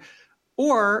co-founder,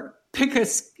 or pick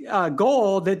a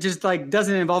goal that just like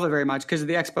doesn't involve it very much because of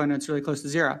the exponent's really close to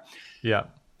zero. Yeah.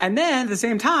 And then at the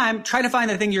same time, try to find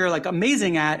the thing you're like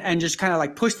amazing at and just kind of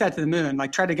like push that to the moon.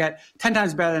 Like try to get 10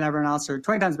 times better than everyone else or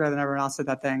 20 times better than everyone else at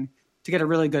that thing to get a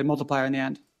really good multiplier in the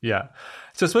end. Yeah.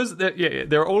 So I suppose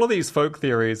there are all of these folk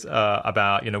theories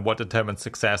about, what determines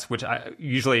success, which I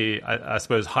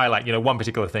suppose highlight, one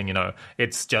particular thing,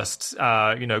 it's just,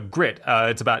 grit.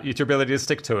 It's about your ability to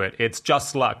stick to it. It's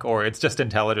just luck, or it's just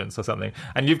intelligence or something.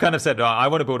 And you've kind of said, I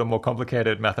want to build a more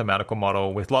complicated mathematical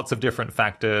model with lots of different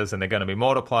factors, and they're going to be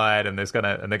multiplied, and they're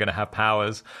going to have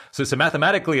powers. So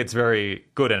mathematically, it's very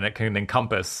good, and it can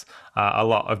encompass a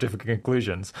lot of different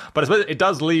conclusions. But I suppose it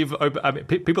does leave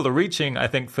people are reaching, I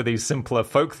think, for these simpler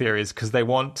folk theories because they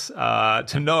want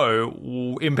to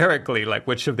know empirically like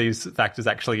which of these factors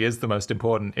actually is the most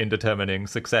important in determining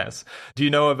success. Do you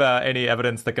know of any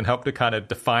evidence that can help to kind of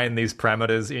define these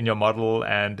parameters in your model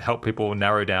and help people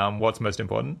narrow down what's most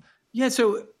important? Yeah,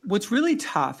 so what's really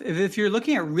tough, if you're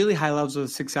looking at really high levels of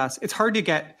success, it's hard to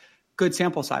get good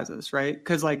sample sizes, right?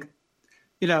 Because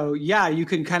you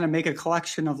can kind of make a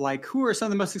collection of like, who are some of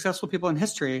the most successful people in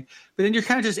history, but then you're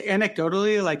kind of just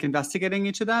anecdotally like investigating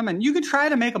each of them. And you can try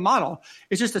to make a model.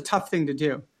 It's just a tough thing to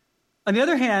do. On the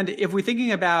other hand, if we're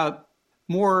thinking about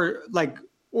more like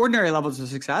ordinary levels of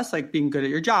success, like being good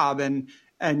at your job and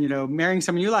marrying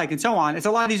someone you like and so on, it's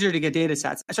a lot easier to get data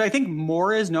sets. So I think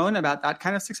more is known about that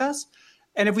kind of success.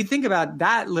 And if we think about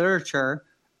that literature,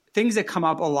 things that come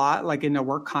up a lot, like in a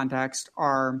work context,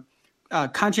 are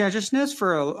conscientiousness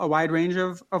for a wide range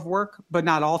of work, but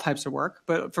not all types of work.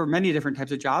 But for many different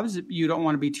types of jobs, you don't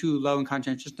want to be too low in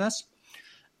conscientiousness.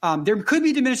 There could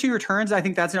be diminishing returns. I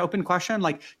think that's an open question.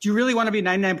 Like, do you really want to be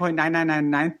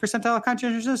 99.9999 percentile of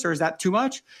conscientiousness, or is that too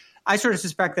much? I sort of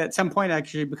suspect that at some point it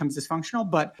actually becomes dysfunctional,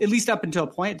 but at least up until a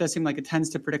point, it does seem like it tends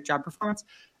to predict job performance.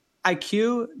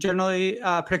 IQ generally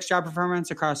predicts job performance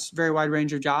across a very wide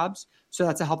range of jobs. So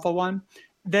that's a helpful one.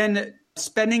 Then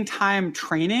spending time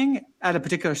training at a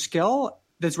particular skill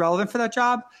that's relevant for that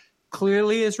job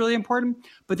clearly is really important,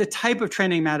 but the type of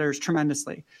training matters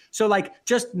tremendously. So like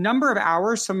just number of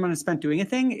hours someone has spent doing a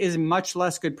thing is much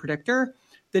less good predictor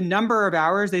than number of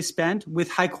hours they spent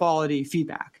with high quality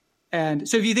feedback. And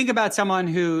so if you think about someone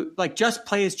who like just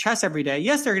plays chess every day,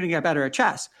 yes, they're going to get better at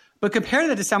chess, but compare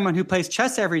that to someone who plays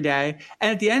chess every day. And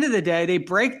at the end of the day, they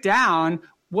break down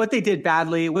what they did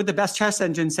badly, what the best chess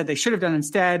engine said they should have done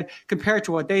instead, compare it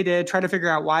to what they did, try to figure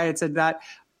out why it said that.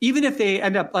 Even if they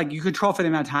end up like you control for the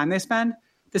amount of time they spend,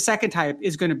 the second type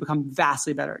is going to become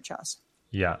vastly better at chess.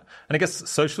 Yeah. And I guess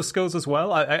social skills as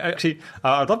well. I'd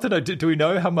love to know, do we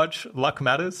know how much luck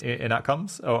matters in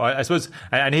outcomes? Or I suppose,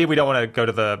 and here we don't want to go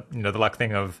to the luck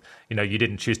thing of, you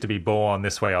didn't choose to be born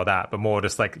this way or that, but more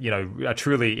just like, a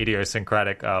truly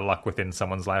idiosyncratic luck within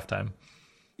someone's lifetime.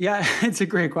 Yeah, it's a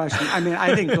great question. I mean,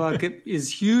 I think luck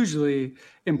is hugely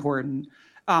important.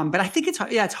 But I think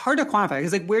it's hard to quantify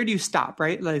because like, where do you stop,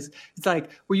 right? Like, it's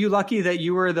like, were you lucky that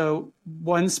you were the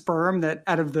one sperm that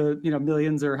out of the,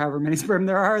 millions or however many sperm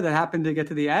there are that happened to get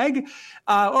to the egg?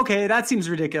 Okay, that seems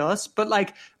ridiculous. But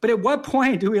at what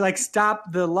point do we like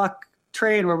stop the luck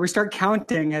train where we start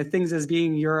counting things as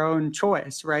being your own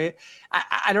choice, right?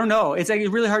 I don't know. It's like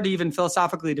really hard to even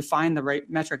philosophically define the right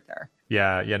metric there.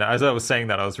 Yeah. No, as I was saying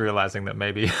that, I was realizing that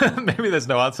maybe there's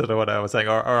no answer to what I was saying,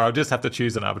 or I'll just have to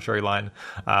choose an arbitrary line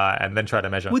and then try to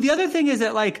measure. Well, the other thing is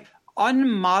that like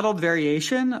unmodeled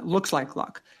variation looks like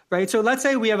luck, right? So let's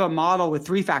say we have a model with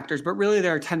 3 factors, but really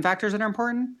there are 10 factors that are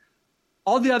important.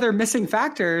 All the other missing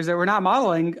factors that we're not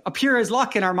modeling appear as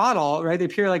luck in our model, right? They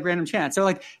appear like random chance. So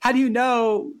like, how do you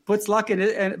know what's luck in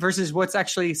it versus what's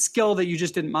actually skill that you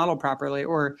just didn't model properly,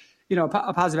 or,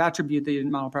 a positive attribute that you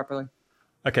didn't model properly?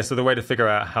 Okay, so the way to figure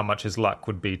out how much is luck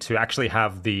would be to actually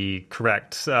have the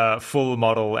correct full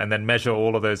model and then measure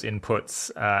all of those inputs.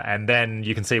 And then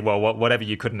you can see, well, whatever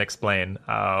you couldn't explain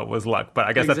was luck. But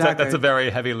I guess that's a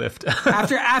very heavy lift.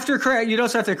 After correct, you'd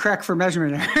also have to correct for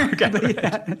measurement error. Okay.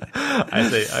 I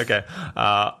see. Okay.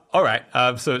 All right.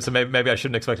 So maybe I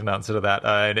shouldn't expect an answer to that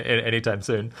anytime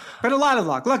soon. But a lot of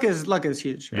luck. Luck is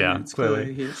huge. Right? Yeah, it's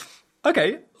clearly huge.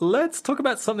 Okay, let's talk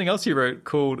about something else you wrote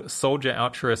called soldier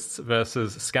altruists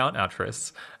versus scout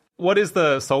altruists. What is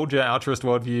the soldier altruist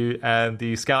worldview and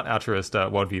the scout altruist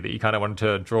worldview that you kind of wanted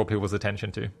to draw people's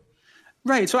attention to?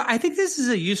 Right. So I think this is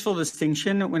a useful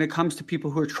distinction when it comes to people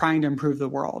who are trying to improve the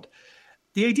world.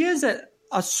 The idea is that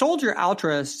a soldier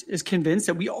altruist is convinced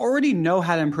that we already know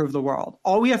how to improve the world.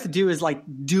 All we have to do is like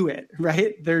do it,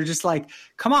 right? They're just like,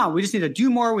 come on, we just need to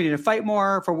do more. We need to fight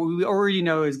more for what we already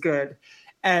know is good.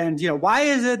 And, why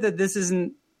is it that this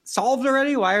isn't solved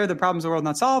already? Why are the problems of the world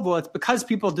not solved? Well, it's because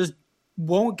people just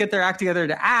won't get their act together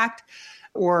to act,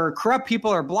 or corrupt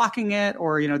people are blocking it,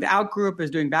 or, the out group is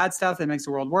doing bad stuff that makes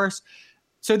the world worse.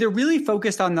 So they're really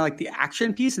focused on the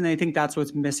action piece, and they think that's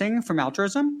what's missing from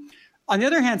altruism. On the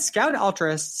other hand, scout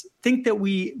altruists think that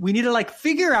we need to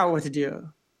figure out what to do.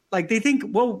 They think,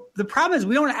 well, the problem is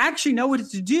we don't actually know what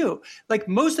to do.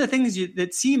 Most of the things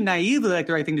that seem naively like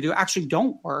the right thing to do actually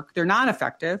don't work. They're not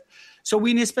effective. So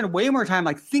we need to spend way more time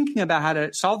thinking about how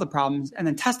to solve the problems and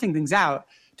then testing things out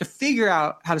to figure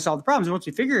out how to solve the problems. And once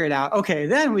we figure it out, okay,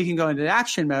 then we can go into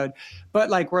action mode. But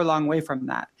we're a long way from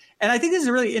that. And I think this is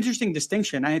a really interesting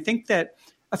distinction. I think that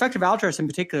effective altruists in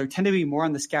particular tend to be more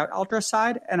on the scout altruist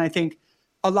side. And I think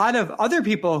a lot of other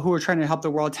people who are trying to help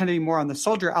the world tend to be more on the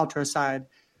soldier altruist side,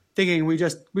 thinking we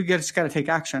just got to take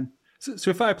action.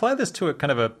 So if I apply this to a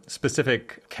kind of a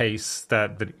specific case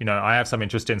that I have some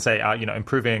interest in, say,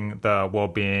 improving the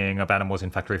well-being of animals in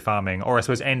factory farming, or I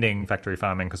suppose ending factory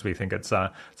farming because we think it's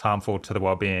harmful to the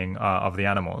well-being of the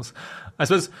animals. I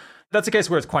suppose that's a case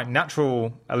where it's quite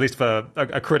natural, at least for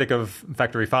a critic of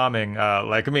factory farming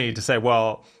like me, to say,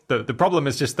 well, the problem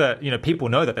is just that, people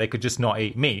know that they could just not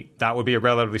eat meat. That would be a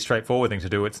relatively straightforward thing to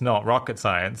do. It's not rocket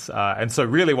science. And so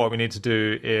really what we need to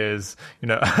do is,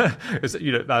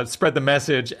 spread the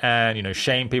message and,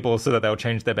 shame people so that they'll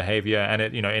change their behavior. And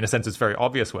it, in a sense, it's very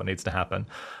obvious what needs to happen.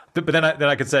 But then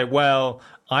I could say, well,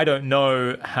 I don't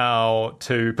know how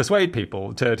to persuade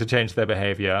people to change their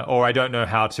behavior, or I don't know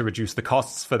how to reduce the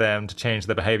costs for them to change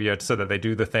their behavior so that they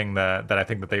do the thing that I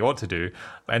think that they ought to do.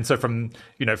 And so from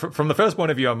the first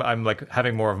point of view, I'm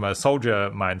having more of a soldier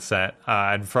mindset.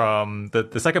 And from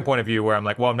the second point of view, where I'm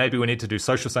well, maybe we need to do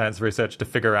social science research to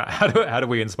figure out how do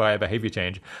we inspire behavior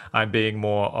change, I'm being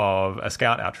more of a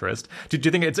scout altruist. Do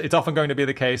you think it's often going to be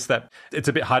the case that it's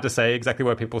a bit hard to say exactly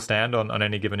where people stand on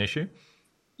any given issue?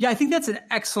 Yeah, I think that's an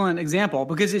excellent example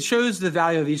because it shows the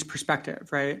value of each perspective,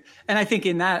 right? And I think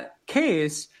in that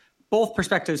case, both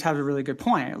perspectives have a really good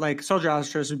point. Soldier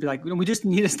altruists would be we just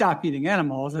need to stop eating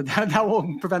animals. That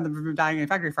will prevent them from dying in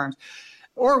factory farms.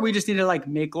 Or we just need to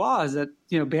make laws that,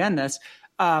 ban this.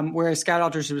 Whereas scout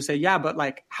altruists would say, yeah, but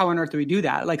how on earth do we do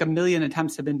that? 1 million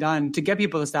attempts have been done to get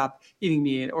people to stop eating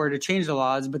meat or to change the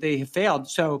laws, but they have failed.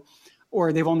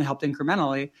 Or they've only helped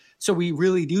incrementally. So we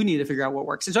really do need to figure out what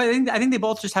works. And so I think they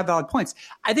both just have valid points.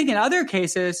 I think in other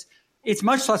cases, it's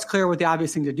much less clear what the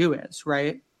obvious thing to do is,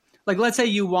 right? Let's say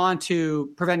you want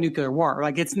to prevent nuclear war.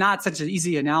 It's not such an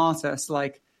easy analysis.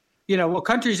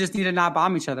 Countries just need to not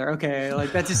bomb each other. Okay,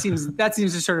 that seems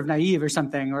just sort of naive or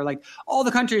something. Or all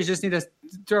the countries just need to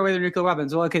throw away their nuclear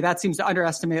weapons. Well, okay, that seems to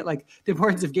underestimate the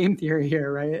importance of game theory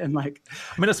here, right? And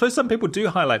I suppose some people do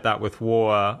highlight that with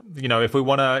war.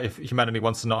 If humanity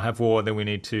wants to not have war, then we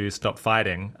need to stop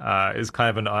fighting. Is kind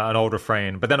of an old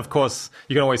refrain. But then, of course,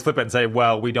 you can always flip it and say,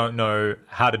 well, we don't know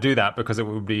how to do that because it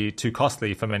would be too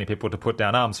costly for many people to put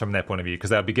down arms from their point of view because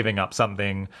they would be giving up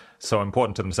something so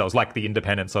important to themselves, like the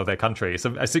independence of their country.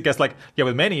 So I guess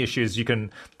with many issues, you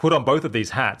can put on both of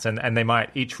these hats and they might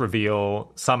each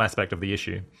reveal some aspect of the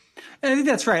issue. And I think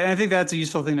that's right. And I think that's a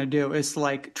useful thing to do is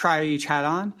try each hat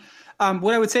on.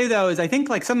 What I would say, though, is I think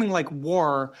something like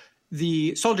war,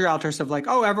 the soldier altruist of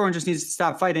everyone just needs to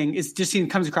stop fighting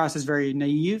comes across as very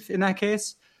naive in that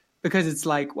case because it's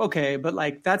okay, but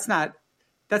that's not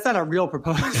a real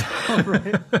proposal,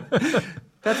 right?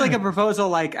 That's a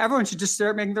proposal everyone should just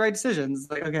start making the right decisions.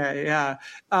 Okay, yeah.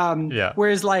 Yeah.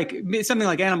 Whereas something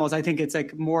like animals, I think it's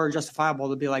more justifiable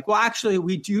to be well, actually,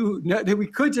 we do know that we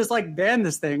could just ban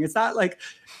this thing. It's not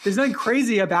there's nothing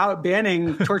crazy about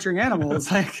banning torturing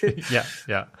animals.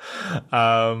 Yeah.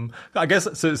 I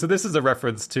guess so. So this is a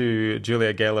reference to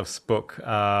Julia Galef's book.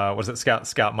 What is it? Scout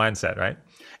Mindset, right?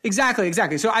 Exactly.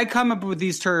 So I come up with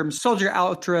these terms, soldier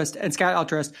altruist and scout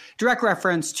altruist, direct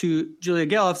reference to Julia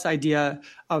Galef's idea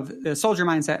of the soldier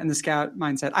mindset and the scout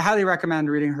mindset. I highly recommend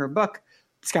reading her book,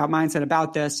 Scout Mindset,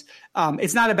 about this.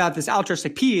 It's not about this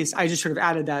altruistic piece. I just sort of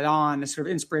added that on as sort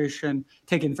of inspiration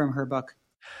taken from her book.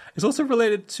 It's also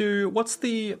related to what's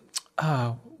the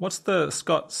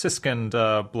Scott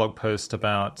Siskind blog post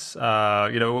about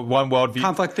one worldview,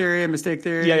 conflict theory and mistake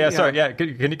theory. Yeah. Sorry. Yeah.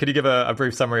 Could you give a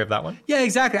brief summary of that one? Yeah,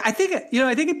 exactly. I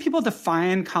think people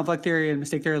define conflict theory and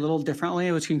mistake theory a little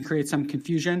differently, which can create some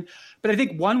confusion. But I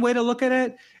think one way to look at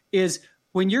it is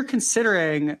when you're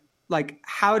considering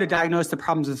how to diagnose the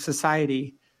problems of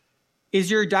society, is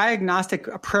your diagnostic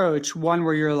approach one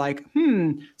where you're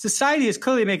society is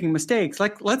clearly making mistakes.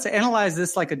 Let's analyze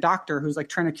this like a doctor who's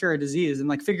trying to cure a disease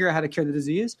and figure out how to cure the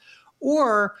disease?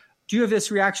 Or do you have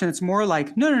this reaction that's more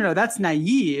no, that's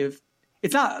naive.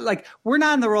 It's not we're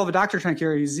not in the role of a doctor trying to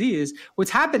cure a disease.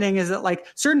 What's happening is that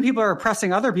certain people are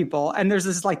oppressing other people and there's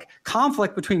this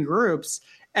conflict between groups.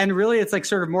 And really, it's like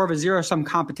sort of more of a zero-sum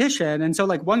competition. And so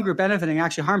like one group benefiting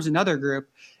actually harms another group.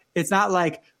 It's not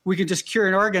like we can just cure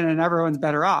an organ and everyone's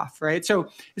better off, right? So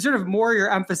it's sort of more your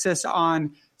emphasis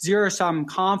on zero-sum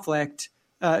conflict,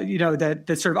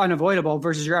 that's sort of unavoidable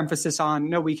versus your emphasis on,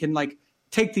 no, we can like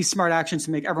take these smart actions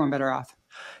to make everyone better off.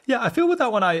 Yeah, I feel with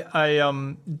that one, I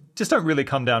just don't really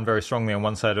come down very strongly on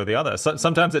one side or the other. So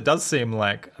sometimes it does seem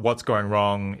like what's going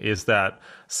wrong is that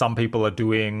some people are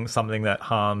doing something that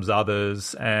harms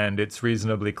others, and it's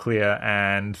reasonably clear,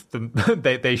 and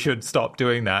they should stop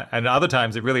doing that. And other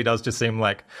times it really does just seem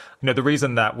like, the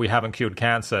reason that we haven't cured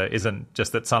cancer isn't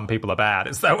just that some people are bad.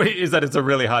 It's that it's a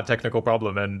really hard technical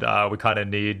problem, and we kind of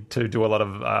need to do a lot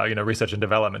of research and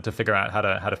development to figure out how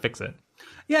to fix it.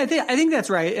 Yeah, I think that's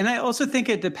right. And I also think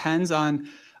it depends on,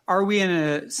 are we in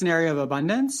a scenario of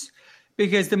abundance?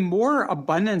 Because the more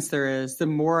abundance there is, the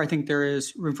more I think there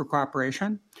is room for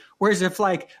cooperation. Whereas if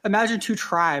imagine two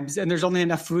tribes and there's only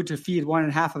enough food to feed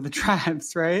 1.5 of the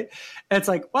tribes, right? It's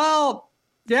like, well,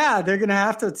 yeah, they're going to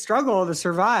have to struggle to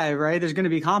survive, right? There's going to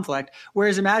be conflict.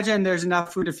 Whereas imagine there's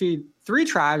enough food to feed 3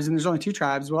 tribes and there's only 2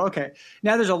 tribes. Well, okay.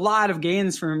 Now there's a lot of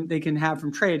gains they can have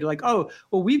from trade. Like, oh,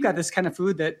 well, we've got this kind of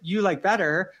food that you like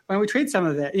better. Why don't we trade some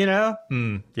of it,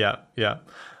 Yeah.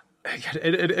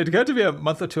 It occurred to me a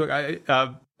month or two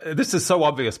ago. This is so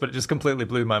obvious, but it just completely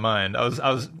blew my mind. I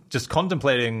was just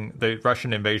contemplating the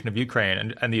Russian invasion of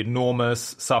Ukraine and the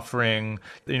enormous suffering.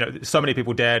 So many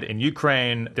people dead in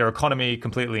Ukraine, their economy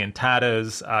completely in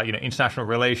tatters, international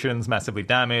relations massively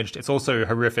damaged. It's also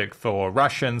horrific for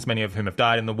Russians, many of whom have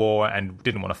died in the war and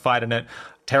didn't want to fight in it.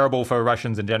 Terrible for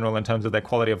Russians in general in terms of their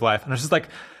quality of life. And it's just like,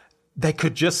 they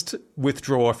could just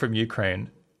withdraw from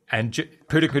Ukraine. And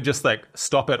Putin could just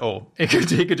stop it all. He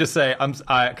could just say,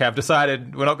 I've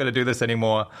decided we're not going to do this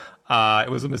anymore. It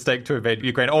was a mistake to invade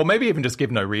Ukraine. Or maybe even just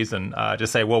give no reason.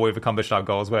 Just say, well, we've accomplished our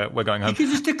goals. We're going home. He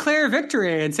could just declare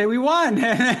victory and say, we won,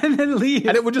 and then leave.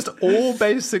 And it would just all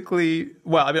basically,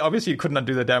 well, I mean, obviously you couldn't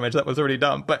undo the damage that was already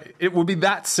done, but it would be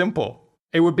that simple.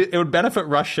 It would benefit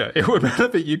Russia. It would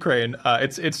benefit Ukraine.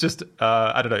 It's just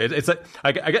I don't know.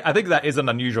 I think that is an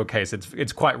unusual case.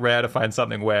 It's quite rare to find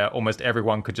something where almost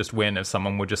everyone could just win if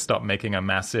someone would just stop making a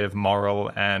massive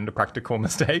moral and practical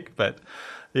mistake. But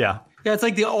yeah. Yeah, it's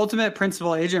like the ultimate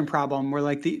principal agent problem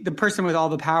where the person with all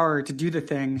the power to do the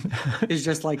thing is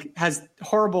just has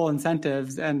horrible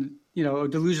incentives and, a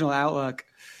delusional outlook.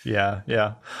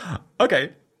 Yeah.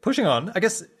 Okay. Pushing on, I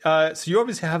guess, so you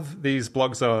obviously have these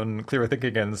blogs on Clearer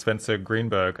Thinking and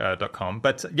SpencerGreenberg.com.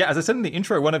 But yeah, as I said in the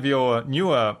intro, one of your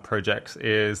newer projects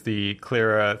is the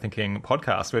Clearer Thinking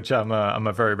podcast, which I'm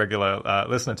a very regular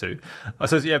listener to.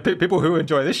 So yeah, people who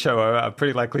enjoy this show are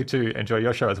pretty likely to enjoy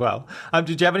your show as well.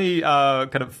 Did you have any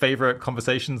kind of favorite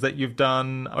conversations that you've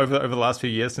done over the last few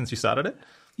years since you started it?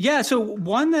 Yeah, so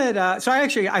one that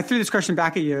I threw this question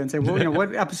back at you and said, well,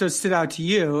 what episodes stood out to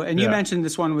you? And you mentioned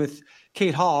this one with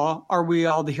Kate Hall, Are We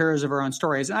All the Heroes of Our Own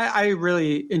Stories? And I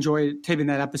really enjoyed taping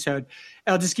that episode.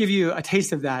 I'll just give you a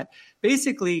taste of that.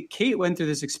 Basically, Kate went through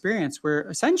this experience where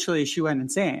essentially she went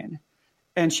insane.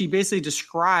 And she basically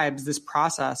describes this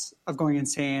process of going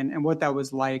insane and what that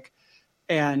was like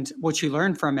and what she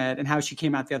learned from it and how she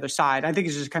came out the other side. I think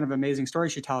it's just kind of an amazing story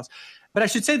she tells. But I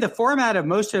should say the format of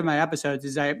most of my episodes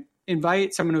is I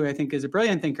invite someone who I think is a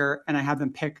brilliant thinker and I have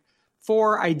them pick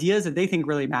 4 ideas that they think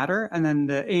really matter. And then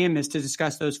the aim is to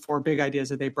discuss those 4 big ideas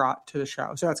that they brought to the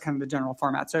show. So that's kind of the general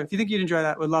format. So if you think you'd enjoy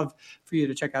that, would love for you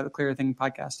to check out the Clearer Thinking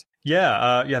podcast.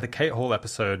 Yeah, the Kate Hall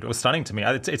episode was stunning to me.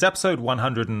 It's episode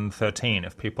 113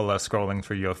 if people are scrolling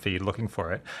through your feed looking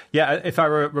for it. Yeah, if I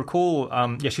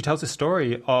recall, she tells a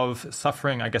story of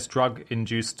suffering, I guess,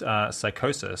 drug-induced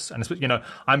psychosis. And,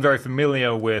 I'm very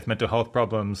familiar with mental health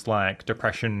problems like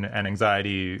depression and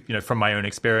anxiety, from my own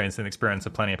experience and the experience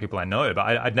of plenty of people I know. But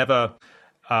I'd never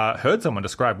heard someone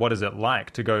describe what is it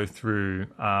like to go through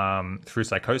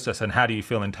psychosis and how do you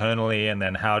feel internally and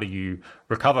then how do you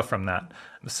recover from that.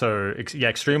 So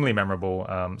extremely memorable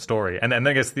story. And then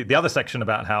I guess the other section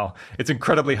about how it's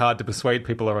incredibly hard to persuade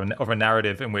people of a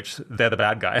narrative in which they're the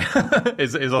bad guy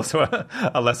is also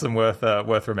a lesson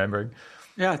worth remembering.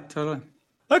 Yeah, totally.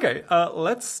 Okay,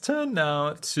 let's turn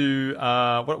now to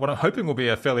what I'm hoping will be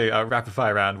a fairly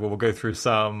rapid-fire round where we'll go through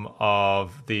some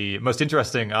of the most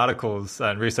interesting articles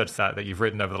and research that you've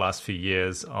written over the last few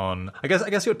years on, I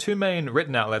guess your 2 main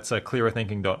written outlets are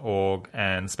clearerthinking.org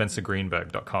and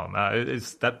spencergreenberg.com.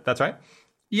 That's right?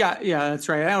 Yeah, that's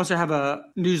right. I also have a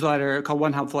newsletter called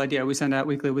One Helpful Idea we send out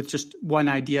weekly with just one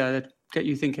idea that get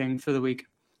you thinking for the week.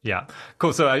 Yeah,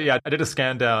 cool. So I did a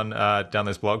scan down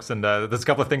those blogs, and there's a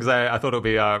couple of things I thought it would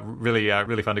be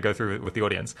really fun to go through with the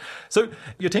audience. So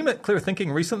your team at Clear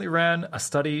Thinking recently ran a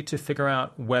study to figure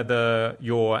out whether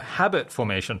your habit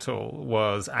formation tool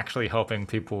was actually helping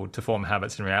people to form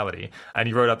habits in reality. And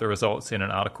you wrote up the results in an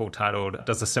article titled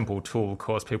 "Does a Simple Tool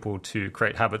Cause People to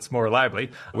Create Habits More Reliably?"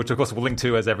 which of course we'll link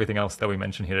to as everything else that we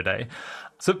mentioned here today.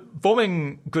 So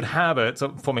forming good habits,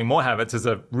 or forming more habits, is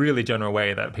a really general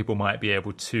way that people might be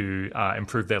able to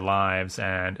improve their lives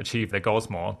and achieve their goals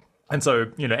more. And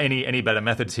so, any better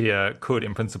methods here could,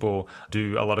 in principle,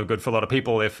 do a lot of good for a lot of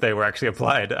people if they were actually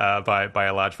applied by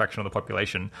a large fraction of the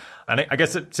population. And I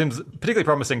guess it seems particularly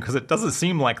promising because it doesn't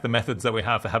seem like the methods that we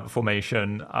have for habit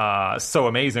formation are so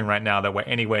amazing right now that we're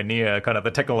anywhere near kind of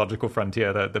the technological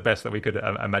frontier, the best that we could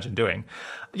imagine doing.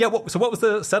 Yeah. So what was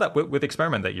the setup with the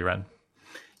experiment that you ran?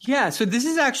 Yeah, so this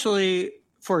is actually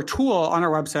for a tool on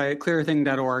our website,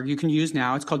 clearthing.org, you can use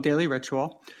now. It's called Daily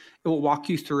Ritual. It will walk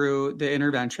you through the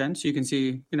intervention so you can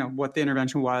see, what the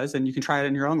intervention was, and you can try it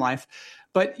in your own life.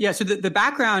 But yeah, so the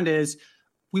background is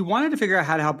we wanted to figure out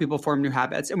how to help people form new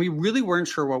habits, and we really weren't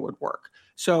sure what would work.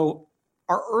 So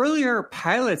our earlier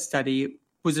pilot study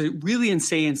was a really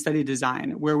insane study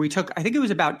design where we took, I think it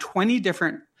was about 20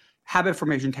 different habit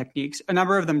formation techniques, a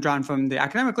number of them drawn from the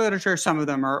academic literature. Some of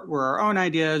them were our own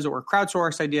ideas or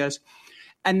crowdsourced ideas.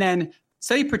 And then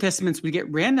study participants would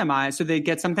get randomized. So they'd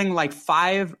get something like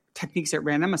 5 techniques at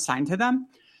random assigned to them.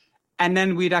 And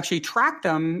then we'd actually track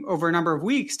them over a number of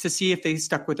weeks to see if they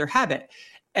stuck with their habit.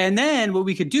 And then what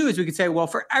we could do is we could say, well,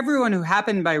 for everyone who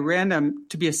happened by random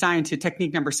to be assigned to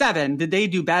technique number 7, did they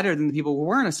do better than the people who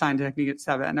weren't assigned to technique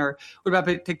 7? Or what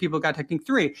about people who got technique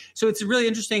 3? So it's a really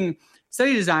interesting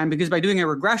study design because by doing a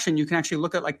regression, you can actually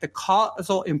look at like the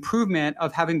causal improvement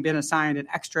of having been assigned an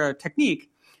extra technique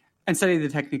and study the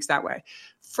techniques that way.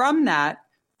 From that,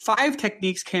 5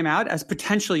 techniques came out as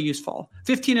potentially useful.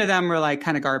 15 of them were like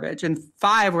kind of garbage. And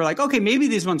 5 were like, okay, maybe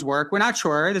these ones work. We're not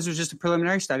sure. This was just a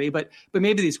preliminary study, but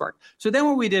maybe these work. So then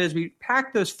what we did is we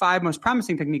packed those 5 most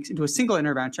promising techniques into a single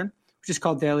intervention, which is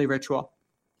called Daily Ritual.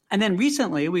 And then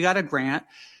recently we got a grant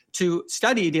to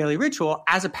study Daily Ritual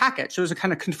as a package. So it was a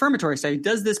kind of confirmatory study.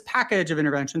 Does this package of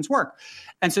interventions work?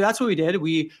 And so that's what we did.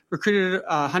 We recruited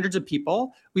hundreds of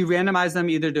people. We randomized them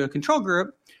either to a control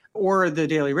group or the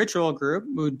Daily Ritual group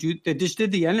that just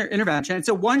did the intervention. It's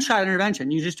a one-shot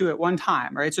intervention. You just do it one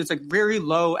time, right? So it's like very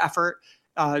low effort,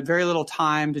 very little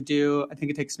time to do. I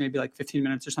think it takes maybe like 15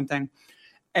 minutes or something.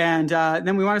 And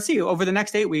then we want to see over the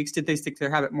next 8 weeks, did they stick to their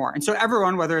habit more? And so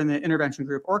everyone, whether in the intervention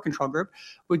group or control group,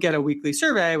 would get a weekly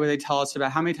survey where they tell us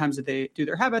about how many times did they do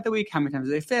their habit the week, how many times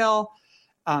did they fail,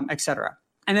 et cetera.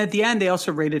 And at the end, they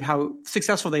also rated how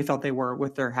successful they felt they were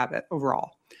with their habit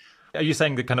overall. Are you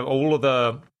saying that kind of all of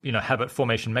the habit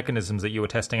formation mechanisms that you were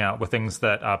testing out were things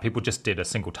that people just did a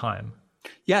single time?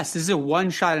 Yes, this is a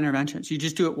one-shot intervention. So you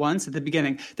just do it once at the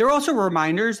beginning. There are also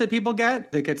reminders that people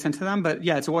get that get sent to them, but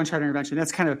yeah, it's a one-shot intervention.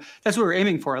 That's what we're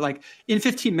aiming for. Like in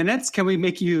 15 minutes, can we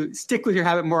make you stick with your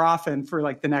habit more often for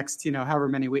like the next, however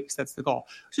many weeks? That's the goal,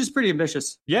 which is pretty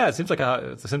ambitious. Yeah, it seems like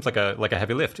a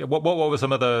heavy lift. What were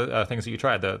some of the things that you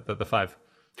tried? The 5?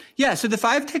 Yeah, so the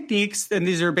 5 techniques, and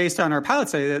these are based on our pilot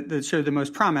study that showed the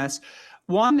most promise.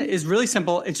 One is really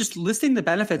simple. It's just listing the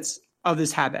benefits of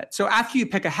this habit. So after you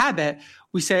pick a habit,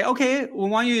 we say, okay, we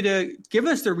want you to give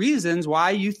us the reasons why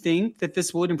you think that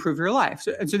this would improve your life.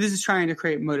 So this is trying to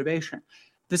create motivation.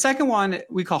 The second one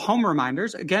we call home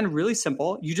reminders. Again, really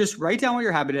simple. You just write down what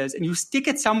your habit is and you stick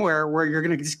it somewhere where you're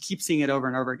going to just keep seeing it over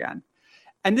and over again.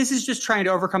 And this is just trying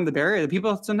to overcome the barrier that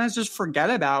people sometimes just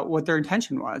forget about what their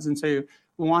intention was. And so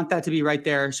we want that to be right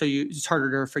there so it's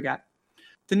harder to forget.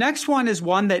 The next one is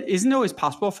one that isn't always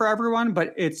possible for everyone,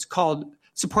 but it's called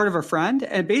support of a friend.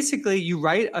 And basically you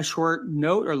write a short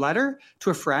note or letter to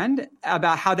a friend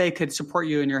about how they could support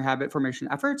you in your habit formation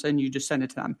efforts, and you just send it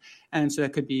to them. And so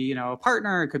that could be, a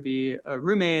partner, it could be a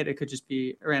roommate, it could just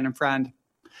be a random friend.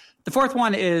 The fourth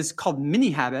one is called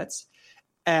mini habits.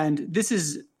 And this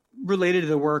is related to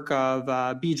the work of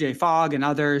BJ Fogg and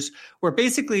others, where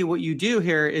basically what you do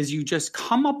here is you just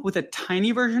come up with a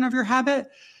tiny version of your habit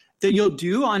that you'll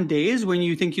do on days when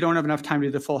you think you don't have enough time to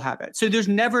do the full habit. So there's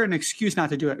never an excuse not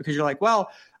to do it because you're like,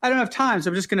 well, I don't have time, so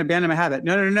I'm just going to abandon my habit.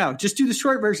 No. Just do the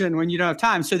short version when you don't have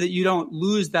time so that you don't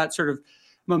lose that sort of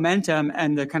momentum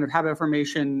and the kind of habit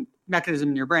formation mechanism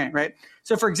in your brain, right?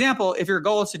 So for example, if your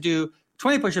goal is to do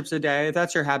 20 push-ups a day, if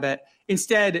that's your habit,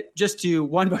 instead just do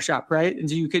 1 push-up, right? And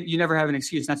so you never have an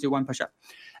excuse not to do 1 push-up.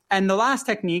 And the last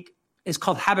technique is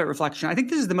called habit reflection. I think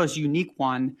this is the most unique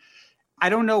one. I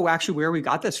don't know actually where we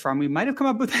got this from. We might have come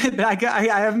up with it, but I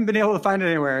haven't been able to find it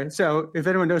anywhere. So if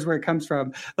anyone knows where it comes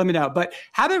from, let me know. But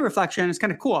habit reflection is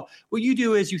kind of cool. What you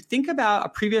do is you think about a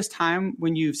previous time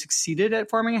when you've succeeded at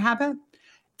forming a habit.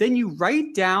 Then you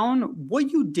write down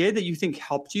what you did that you think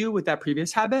helped you with that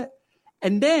previous habit.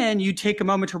 And then you take a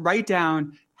moment to write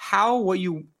down how what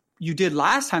you did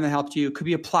last time that helped you could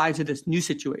be applied to this new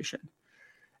situation.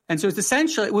 And so it's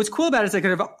essentially, what's cool about it is like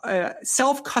kind of a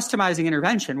self-customizing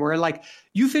intervention where like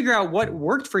you figure out what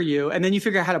worked for you and then you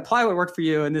figure out how to apply what worked for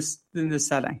you in this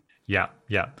setting. Yeah.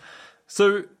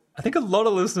 So I think a lot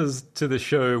of listeners to the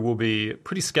show will be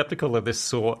pretty skeptical of this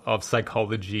sort of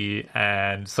psychology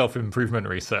and self-improvement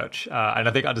research, and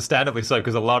I think understandably so,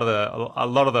 because a lot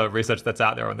of the research that's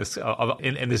out there on this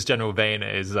in this general vein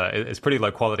is pretty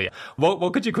low quality.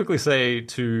 What could you quickly say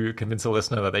to convince a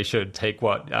listener that they should take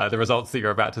the results that you're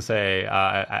about to say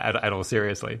at all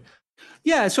seriously?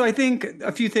 Yeah, so I think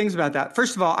a few things about that.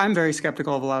 First of all, I'm very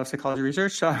skeptical of a lot of psychology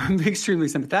research, so I'm extremely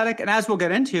sympathetic. And as we'll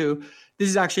get into, this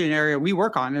is actually an area we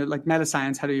work on, like meta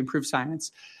science, how to improve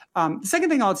science. The second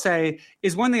thing I'll say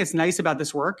is one thing that's nice about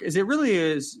this work is it really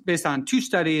is based on two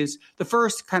studies. The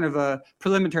first kind of a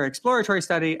preliminary exploratory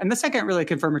study, and the second really a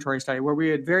confirmatory study where we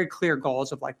had very clear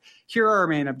goals of like, here are our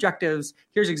main objectives.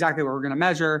 Here's exactly what we're going to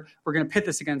measure. We're going to pit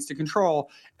this against a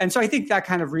control. And so I think that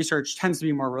kind of research tends to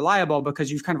be more reliable because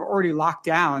you've kind of already locked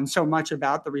down so much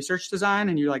about the research design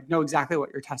and you like know exactly what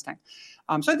you're testing.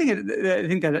 So I think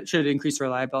that it should increase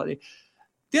reliability.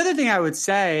 The other thing I would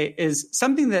say is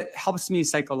something that helps me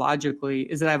psychologically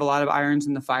is that I have a lot of irons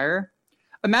in the fire.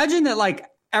 Imagine that like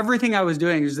everything I was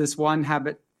doing is this one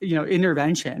habit,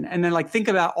 intervention. And then like think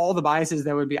about all the biases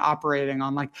that would be operating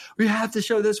on like, we have to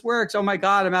show this works. Oh my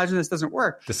God, imagine this doesn't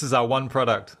work. This is our one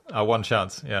product, our one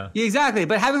chance. Yeah, exactly.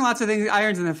 But having lots of things,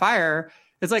 irons in the fire,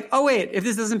 it's like, oh, wait, if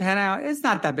this doesn't pan out, it's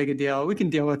not that big a deal. We can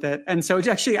deal with it. And so it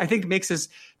actually, I think, makes us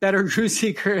better truth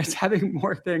seekers having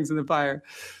more things in the fire.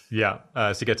 Yeah,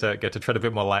 so you get to tread a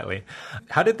bit more lightly.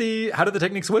 How did the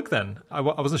techniques work then? I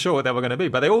wasn't sure what they were going to be,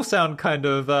 but they all sound kind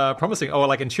of promising. Or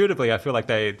like intuitively, I feel like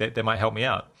they might help me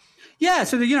out. Yeah,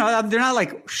 so they're not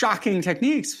like shocking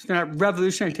techniques, they're not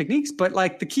revolutionary techniques, but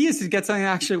like the key is to get something that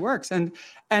actually works.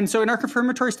 And so in our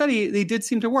confirmatory study, they did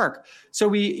seem to work. So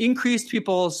we increased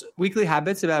people's weekly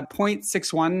habits about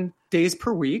 0.61 days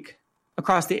per week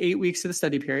across the 8 weeks of the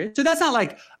study period. So that's not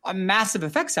like a massive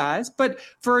effect size, but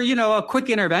for a quick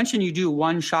intervention, you do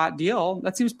one shot deal.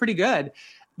 That seems pretty good.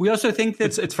 We also think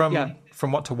that it's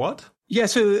from what to what? Yeah,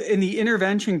 so in the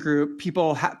intervention group,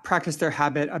 people practice their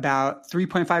habit about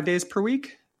 3.5 days per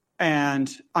week and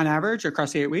on average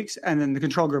across the 8 weeks. And then the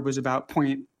control group was about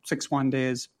 0.61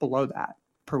 days below that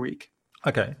per week.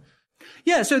 Okay.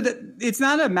 Yeah, so it's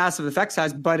not a massive effect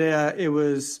size, but it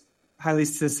was highly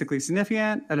statistically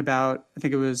significant at about, I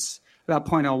think it was about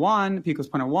 0.01, peak was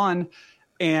 0.01.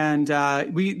 And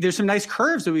there's some nice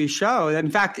curves that we show that,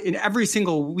 in fact, in every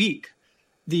single week,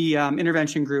 the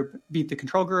intervention group beat the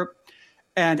control group.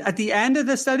 And at the end of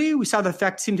the study, we saw the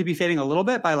effect seemed to be fading a little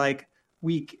bit by like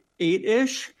week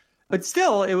 8-ish, but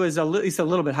still it was at least a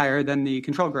little bit higher than the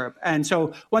control group. And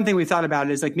so one thing we thought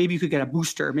about is like maybe you could get a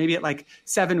booster. Maybe at like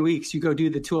 7 weeks, you go do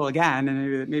the tool again,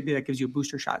 and maybe that gives you a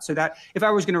booster shot. So that if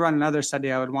I was going to run another study,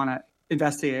 I would want to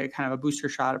investigate kind of a booster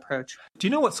shot approach. Do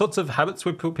you know what sorts of habits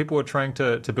people were trying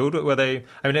to build? Were they?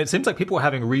 I mean, it seems like people were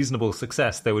having reasonable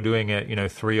success. They were doing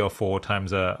it, 3 or 4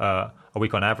 times a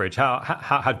week on average.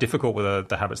 How difficult were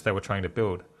the habits they were trying to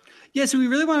build? Yeah, so we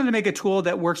really wanted to make a tool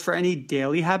that works for any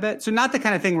daily habit. So not the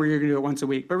kind of thing where you're going to do it once a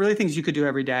week, but really things you could do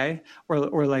every day,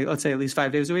 or like let's say at least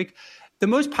 5 days a week. The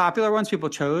most popular ones people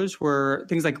chose were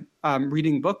things like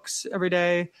reading books every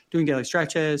day, doing daily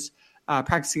stretches,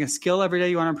 practicing a skill every day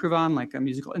you want to improve on, like a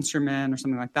musical instrument or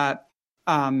something like that,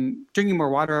 drinking more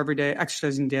water every day,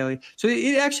 exercising daily. So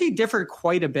it actually differed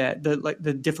quite a bit,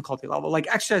 the difficulty level. Like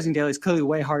exercising daily is clearly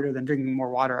way harder than drinking more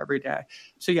water every day.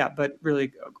 So yeah, but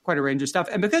really quite a range of stuff.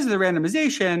 And because of the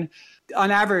randomization,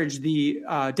 on average, the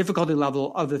difficulty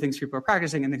level of the things people are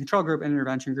practicing in the control group and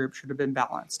intervention group should have been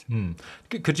balanced.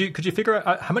 Could you figure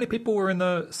out how many people were in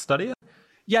the study?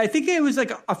 Yeah, I think it was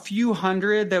like a few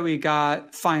hundred that we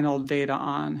got final data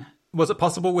on. Was it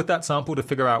possible with that sample to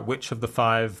figure out which of the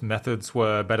 5 methods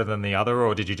were better than the other,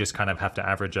 or did you just kind of have to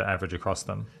average across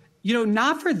them?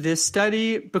 Not for this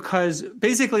study, because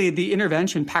basically the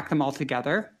intervention packed them all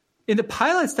together. In the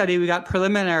pilot study, we got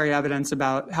preliminary evidence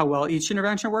about how well each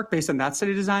intervention worked based on that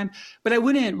study design, but I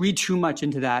wouldn't read too much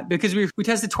into that because we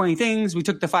tested 20 things. We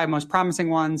took the 5 most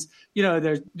promising ones.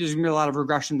 There's going to be a lot of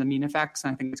regression to mean effects,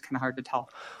 and I think it's kind of hard to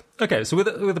tell. Okay, so with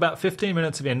about 15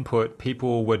 minutes of input,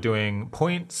 people were doing zero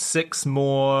point 0.6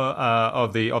 more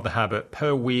of the habit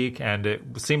per week, and it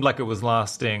seemed like it was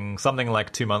lasting something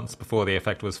like 2 months before the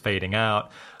effect was fading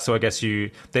out. So I guess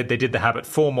they did the habit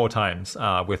 4 more times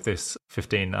with this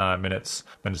 15 minutes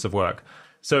of work.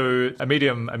 So a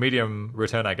medium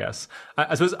return, I guess.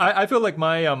 I suppose I feel like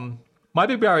my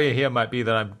big barrier here might be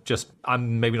that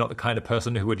I'm maybe not the kind of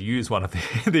person who would use one of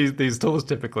these tools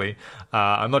typically.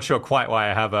 I'm not sure quite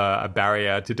why I have a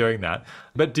barrier to doing that.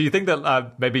 But do you think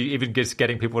that maybe even just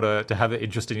getting people to have an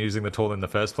interest in using the tool in the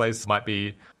first place might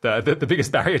be the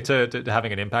biggest barrier to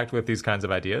having an impact with these kinds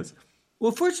of ideas?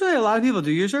 Well, fortunately, a lot of people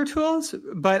do use our tools,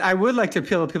 but I would like to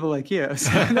appeal to people like you. So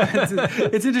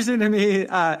it's interesting to me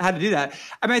how to do that.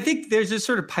 I mean, I think there's this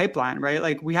sort of pipeline, right?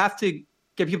 Like we have to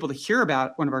get people to hear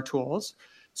about one of our tools.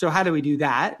 So how do we do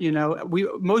that?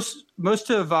 Most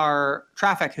of our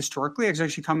traffic historically has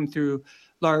actually come through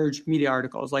large media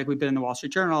articles. Like we've been in the Wall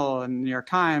Street Journal and the New York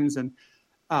Times and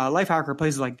Lifehacker,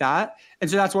 places like that. And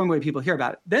so that's one way people hear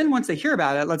about it. Then once they hear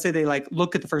about it, let's say they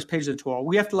look at the first page of the tool,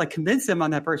 we have to convince them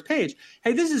on that first page,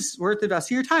 hey, this is worth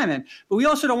investing your time in. But we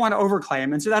also don't want to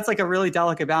overclaim. And so that's a really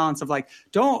delicate balance of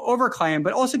don't overclaim,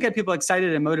 but also get people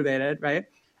excited and motivated, right?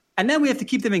 And then we have to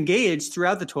keep them engaged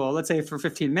throughout the tool. Let's say for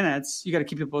 15 minutes, you got to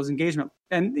keep people's engagement.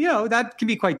 And, that can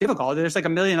be quite difficult. There's a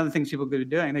million other things people could be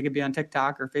doing. They could be on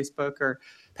TikTok or Facebook or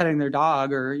petting their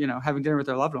dog or, having dinner with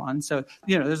their loved ones. So,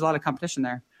 there's a lot of competition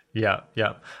there. Yeah.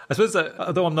 I suppose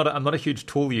although I'm not a huge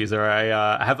tool user,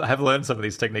 I have learned some of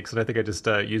these techniques, and I think I just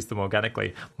use them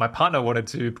organically. My partner wanted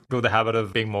to build a habit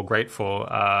of being more grateful,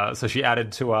 so she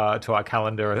added to our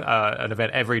calendar an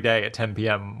event every day at 10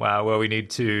 p.m. Where we need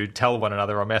to tell one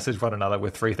another or message one another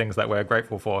with 3 things that we're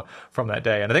grateful for from that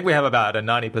day. And I think we have about a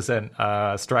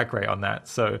 90% strike rate on that.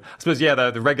 So I suppose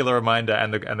the regular reminder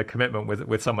and the commitment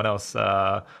with someone else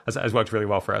has worked really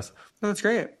well for us. That's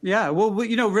great. Yeah. Well,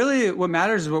 really what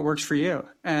matters is what works for you,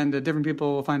 and different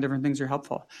people will find different things are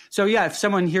helpful. So yeah, if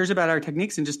someone hears about our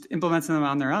techniques and just implements them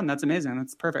on their own, that's amazing.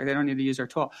 That's perfect. They don't need to use our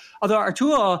tool. Although our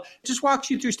tool just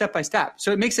walks you through step by step.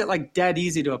 So it makes it dead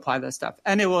easy to apply this stuff.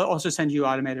 And it will also send you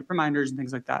automated reminders and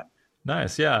things like that.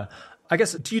 Nice. Yeah. I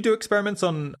guess, do you do experiments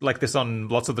on this on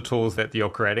lots of the tools that you're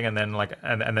creating and then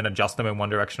and then adjust them in one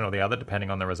direction or the other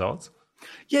depending on the results?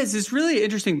 Yes, it's really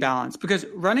interesting balance because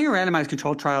running a randomized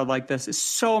controlled trial like this is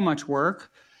so much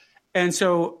work. And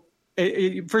so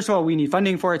first of all, we need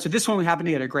funding for it. So this one we happened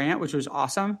to get a grant, which was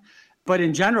awesome. But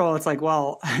in general, it's running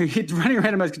a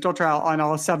randomized control trial on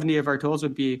all 70 of our tools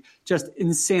would be just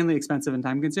insanely expensive and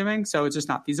time consuming. So it's just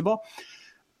not feasible.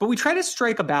 But we try to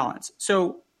strike a balance.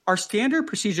 So our standard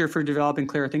procedure for developing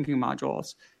clear thinking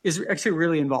modules is actually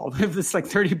really involved. We have this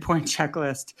 30-point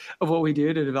checklist of what we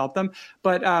do to develop them.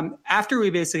 But after we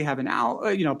basically have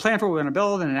plan for what we want to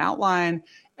build and an outline,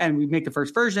 and we make the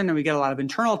first version and we get a lot of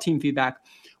internal team feedback,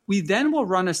 we then will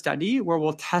run a study where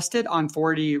we'll test it on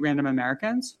 40 random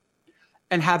Americans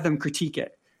and have them critique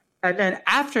it. And then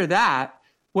after that,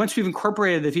 once we've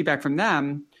incorporated the feedback from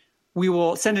them, we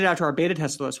will send it out to our beta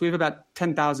tester list. We have about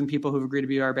 10,000 people who've agreed to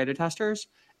be our beta testers.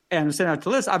 And we'll send it out to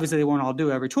the list. Obviously, they won't all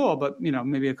do every tool, but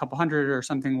maybe a couple hundred or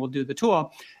something will do the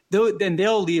tool. Then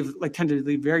they'll tend to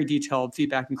leave very detailed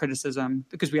feedback and criticism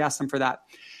because we ask them for that.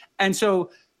 And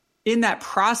so in that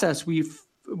process, we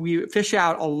fish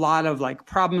out a lot of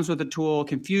problems with the tool,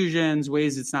 confusions,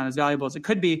 ways it's not as valuable as it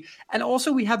could be. And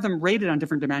also we have them rated on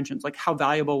different dimensions, like how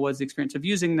valuable was the experience of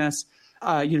using this?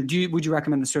 Would you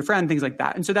recommend this to a friend? Things like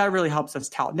that. And so that really helps us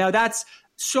tell. Now that's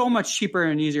so much cheaper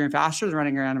and easier and faster than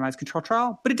running a randomized control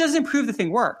trial, but it doesn't prove the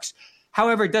thing works.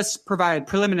 However, it does provide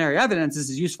preliminary evidence this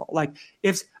is useful.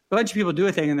 If a bunch of people do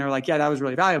a thing and they're yeah, that was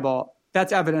really valuable,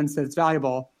 that's evidence that it's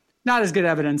valuable. Not as good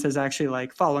evidence as actually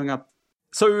following up.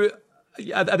 So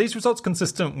are these results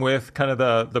consistent with kind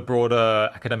of the broader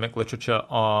academic literature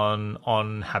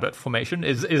on habit formation?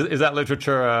 Is that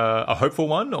literature a hopeful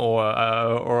one or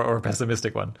a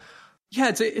pessimistic one?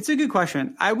 Yeah, it's a good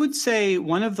question. I would say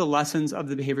one of the lessons of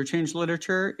the behavior change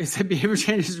literature is that behavior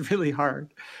change is really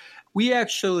hard. We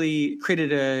actually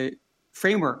created a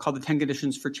framework called the 10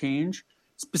 Conditions for Change,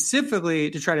 specifically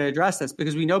to try to address this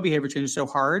because we know behavior change is so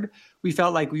hard. We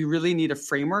felt like we really need a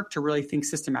framework to really think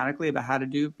systematically about how to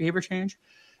do behavior change.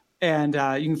 And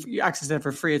you can access that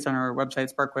for free. It's on our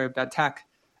website, sparkwave.tech,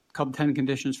 called 10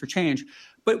 Conditions for Change.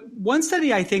 But one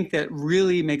study I think that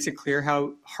really makes it clear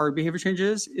how hard behavior change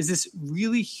is this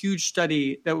really huge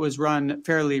study that was run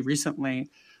fairly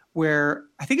recently where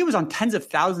I think it was on tens of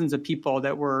thousands of people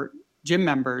that were gym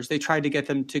members. They tried to get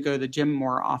them to go to the gym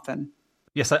more often.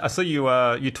 Yes, I saw you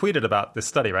tweeted about this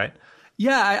study, right?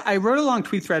 Yeah, I wrote a long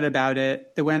tweet thread about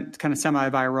it that went kind of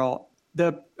semi-viral.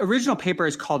 The original paper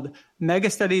is called Mega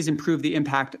Studies Improve the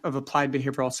Impact of Applied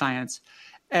Behavioral Science.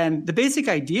 And the basic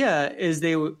idea is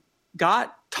they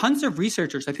got tons of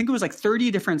researchers, I think it was like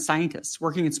 30 different scientists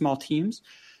working in small teams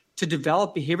to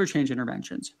develop behavior change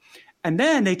interventions. And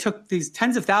then they took these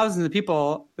tens of thousands of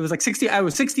people, it was like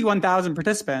 61,000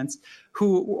 participants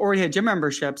who already had gym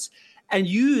memberships, and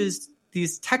used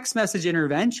these text message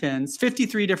interventions,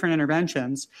 53 different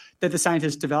interventions that the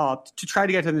scientists developed to try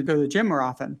to get them to go to the gym more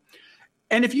often.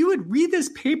 And if you would read this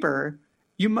paper,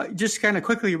 you might just kind of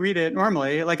quickly read it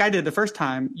normally, like I did the first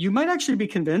time, you might actually be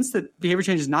convinced that behavior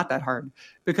change is not that hard,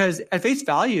 because at face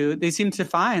value, they seem to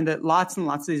find that lots and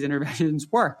lots of these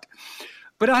interventions worked.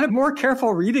 But on a more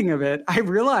careful reading of it, I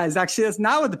realized actually that's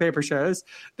not what the paper shows.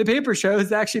 The paper shows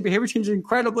that actually behavior change is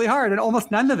incredibly hard, and almost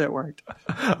none of it worked.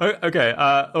 Okay.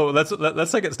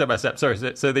 Let's take it step by step.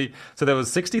 Sorry. So there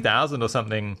was 60,000 or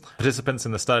something participants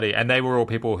in the study, and they were all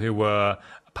people who were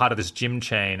part of this gym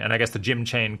chain. And I guess the gym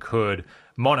chain could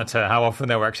monitor how often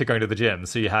they were actually going to the gym.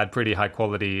 So you had pretty high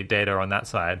quality data on that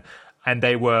side. And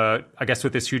they were, I guess,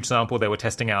 with this huge sample, they were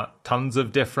testing out tons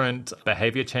of different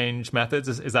behavior change methods.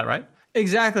 Is that right?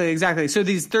 Exactly. So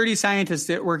these 30 scientists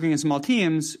that working in small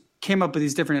teams came up with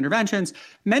these different interventions.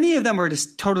 Many of them were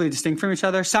just totally distinct from each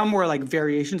other. Some were like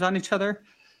variations on each other.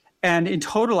 And in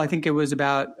total, I think it was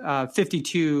about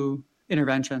 52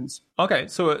 interventions. Okay,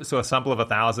 so a sample of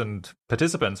 1,000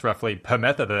 participants roughly per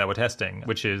method that they were testing,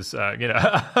 which is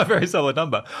a very solid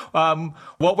number.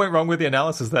 What went wrong with the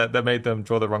analysis that made them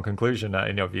draw the wrong conclusion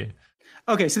in your view?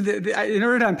 Okay, so in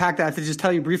order to unpack that, I have to just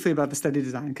tell you briefly about the study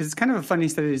design, because it's kind of a funny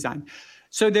study design.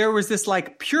 So there was this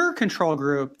like pure control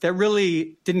group that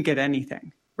really didn't get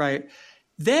anything, right?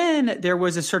 Then there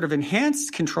was a sort of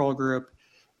enhanced control group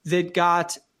that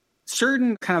got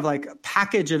certain kind of like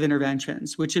package of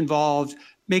interventions, which involved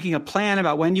making a plan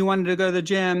about when you wanted to go to the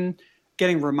gym,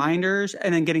 getting reminders,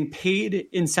 and then getting paid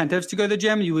incentives to go to the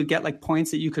gym. You would get like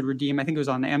points that you could redeem. I think it was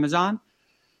on Amazon.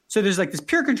 So there's like this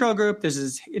pure control group, there's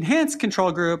this enhanced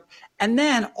control group, and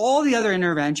then all the other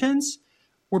interventions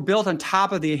were built on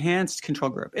top of the enhanced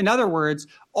control group. In other words,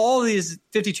 all these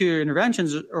 52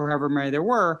 interventions, or however many there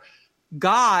were,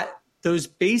 got those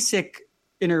basic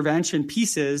intervention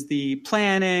pieces, the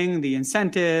planning, the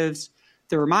incentives,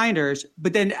 the reminders,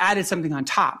 but then added something on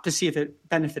top to see if it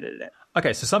benefited it.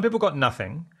 Okay, so some people got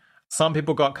nothing. Some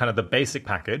people got kind of the basic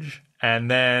package,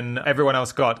 and then everyone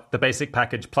else got the basic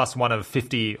package plus one of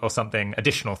 50 or something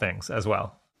additional things as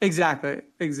well. Exactly.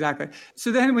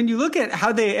 So then when you look at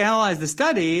how they analyze the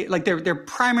study, like their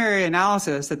primary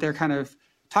analysis that they're kind of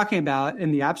talking about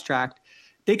in the abstract,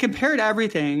 they compared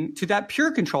everything to that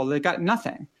pure control that got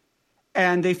nothing.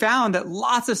 And they found that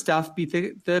lots of stuff beat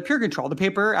the pure control. The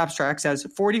paper abstract says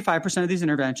 45% of these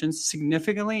interventions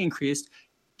significantly increased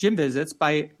gym visits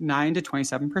by 9 to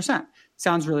 27%.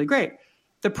 Sounds really great.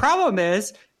 The problem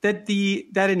is that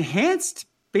that enhanced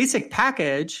basic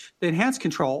package, the enhanced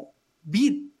control,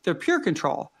 beat the pure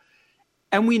control.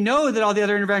 And we know that all the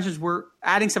other interventions were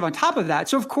adding stuff on top of that.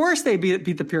 So of course they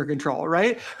beat the pure control,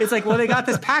 right? It's like, well, they got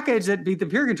this package that beat the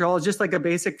pure control. It's just like a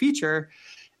basic feature.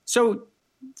 So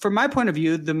from my point of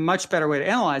view, the much better way to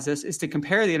analyze this is to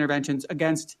compare the interventions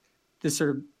against this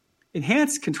sort of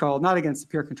enhanced control, not against the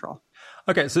pure control.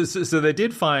 Okay, so they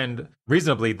did find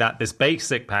reasonably that this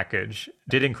basic package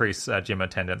did increase gym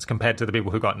attendance compared to the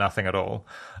people who got nothing at all.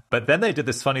 But then they did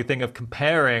this funny thing of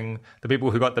comparing the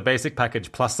people who got the basic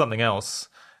package plus something else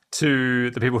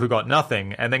to the people who got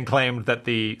nothing, and then claimed that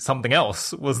the something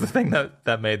else was the thing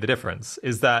that made the difference.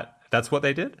 That's what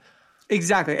they did?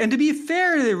 Exactly. And to be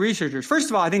fair to the researchers, first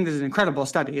of all, I think this is an incredible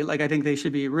study. Like, I think they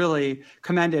should be really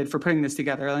commended for putting this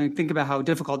together. I mean, think about how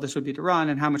difficult this would be to run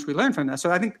and how much we learned from this.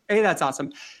 So I think, A, that's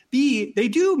awesome. B, they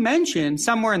do mention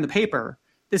somewhere in the paper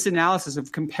this analysis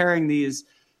of comparing these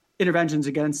interventions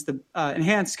against the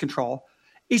enhanced control.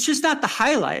 It's just not the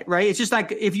highlight, right? It's just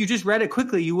like if you just read it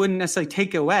quickly, you wouldn't necessarily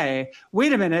take away,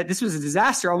 wait a minute, this was a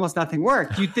disaster, almost nothing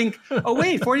worked. You'd think, oh,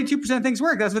 wait, 42% of things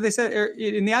work. That's what they said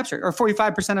in the abstract, or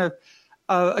 45% of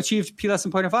achieved P less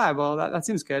than 0.05. Well, that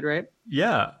seems good, right?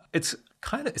 Yeah, it's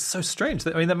so strange.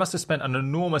 I mean, they must have spent an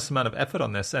enormous amount of effort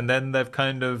on this, and then they've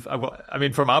kind of,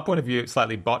 from our point of view,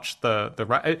 slightly botched the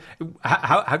right.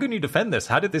 How can you defend this?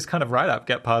 How did this kind of write-up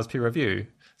get past peer review?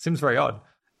 Seems very odd.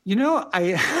 You know,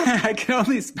 I can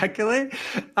only speculate.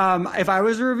 If I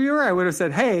was a reviewer, I would have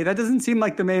said, hey, that doesn't seem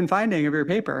like the main finding of your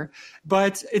paper.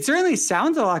 But it certainly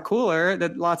sounds a lot cooler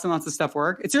that lots and lots of stuff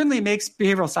work. It certainly makes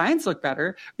behavioral science look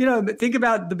better. You know, think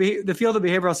about the field of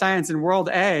behavioral science in world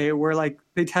A, where like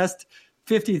they test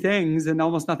 50 things and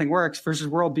almost nothing works, versus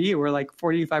world B, where like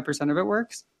 45% of it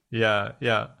works. Yeah,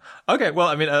 yeah. Okay, well,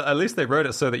 I mean, at least they wrote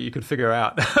it so that you could figure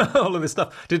out all of this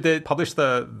stuff. Did they publish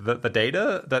the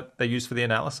data that they used for the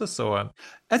analysis, or?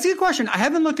 That's a good question. I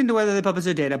haven't looked into whether they published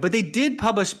the data, but they did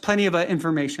publish plenty of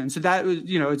information. So that was,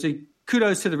 it's a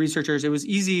kudos to the researchers. It was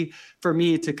easy for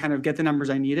me to kind of get the numbers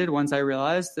I needed once I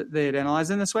realized that they had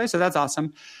analyzed in this way. So that's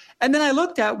awesome. And then I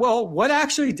looked at, well, what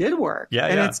actually did work? Yeah,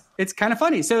 and it's kind of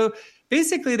funny. So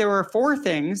basically, there were 4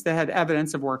 things that had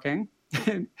evidence of working.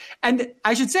 And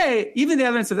I should say, even the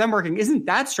evidence of them working isn't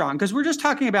that strong, because we're just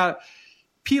talking about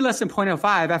p less than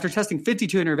 0.05 after testing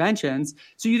 52 interventions.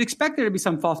 So you'd expect there to be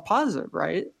some false positive,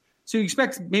 right? So you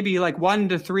expect maybe like 1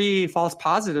 to 3 false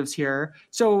positives here.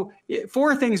 So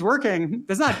 4 things working,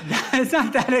 it's not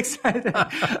that exciting.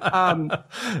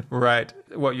 Right.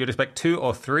 Well, you'd expect 2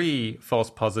 or 3 false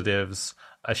positives,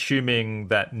 assuming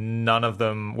that none of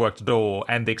them worked at all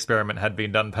and the experiment had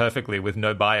been done perfectly with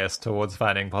no bias towards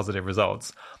finding positive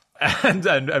results.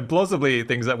 And plausibly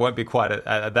things that won't be quite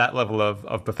at that level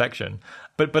of perfection.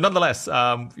 But nonetheless,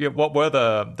 what were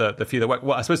the few that worked?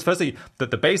 Well, I suppose firstly,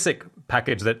 the basic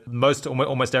package that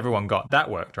almost everyone got,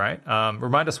 that worked, right?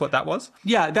 Remind us what that was?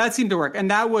 Yeah, that seemed to work. And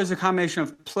that was a combination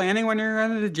of planning when you're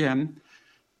going to the gym,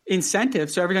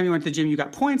 incentives. So every time you went to the gym, you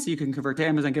got points that you can convert to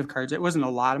Amazon gift cards. It wasn't a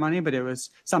lot of money, but it was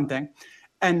something.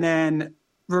 And then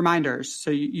reminders,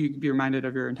 so you could be reminded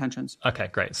of your intentions. Okay,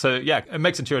 great. So yeah, it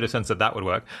makes intuitive sense that would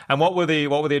work. And what were the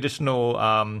additional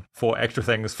 4 extra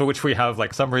things for which we have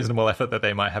like some reasonable effort that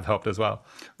they might have helped as well?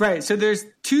 Right. So there's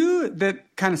 2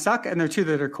 that kind of suck, and there are 2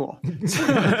 that are cool. So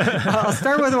I'll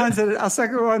start with the ones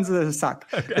that suck.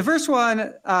 Okay. The first one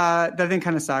that I think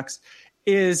kind of sucks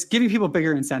is giving people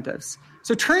bigger incentives.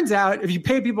 So it turns out if you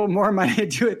pay people more money to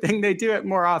do a thing, they do it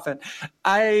more often.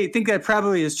 I think that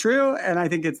probably is true, and I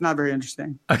think it's not very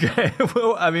interesting. Okay.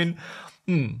 Well, I mean,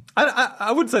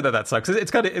 I would say that sucks.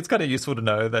 It's kind of useful to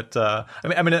know that.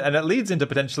 I mean, and it leads into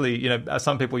potentially,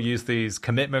 some people use these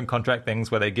commitment contract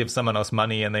things where they give someone else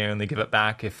money and they only give it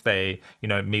back if they,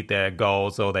 meet their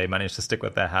goals or they manage to stick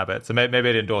with their habits. So maybe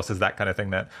it endorses that kind of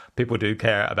thing, that people do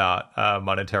care about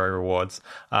monetary rewards.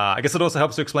 I guess it also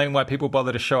helps to explain why people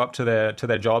bother to show up to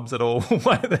their jobs at all.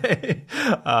 why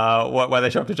they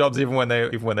show up to jobs even when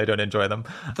they don't enjoy them.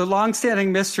 The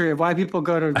long-standing mystery of why people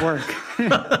go to work.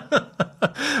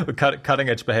 Cutting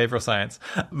edge behavioral science.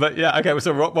 But yeah, okay,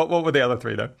 so what were the other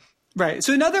 3 though? Right.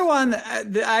 So another one,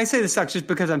 I say this sucks just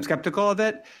because I'm skeptical of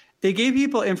it. They gave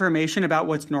people information about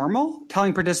what's normal,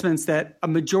 telling participants that a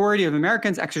majority of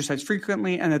Americans exercise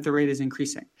frequently and that the rate is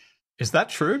increasing. Is that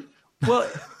true? Well,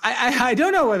 I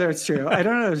don't know whether it's true. I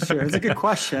don't know if it's true. It's a good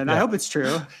question. Yeah. I hope it's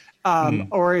true.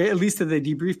 Or at least that they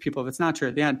debrief people if it's not true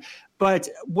at the end. But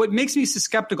what makes me so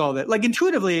skeptical of it, like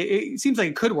intuitively, it seems like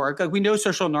it could work. Like we know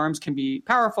social norms can be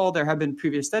powerful. There have been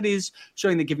previous studies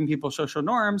showing that giving people social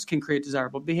norms can create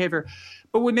desirable behavior.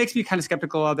 But what makes me kind of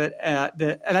skeptical of it,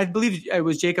 and I believe it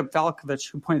was Jacob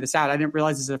Falkovich who pointed this out. I didn't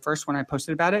realize this at first when I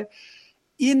posted about it.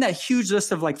 In that huge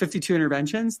list of like 52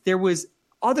 interventions, there was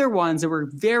other ones that were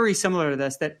very similar to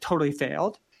this that totally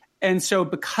failed. And so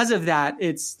because of that,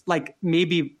 it's like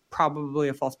probably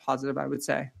a false positive, I would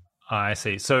say. I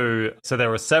see. So there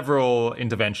were several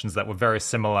interventions that were very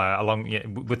similar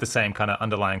along with the same kind of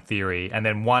underlying theory. And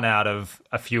then one out of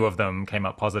a few of them came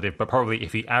up positive, but probably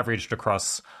if you averaged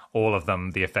across all of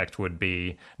them, the effect would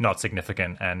be not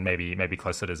significant and maybe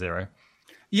closer to 0.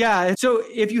 Yeah. So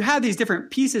if you have these different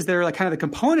pieces that are like kind of the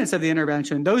components of the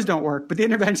intervention, those don't work, but the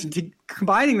intervention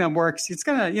combining them works. It's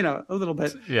kind of, a little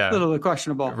bit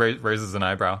questionable. Raises an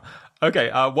eyebrow. Okay.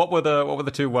 What were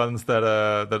the 2 ones that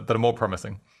are more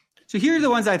promising? So here are the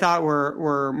ones I thought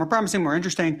were more promising, more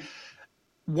interesting.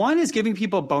 One is giving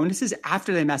people bonuses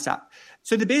after they mess up.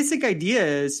 So the basic idea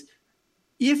is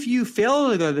if you fail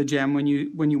to go to the gym when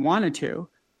you wanted to,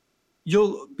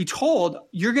 you'll be told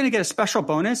you're going to get a special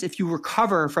bonus if you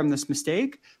recover from this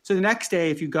mistake. So the next day,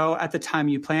 if you go at the time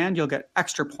you planned, you'll get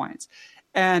extra points.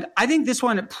 And I think this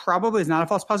one probably is not a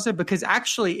false positive because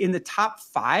actually in the top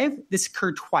 5, this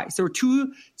occurred twice. There were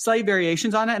 2 slight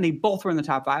variations on it and they both were in the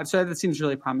top 5. So that seems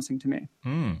really promising to me.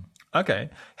 Okay.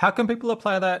 How can people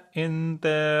apply that in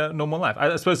their normal life?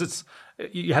 I suppose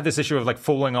you have this issue of like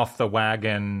falling off the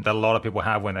wagon that a lot of people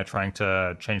have when they're trying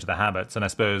to change their habits. And I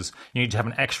suppose you need to have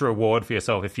an extra reward for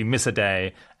yourself if you miss a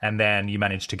day and then you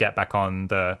manage to get back on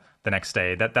the next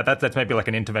day. That's maybe like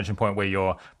an intervention point where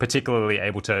you're particularly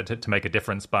able to make a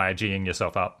difference by G'ing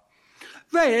yourself up.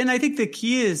 Right. And I think the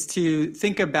key is to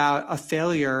think about a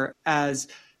failure as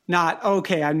not,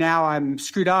 okay, I'm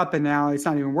screwed up and now it's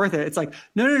not even worth it. It's like,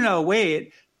 no,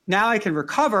 wait. Now I can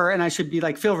recover and I should be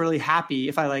like, feel really happy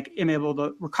if I like am able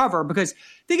to recover, because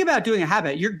think about doing a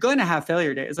habit. You're going to have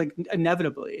failure days, like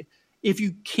inevitably. if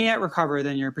you can't recover,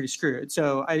 then you're pretty screwed.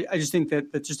 So I just think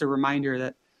that that's just a reminder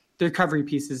that the recovery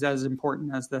piece is as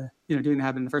important as the, doing the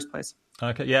habit in the first place.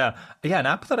 Okay, yeah. An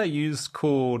app that I use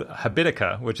called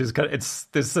Habitica, which is it's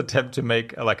this attempt to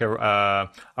make like a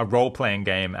role playing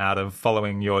game out of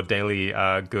following your daily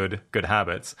good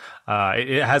habits.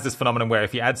 It has this phenomenon where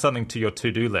if you add something to your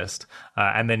to-do list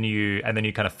and then you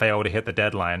kind of fail to hit the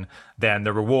deadline, then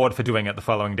the reward for doing it the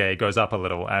following day goes up a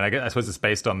little. And I suppose it's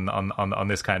based on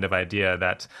this kind of idea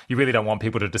that you really don't want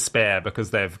people to despair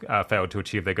because they've failed to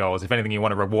achieve their goals. If anything, you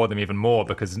want to reward them even more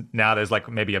because now there's like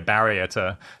maybe a barrier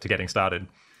to getting started.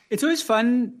 It's always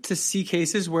fun to see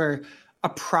cases where a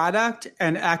product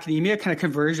and academia kind of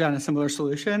converge on a similar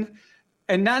solution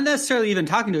and not necessarily even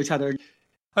talking to each other.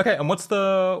 Okay, and what's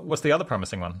the other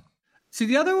promising one? So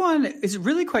the other one is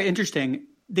really quite interesting.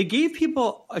 They gave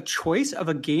people a choice of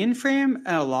a gain frame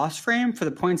and a loss frame for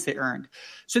the points they earned.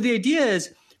 So the idea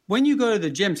is when you go to the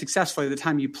gym successfully the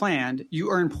time you planned, you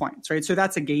earn points, right? So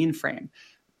that's a gain frame.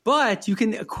 But you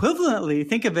can equivalently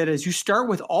think of it as you start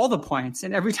with all the points,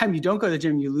 and every time you don't go to the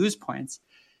gym, you lose points.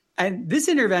 And this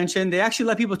intervention, they actually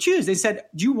let people choose. They said,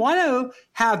 do you want to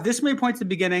have this many points at the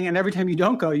beginning, and every time you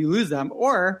don't go, you lose them?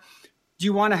 Or do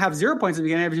you want to have 0 points at the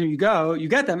beginning, every time you go, you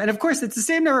get them? And of course, it's the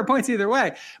same number of points either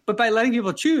way. But by letting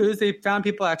people choose, they found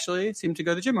people actually seem to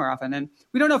go to the gym more often. And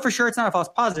we don't know for sure, it's not a false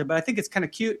positive, but I think it's kind of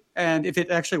cute. And if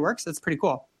it actually works, that's pretty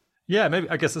cool. Yeah, maybe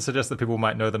I guess it suggests that people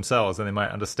might know themselves and they might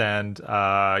understand,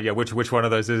 which one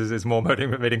of those is more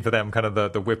motivating for them, kind of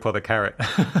the whip or the carrot.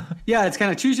 Yeah, it's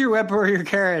kind of choose your whip or your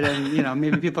carrot, and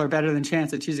maybe people are better than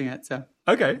chance at choosing it. So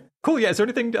okay, cool. Yeah, is there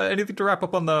anything to wrap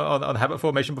up on the habit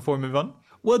formation before we move on?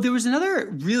 Well, there was another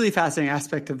really fascinating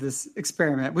aspect of this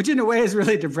experiment, which in a way is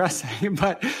really depressing.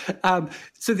 But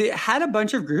so they had a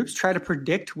bunch of groups try to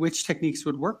predict which techniques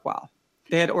would work well.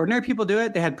 They had ordinary people do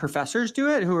it. They had professors do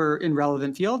it who were in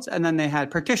relevant fields. And then they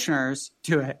had practitioners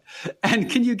do it. And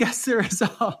can you guess the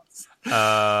results?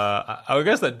 I would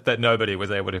guess that nobody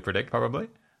was able to predict, probably.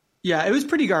 Yeah, it was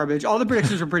pretty garbage. All the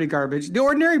predictions were pretty garbage. The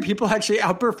ordinary people actually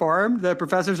outperformed the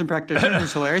professors and practitioners, which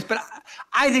is hilarious. But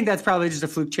I think that's probably just a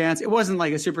fluke chance. It wasn't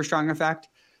like a super strong effect.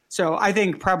 So I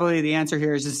think probably the answer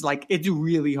here is just like it's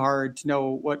really hard to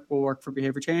know what will work for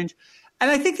behavior change. And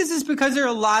I think this is because there are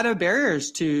a lot of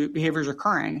barriers to behaviors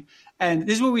occurring. And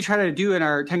this is what we try to do in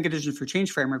our 10 conditions for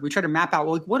change framework. We try to map out,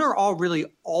 well, like, what are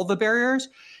all the barriers?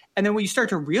 And then what you start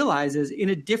to realize is in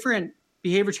a different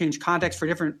behavior change context for a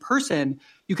different person,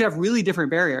 you could have really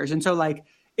different barriers. And so like,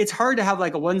 it's hard to have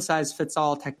like a one size fits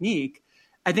all technique.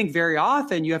 I think very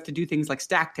often you have to do things like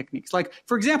stack techniques. Like,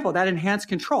 for example, that enhanced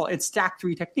control, it's stacked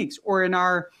 3 techniques. Or in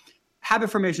our habit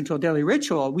formation tool, daily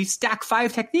ritual, we stack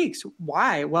 5 techniques.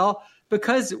 Why? Well,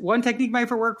 because one technique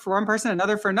might work for one person,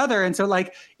 another for another. And so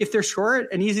like, if they're short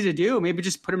and easy to do, maybe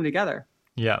just put them together.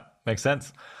 Yeah, makes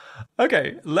sense.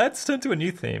 Okay, let's turn to a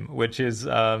new theme, which is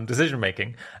decision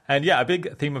making. And yeah, a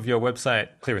big theme of your website,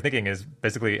 Clearer Thinking, is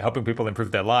basically helping people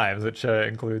improve their lives, which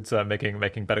includes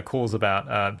making better calls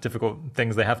about difficult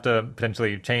things they have to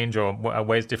potentially change or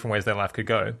different ways their life could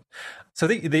go. So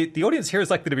the audience here is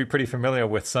likely to be pretty familiar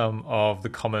with some of the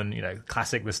common,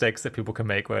 classic mistakes that people can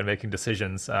make when making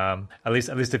decisions. At least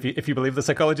if you believe the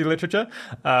psychology literature.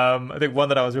 I think one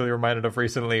that I was really reminded of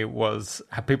recently was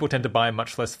how people tend to buy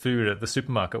much less food at the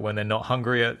supermarket when they're not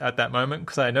hungry at that moment.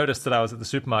 Because I noticed that I was at the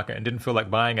supermarket and didn't feel like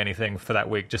buying anything for that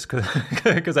week just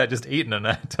because I'd just eaten and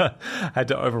I had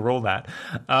to overrule that.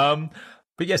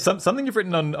 But yeah, something you've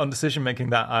written on decision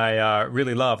making that I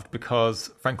really loved,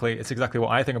 because frankly, it's exactly what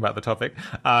I think about the topic,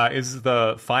 is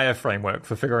the FIRE framework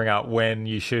for figuring out when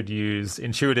you should use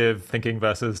intuitive thinking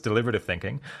versus deliberative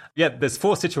thinking. Yeah, there's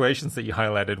 4 situations that you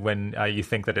highlighted when you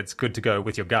think that it's good to go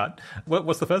with your gut.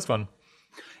 What's the first one?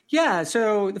 Yeah,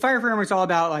 so the FIRE framework is all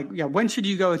about when should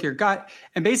you go with your gut?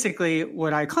 And basically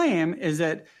what I claim is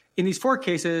that in these 4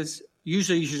 cases,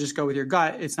 usually you should just go with your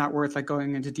gut. It's not worth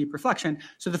going into deep reflection.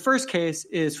 So the first case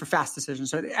is for fast decisions.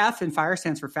 So the F in FIRE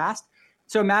stands for fast.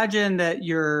 So imagine that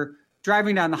you're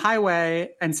driving down the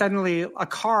highway and suddenly a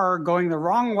car going the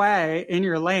wrong way in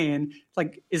your lane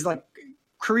is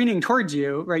careening towards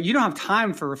you, right? You don't have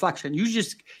time for reflection. You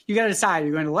got to decide,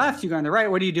 you're going to the left, you're going to the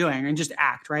right, what are you doing? And just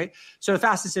act, right? So a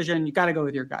fast decision, you got to go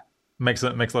with your gut. Makes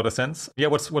a lot of sense. Yeah,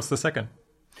 what's the second?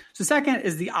 So second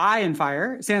is the I in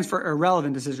FIRE. It stands for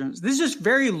irrelevant decisions. This is just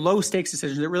very low stakes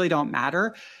decisions that really don't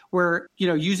matter, where,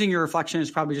 using your reflection is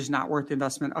probably just not worth the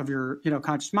investment of your,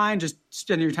 conscious mind. Just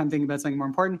spending your time thinking about something more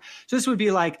important. So this would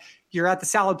be like, you're at the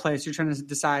salad place. You're trying to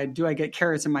decide, do I get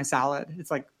carrots in my salad?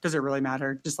 It's like, does it really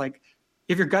matter? Just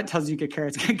if your gut tells you get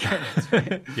carrots, get carrots.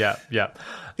 Right? Yeah.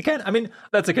 Again,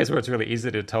 that's a case where it's really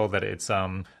easy to tell that it's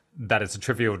that it's a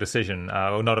trivial decision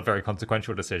or not a very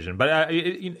consequential decision. But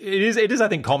it is, I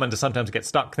think, common to sometimes get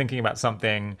stuck thinking about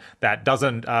something that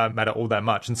doesn't matter all that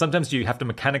much. And sometimes you have to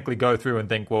mechanically go through and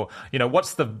think, well,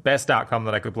 what's the best outcome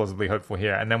that I could plausibly hope for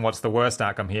here? And then what's the worst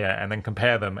outcome here? And then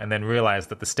compare them and then realize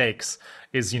that the stakes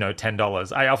is,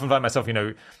 $10. I often find myself,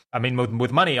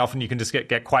 with money, often you can just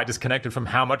get quite disconnected from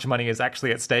how much money is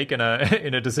actually at stake in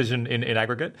a decision in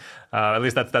aggregate. At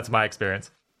least that's my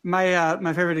experience.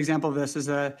 My favorite example of this is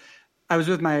I was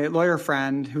with my lawyer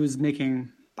friend who was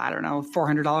making, I don't know,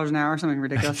 $400 an hour, something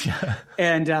ridiculous. Yeah.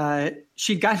 And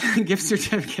she got a gift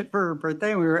certificate for her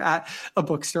birthday. And we were at a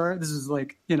bookstore. This was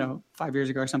 5 years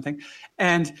ago or something.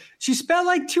 And she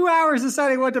spent 2 hours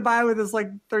deciding what to buy with this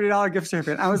 $30 gift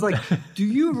certificate. I was like, do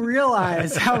you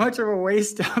realize how much of a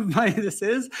waste of money this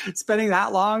is, spending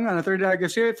that long on a $30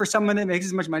 gift certificate for someone that makes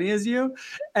as much money as you?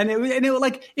 And it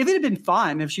if it had been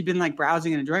fun, if she'd been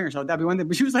browsing and enjoying herself, that'd be one thing.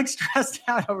 But she was stressed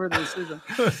out over the decision.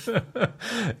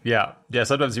 Yeah.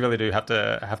 Sometimes you really do have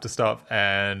to stop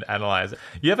and analyze it.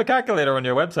 You have a calculator on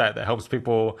your website that helps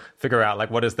people figure out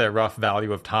what is their rough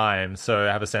value of time. So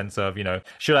have a sense of,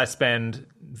 should I spend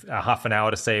a half an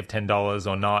hour to save $10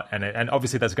 or not? And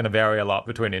obviously that's going to vary a lot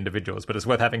between individuals, but it's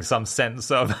worth having some sense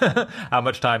of how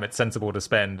much time it's sensible to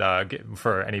spend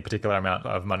for any particular amount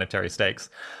of monetary stakes.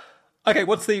 Okay,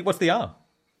 what's the R?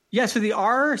 Yeah, so the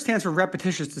R stands for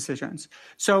repetitious decisions.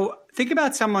 So think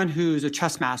about someone who's a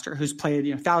chess master, who's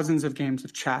played thousands of games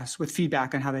of chess with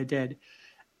feedback on how they did.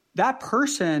 That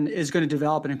person is going to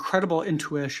develop an incredible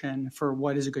intuition for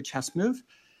what is a good chess move.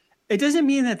 It doesn't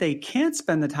mean that they can't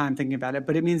spend the time thinking about it,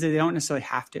 but it means that they don't necessarily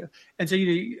have to. And so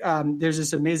there's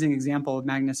this amazing example of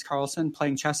Magnus Carlsen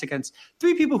playing chess against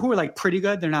three people who are pretty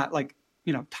good. They're not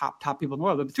top people in the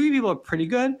world, but three people are pretty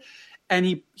good.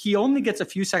 And he only gets a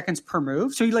few seconds per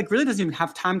move. So he really doesn't even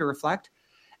have time to reflect.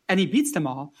 And he beats them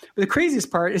all. But the craziest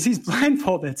part is he's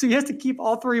blindfolded. So he has to keep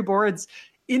all three boards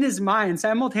in his mind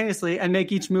simultaneously and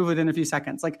make each move within a few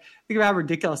seconds. Think about how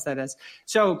ridiculous that is.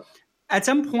 So at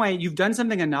some point, you've done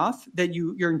something enough that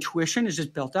your intuition is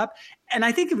just built up. And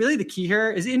I think really the key here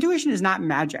is intuition is not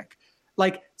magic.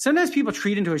 Sometimes people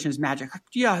treat intuition as magic.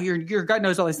 Yeah, your gut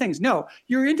knows all these things. No,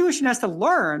 your intuition has to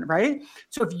learn, right?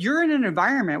 So if you're in an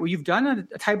environment where you've done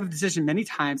a type of decision many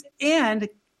times and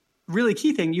really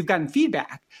key thing, you've gotten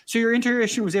feedback. So your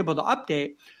intuition was able to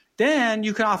update, then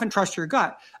you can often trust your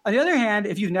gut. On the other hand,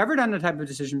 if you've never done a type of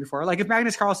decision before, if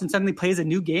Magnus Carlsen suddenly plays a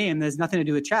new game that has nothing to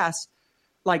do with chess,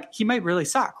 he might really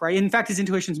suck, right? In fact, his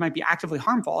intuitions might be actively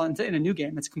harmful in a new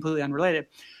game that's completely unrelated.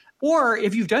 Or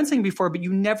if you've done something before, but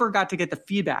you never got to get the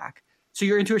feedback, so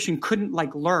your intuition couldn't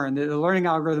learn, the learning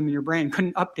algorithm in your brain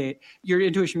couldn't update, your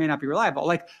intuition may not be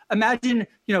reliable. Imagine,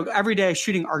 every day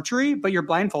shooting archery, but you're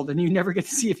blindfolded and you never get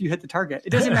to see if you hit the target.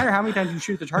 It doesn't matter how many times you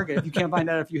shoot the target if you can't find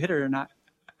out if you hit it or not.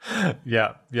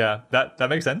 Yeah, that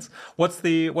makes sense. What's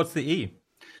the E?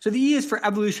 So the E is for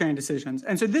evolutionary decisions.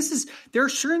 And so there are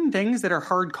certain things that are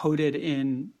hard-coded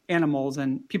in animals,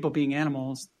 and people being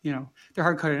animals, they're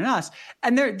hard-coded in us.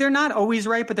 And they're not always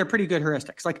right, but they're pretty good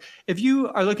heuristics. If you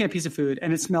are looking at a piece of food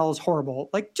and it smells horrible,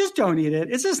 just don't eat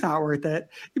it. It's just not worth it.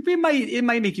 It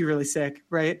might make you really sick,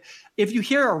 right? If you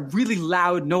hear a really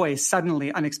loud noise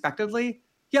suddenly, unexpectedly,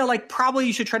 probably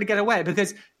you should try to get away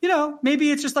because,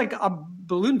 maybe it's just a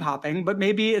balloon popping, but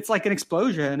maybe it's an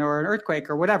explosion or an earthquake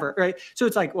or whatever, right? So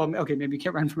it's well, okay, maybe you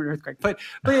can't run from an earthquake. But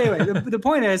anyway, the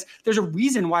point is there's a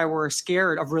reason why we're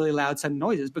scared of really loud sudden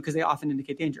noises because they often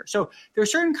indicate danger. So there are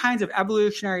certain kinds of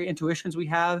evolutionary intuitions we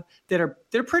have they're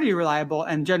pretty reliable,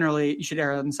 and generally you should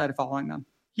err on the side of following them.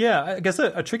 Yeah, I guess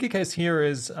a tricky case here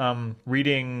is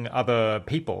reading other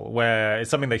people, where it's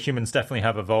something that humans definitely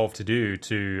have evolved to do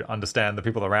to understand the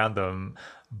people around them.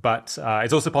 But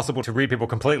it's also possible to read people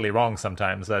completely wrong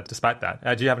sometimes, despite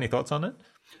that. Do you have any thoughts on it?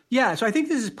 Yeah, so I think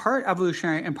this is part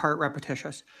evolutionary and part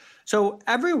repetitious. So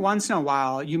every once in a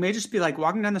while, you may just be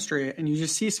walking down the street and you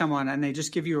just see someone and they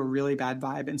just give you a really bad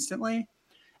vibe instantly.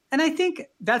 And I think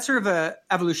that's sort of a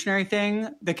evolutionary thing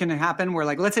that can happen where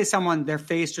let's say their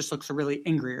face just looks really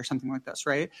angry or something like this,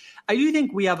 right? I do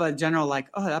think we have a general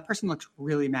oh, that person looks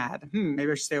really mad. Maybe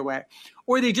I should stay away.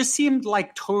 Or they just seemed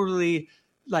totally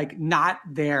not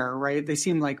there, right? They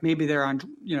seem maybe they're on,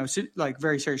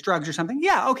 very serious drugs or something.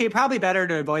 Yeah, okay, probably better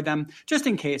to avoid them just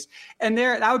in case. And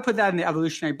I would put that in the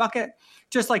evolutionary bucket.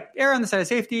 Just err on the side of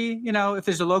safety, if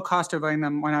there's a low cost to avoiding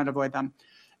them, why not avoid them?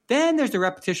 Then there's the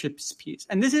repetitious piece.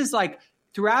 And this is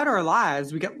throughout our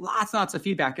lives, we get lots and lots of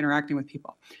feedback interacting with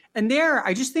people. And there,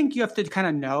 I just think you have to kind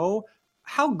of know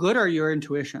how good are your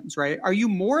intuitions, right? Are you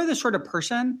more the sort of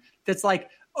person that's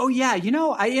oh yeah,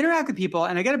 I interact with people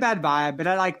and I get a bad vibe, but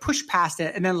I push past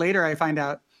it. And then later I find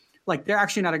out like they're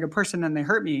actually not a good person and they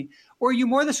hurt me? Or are you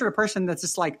more the sort of person that's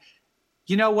just like,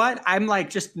 you know what? I'm like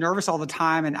just nervous all the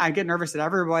time and I get nervous at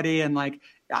everybody. And like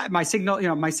my signal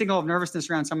of nervousness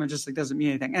around someone just like doesn't mean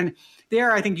anything. And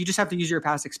there, I think you just have to use your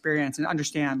past experience and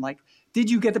understand, like, did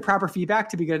you get the proper feedback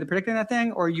to be good at predicting that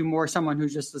thing? Or are you more someone who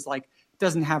just is like,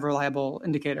 doesn't have reliable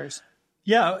indicators?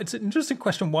 Yeah, it's an interesting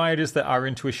question why it is that our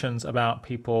intuitions about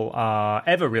people are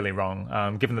ever really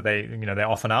wrong, given that they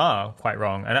often are quite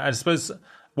wrong. And I suppose,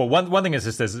 well, one thing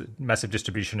is there's massive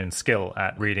distribution in skill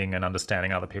at reading and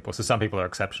understanding other people. So some people are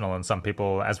exceptional, and some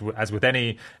people, as with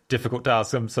any difficult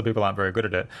task, some people aren't very good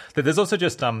at it. But there's also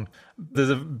just there's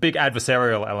a big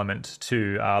adversarial element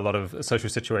to a lot of social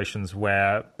situations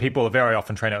where people are very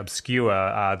often trying to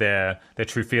obscure their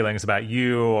true feelings about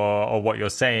you or what you're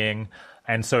saying.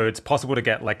 And so it's possible to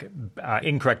get like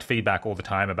incorrect feedback all the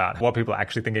time about what people are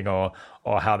actually thinking or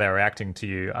how they're reacting to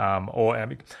you,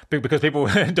 because people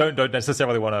don't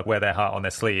necessarily want to wear their heart on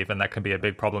their sleeve, and that can be a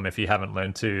big problem if you haven't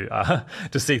learned to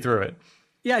see through it.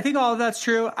 Yeah, I think all of that's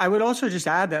true. I would also just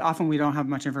add that often we don't have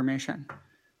much information,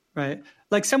 right?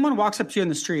 Like someone walks up to you in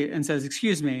the street and says,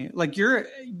 "Excuse me," like you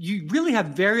really have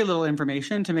very little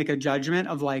information to make a judgment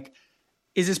of like,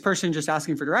 is this person just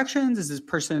asking for directions? Is this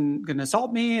person going to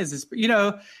assault me? Is this,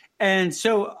 and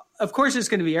so of course it's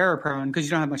going to be error prone because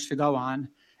you don't have much to go on.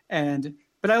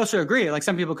 But I also agree, like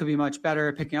some people could be much better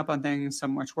at picking up on things,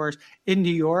 some much worse. In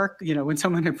New York, when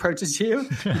someone approaches you,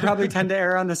 you probably tend to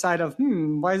err on the side of,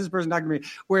 why is this person talking to me?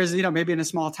 Whereas, maybe in a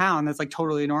small town, that's like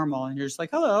totally normal. And you're just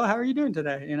like, hello, how are you doing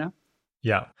today?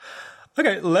 Yeah.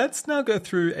 Okay, let's now go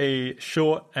through a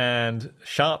short and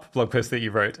sharp blog post that you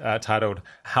wrote titled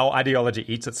How Ideology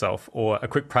Eats Itself, or a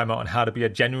quick primer on how to be a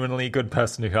genuinely good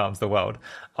person who harms the world.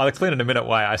 I'll explain in a minute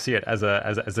why I see it as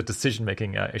a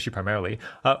decision-making issue primarily.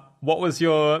 What was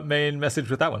your main message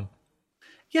with that one?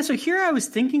 Yeah, so here I was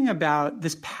thinking about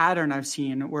this pattern I've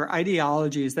seen where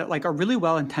ideologies that like are really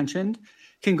well-intentioned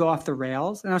can go off the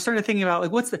rails. And I started thinking about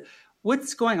like,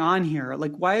 what's going on here?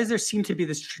 Like, why does there seem to be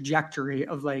this trajectory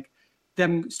of like,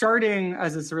 them starting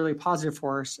as this really positive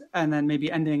force and then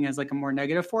maybe ending as like a more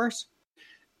negative force.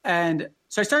 And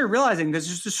so I started realizing there's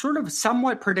just a sort of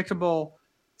somewhat predictable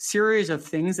series of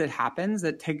things that happens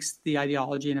that takes the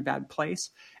ideology in a bad place.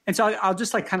 And so I'll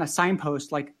just like kind of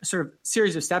signpost like a sort of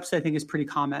series of steps that I think is pretty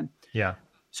common. Yeah.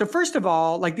 So first of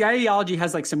all, like the ideology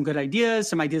has like some good ideas,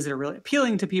 some ideas that are really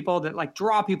appealing to people that like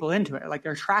draw people into it, like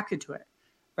they're attracted to it,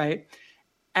 right?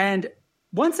 And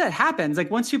once that happens, like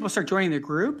once people start joining the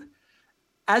group,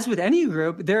 as with any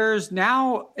group, there's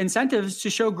now incentives to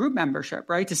show group membership,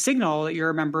 right? To signal that you're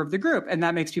a member of the group. And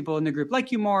that makes people in the group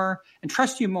like you more and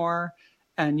trust you more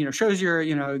and, shows you're,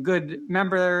 a good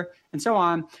member and so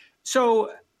on.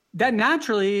 So that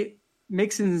naturally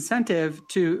makes an incentive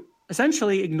to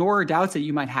essentially ignore doubts that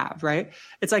you might have, right?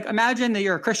 It's like, imagine that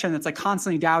you're a Christian that's like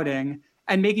constantly doubting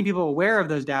and making people aware of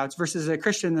those doubts versus a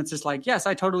Christian that's just like, yes,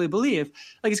 I totally believe.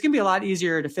 Like it's going to be a lot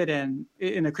easier to fit in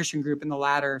a Christian group in the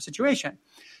latter situation.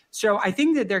 So I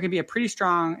think that there can be a pretty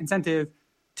strong incentive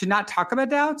to not talk about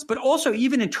doubts, but also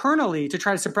even internally to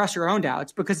try to suppress your own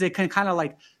doubts because they can kind of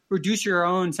like reduce your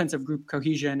own sense of group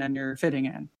cohesion and your fitting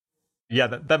in. Yeah,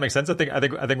 that makes sense. I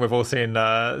think we've all seen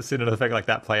an effect like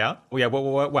that play out. Well, yeah,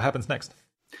 what happens next?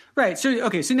 Right. So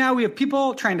now we have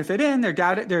people trying to fit in.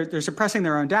 They're suppressing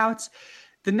their own doubts.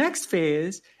 The next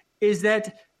phase is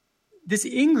that this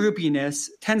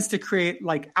in-groupiness tends to create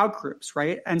like out-groups,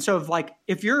 right? And so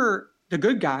if you're the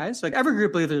good guys, like every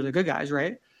group believes they're the good guys,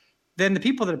 right? Then the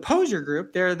people that oppose your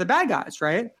group, they're the bad guys,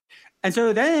 right? And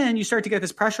so then you start to get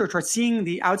this pressure towards seeing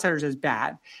the outsiders as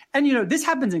bad. And, this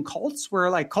happens in cults where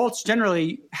like cults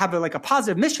generally have a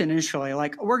positive mission initially,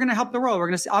 like we're going to help the world.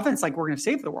 Often it's like, we're going to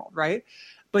save the world, right?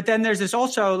 But then there's this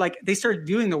also like they start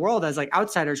viewing the world as like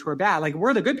outsiders who are bad. Like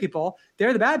we're the good people,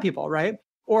 they're the bad people, right?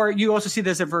 Or you also see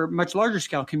this for much larger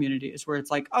scale communities where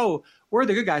it's like, oh, we're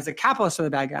the good guys, the capitalists are the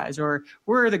bad guys, or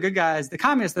we're the good guys, the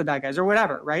communists are the bad guys, or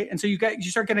whatever, right? And so you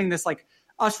start getting this like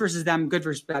us versus them, good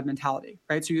versus bad mentality,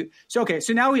 right? So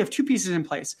now we have two pieces in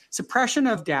place: suppression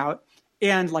of doubt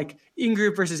and like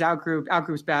in-group versus out-group.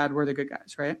 Out-group's bad, we're the good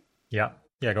guys, right? Yeah,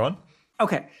 go on.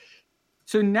 Okay.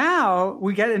 So now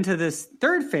we get into this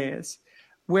third phase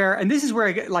where, and this is where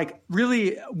I get like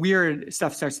really weird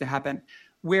stuff starts to happen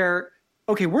where,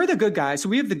 okay, we're the good guys. So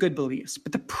we have the good beliefs,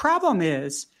 but the problem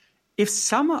is if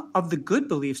some of the good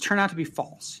beliefs turn out to be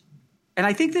false. And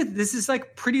I think that this is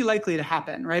like pretty likely to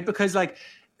happen, right? Because like,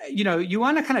 you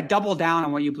want to kind of double down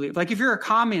on what you believe. Like if you're a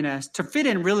communist, to fit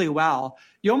in really well,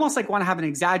 you almost like want to have an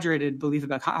exaggerated belief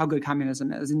about how good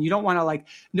communism is. And you don't want to like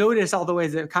notice all the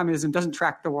ways that communism doesn't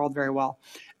track the world very well.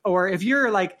 Or if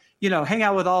you're like hang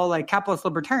out with all like capitalist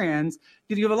libertarians,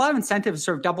 you have a lot of incentive to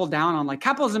sort of double down on like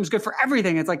capitalism is good for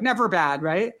everything. It's like never bad,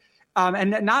 right?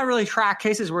 And not really track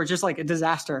cases where it's just like a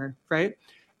disaster, right?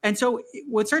 And so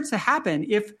what starts to happen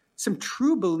if some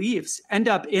true beliefs end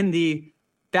up in the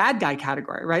bad guy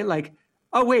category, right? Like,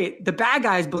 oh, wait, the bad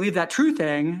guys believe that true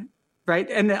thing, right?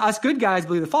 And us good guys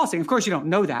believe the false thing. Of course, you don't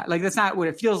know that. Like, that's not what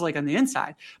it feels like on the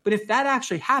inside. But if that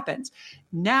actually happens,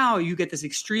 now you get this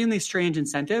extremely strange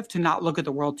incentive to not look at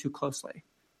the world too closely.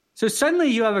 So suddenly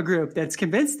you have a group that's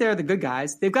convinced they're the good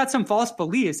guys. They've got some false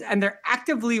beliefs, and they're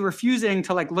actively refusing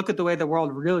to like look at the way the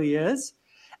world really is.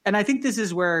 And I think this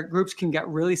is where groups can get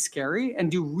really scary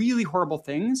and do really horrible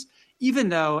things, even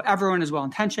though everyone is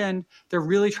well-intentioned. They're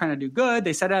really trying to do good.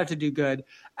 They set out to do good,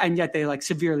 and yet they like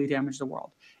severely damage the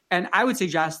world. And I would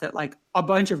suggest that like a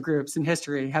bunch of groups in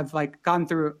history have like gone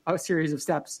through a series of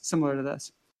steps similar to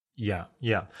this. Yeah.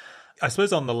 I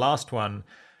suppose on the last one,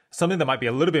 something that might be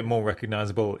a little bit more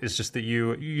recognizable is just that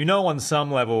you know on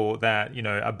some level that,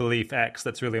 a belief X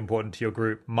that's really important to your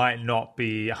group might not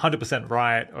be 100%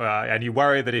 right. And you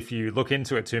worry that if you look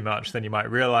into it too much, then you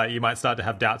might start to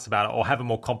have doubts about it or have a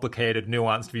more complicated,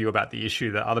 nuanced view about the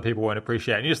issue that other people won't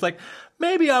appreciate. And you're just like,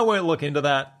 maybe I won't look into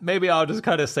that. Maybe I'll just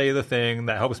kind of say the thing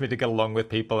that helps me to get along with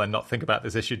people and not think about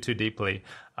this issue too deeply.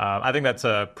 I think that's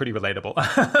a pretty relatable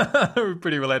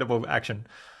action.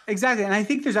 Exactly. And I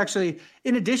think there's actually,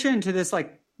 in addition to this,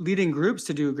 like leading groups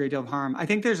to do a great deal of harm, I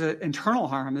think there's an internal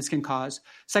harm this can cause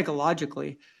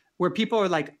psychologically, where people are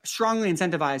like strongly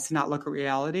incentivized to not look at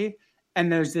reality.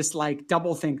 And there's this like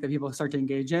double think that people start to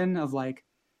engage in of like,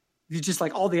 you just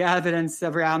like all the evidence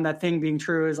around that thing being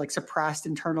true is like suppressed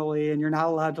internally, and you're not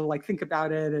allowed to like think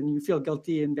about it, and you feel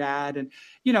guilty and bad. And,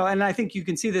 and I think you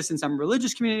can see this in some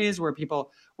religious communities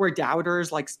where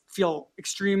doubters like feel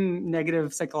extreme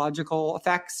negative psychological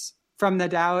effects from the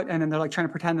doubt. And then they're like trying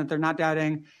to pretend that they're not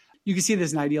doubting. You can see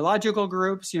this in ideological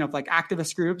groups, like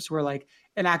activist groups where like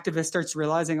an activist starts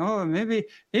realizing, oh, maybe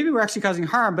we're actually causing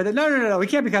harm, but no, we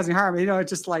can't be causing harm. It's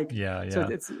just like, so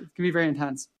it can be very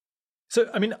intense. So,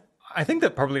 I mean, I think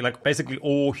that probably like basically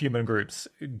all human groups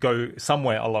go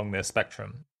somewhere along this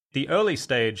spectrum. The early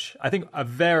stage, I think a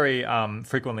very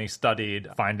frequently studied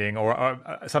finding or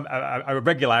a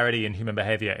regularity in human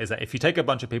behavior is that if you take a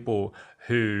bunch of people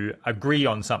who agree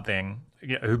on something,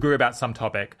 who agree about some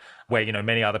topic where,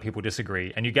 many other people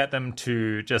disagree, and you get them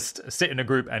to just sit in a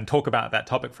group and talk about that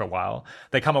topic for a while,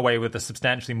 they come away with a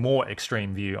substantially more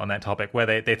extreme view on that topic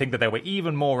where they think that they were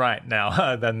even more right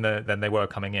now than they were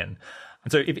coming in.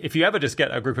 And so if you ever just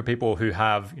get a group of people who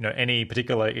have, any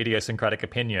particular idiosyncratic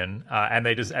opinion and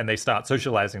they start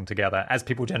socializing together, as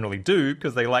people generally do,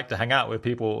 because they like to hang out with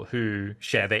people who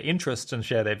share their interests and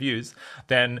share their views,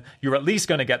 then you're at least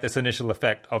going to get this initial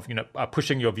effect of,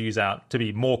 pushing your views out to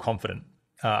be more confident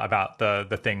about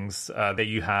the things that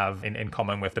you have in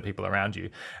common with the people around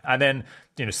you. And then,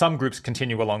 some groups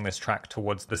continue along this track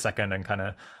towards the second and kind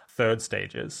of third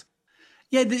stages.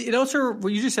 Yeah, it also,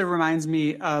 what you just said reminds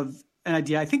me of an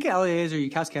idea. I think LAAs or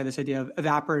Yudkowsky had this idea of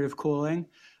evaporative cooling,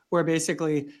 where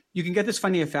basically you can get this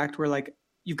funny effect where like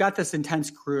you've got this intense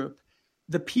group.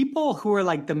 The people who are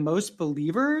like the most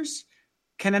believers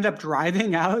can end up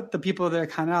driving out the people that are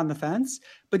kind of on the fence.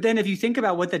 But then if you think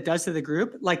about what that does to the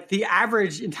group, like the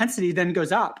average intensity then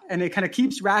goes up, and it kind of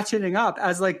keeps ratcheting up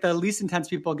as like the least intense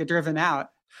people get driven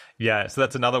out. Yeah, so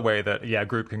that's another way that a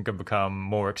group can become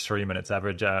more extreme in its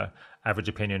average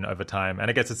opinion over time. And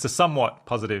I guess it's a somewhat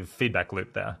positive feedback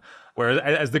loop there. Whereas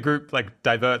as the group like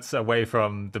diverts away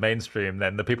from the mainstream,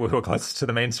 then the people who are closest to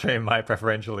the mainstream might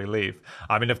preferentially leave.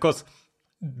 I mean, of course,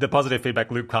 the positive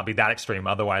feedback loop can't be that extreme.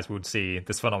 Otherwise, we would see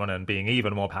this phenomenon being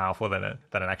even more powerful than it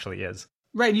actually is.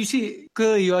 Right. You see,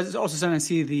 clearly you also sometimes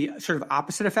see the sort of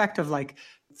opposite effect of like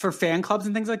for fan clubs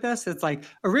and things like this. It's like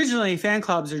originally fan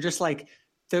clubs are just like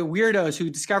the weirdos who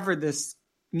discovered this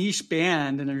niche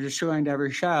band and are just showing to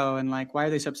every show, and like, why are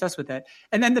they so obsessed with it?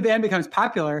 And then the band becomes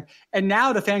popular, and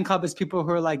now the fan club is people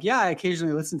who are like, yeah, I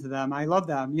occasionally listen to them, I love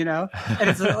them, and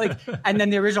it's like, and then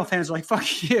the original fans are like, fuck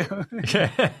you.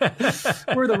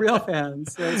 We're the real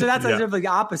fans. So that's sort of like the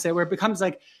opposite, where it becomes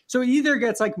like, so it either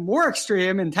gets like more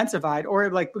extreme, intensified, or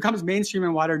it like becomes mainstream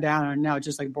and watered down, and now it's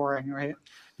just like boring, right?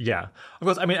 Yeah, of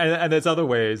course. I mean, and there's other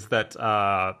ways that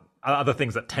other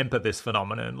things that temper this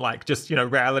phenomenon, like just,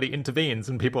 reality intervenes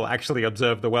and people actually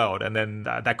observe the world, and then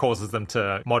that causes them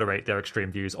to moderate their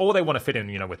extreme views, or they want to fit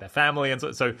in, with their family. And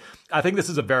so I think this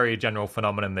is a very general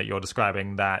phenomenon that you're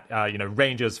describing that,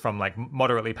 ranges from like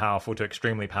moderately powerful to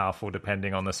extremely powerful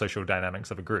depending on the social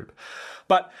dynamics of a group.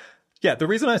 But yeah, the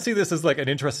reason I see this as like an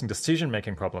interesting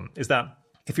decision-making problem is that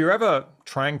if you're ever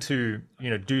trying to,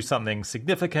 do something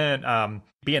significant,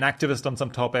 be an activist on some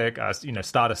topic,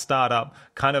 start a startup,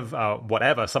 kind of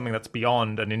whatever, something that's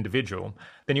beyond an individual,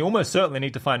 then you almost certainly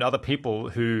need to find other people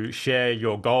who share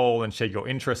your goal and share your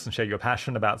interests and share your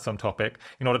passion about some topic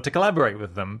in order to collaborate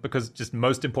with them, because just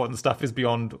most important stuff is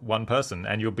beyond one person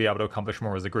and you'll be able to accomplish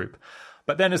more as a group.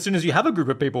 But then as soon as you have a group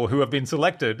of people who have been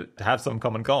selected to have some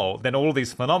common goal, then all of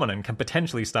these phenomena can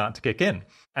potentially start to kick in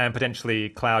and potentially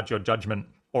cloud your judgment,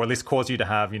 or at least cause you to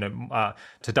have,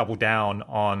 to double down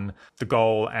on the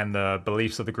goal and the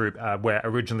beliefs of the group, where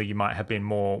originally you might have been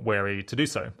more wary to do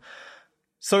so.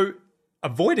 So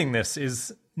avoiding this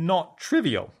is not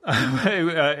trivial.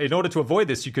 In order to avoid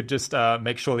this, you could just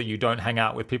make sure that you don't hang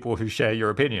out with people who share your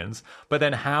opinions. But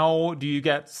then how do you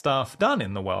get stuff done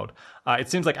in the world? It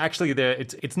seems like actually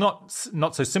it's not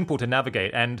so simple to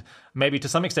navigate. And maybe to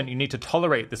some extent, you need to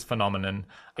tolerate this phenomenon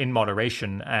in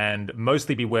moderation and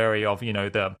mostly be wary of,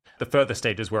 the further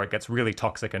stages where it gets really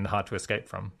toxic and hard to escape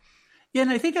from. Yeah,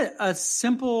 and I think a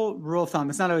simple rule of thumb,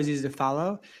 it's not always easy to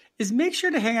follow, is make sure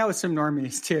to hang out with some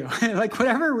normies too. Like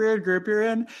whatever weird group you're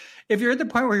in, if you're at the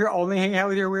point where you're only hanging out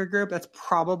with your weird group, that's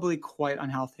probably quite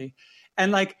unhealthy.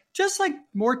 And just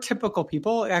more typical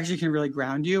people actually can really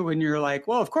ground you when you're like,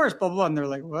 well, of course, blah, blah, blah. And they're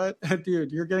like, what?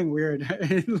 Dude, you're getting weird.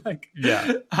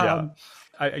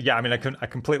 I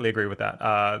completely agree with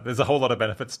that. There's a whole lot of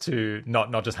benefits to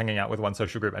not just hanging out with one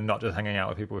social group and not just hanging out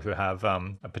with people who have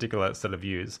a particular set of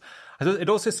views. It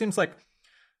also seems like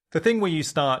the thing where you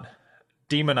start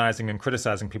demonizing and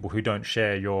criticizing people who don't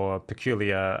share your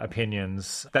peculiar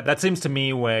opinions, that seems to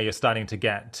me where you're starting to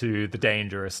get to the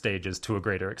dangerous stages to a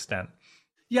greater extent.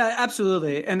 Yeah,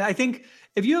 absolutely. And I think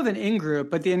if you have an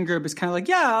in-group, but the in-group is kind of like,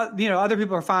 other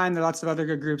people are fine. There are lots of other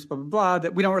good groups, blah, blah, blah,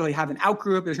 that we don't really have an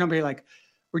out-group. There's nobody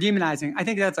we're demonizing. I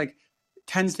think that's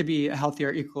tends to be a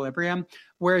healthier equilibrium.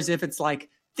 Whereas if it's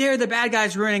they're the bad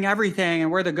guys ruining everything and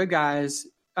we're the good guys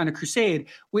on a crusade,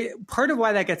 part of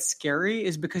why that gets scary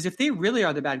is because if they really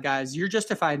are the bad guys, you're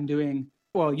justified in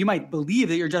you might believe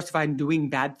that you're justified in doing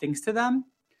bad things to them.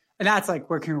 And that's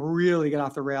where it can really get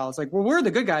off the rails. We're the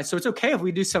good guys, so it's okay if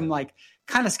we do some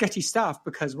kind of sketchy stuff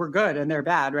because we're good and they're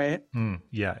bad, right?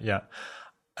 Yeah.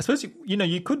 I suppose,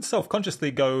 you could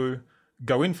self-consciously go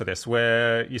in for this,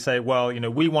 where you say, well,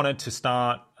 we wanted to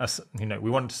start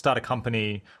a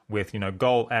company with,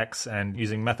 goal X and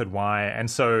using method Y.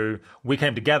 And so we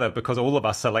came together because all of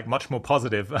us are much more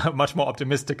positive, much more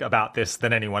optimistic about this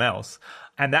than anyone else.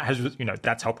 And that has,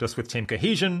 that's helped us with team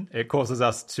cohesion. It causes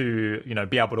us to,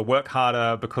 be able to work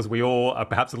harder because we all are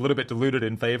perhaps a little bit deluded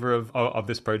in favor of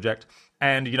this project.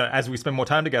 And, as we spend more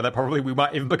time together, probably we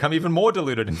might even become even more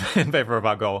deluded in favor of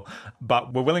our goal.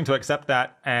 But we're willing to accept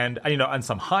that. And, on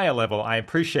some higher level, I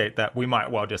appreciate that we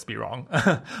might well just be wrong.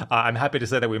 I'm happy to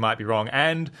say that we might be wrong.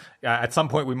 And at some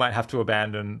point, we might have to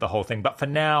abandon the whole thing. But for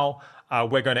now,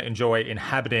 we're going to enjoy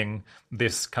inhabiting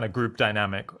this kind of group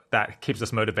dynamic that keeps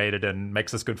us motivated and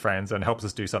makes us good friends and helps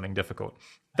us do something difficult.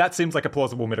 That seems like a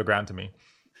plausible middle ground to me.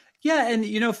 Yeah.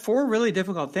 And, for really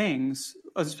difficult things,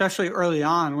 especially early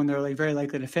on when they're very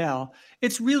likely to fail,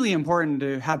 it's really important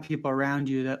to have people around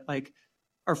you that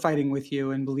are fighting with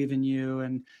you and believe in you.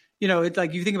 And,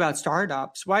 it's you think about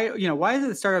startups. Why is it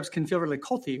that startups can feel really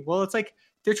culty? Well, it's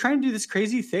they're trying to do this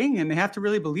crazy thing and they have to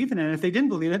really believe in it. And if they didn't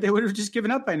believe it, they would have just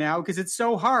given up by now because it's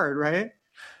so hard, right?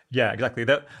 Yeah, exactly.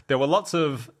 There were lots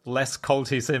of less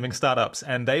culty seeming startups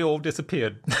and they all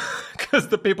disappeared because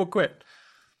the people quit.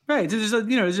 Right. So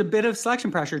there's a bit of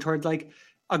selection pressure towards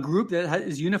a group that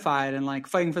is unified and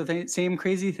fighting for the same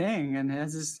crazy thing and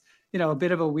has this, a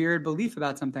bit of a weird belief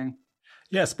about something.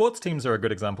 Yeah, sports teams are a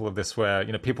good example of this where,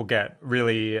 people get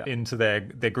really into their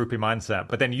groupie mindset,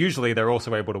 but then usually they're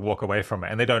also able to walk away from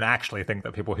it and they don't actually think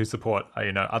that people who support,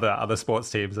 other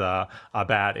sports teams are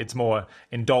bad. It's more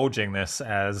indulging this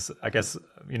as, I guess,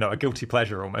 a guilty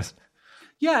pleasure almost.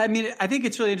 Yeah, I mean, I think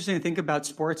it's really interesting to think about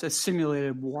sports as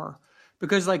simulated war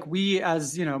because we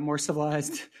as, more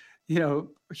civilized,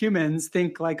 humans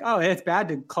think oh, it's bad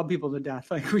to club people to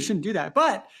death. We shouldn't do that.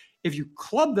 But if you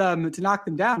club them to knock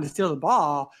them down to steal the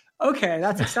ball, okay,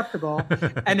 that's acceptable.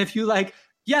 And if you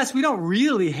yes, we don't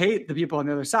really hate the people on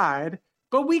the other side,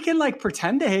 but we can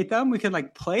pretend to hate them. We can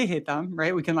play hate them,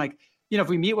 right? We can if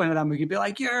we meet one of them, we can be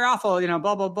you're awful,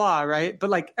 blah, blah, blah, right?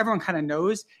 But everyone kind of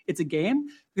knows it's a game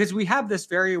because we have this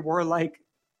very warlike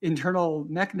internal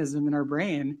mechanism in our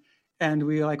brain and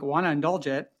we want to indulge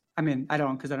it. I mean, I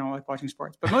don't because I don't like watching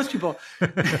sports, but most people.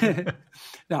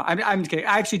 No, I'm just kidding.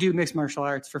 I actually do mixed martial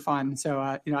arts for fun, so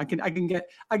I can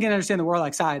understand the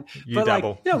warlike side. You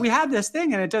dabble. we have this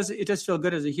thing, and it does feel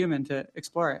good as a human to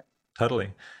explore it.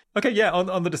 Totally. Okay, yeah,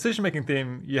 on the decision-making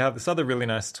theme, you have this other really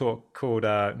nice talk called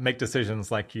Make Decisions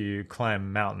Like You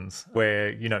Climb Mountains,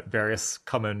 where, various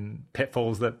common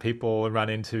pitfalls that people run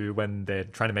into when they're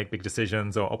trying to make big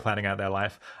decisions or planning out their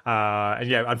life. And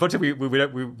yeah, unfortunately,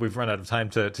 we've run out of time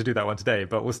to do that one today,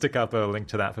 but we'll stick up a link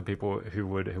to that for people who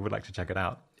would like to check it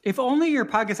out. If only your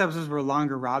podcast episodes were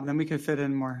longer, Rob, then we could fit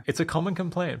in more. It's a common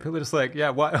complaint. People are just like,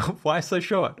 yeah, why so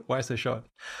short? Why so short?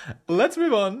 Let's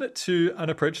move on to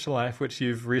an approach to life, which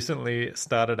you've recently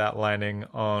started outlining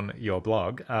on your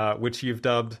blog, which you've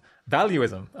dubbed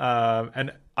valuism.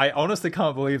 And I honestly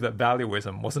can't believe that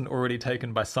valuism wasn't already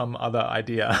taken by some other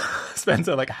idea.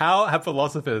 Spencer, like, how have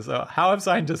philosophers, how have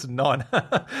scientists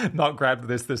not grabbed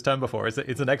this term before?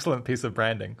 It's an excellent piece of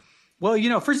branding.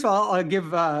 Well, first of all, I'll give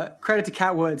credit to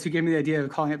Kat Woods, who gave me the idea of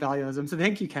calling it valuism. So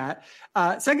thank you, Kat.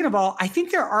 Second of all, I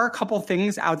think there are a couple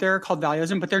things out there called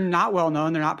valuism, but they're not well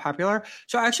known. They're not popular.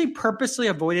 So I actually purposely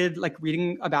avoided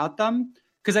reading about them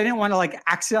because I didn't want to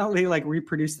accidentally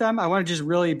reproduce them. I want to just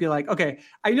really be like, okay,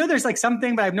 I know there's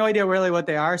something, but I have no idea really what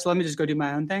they are. So let me just go do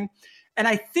my own thing. And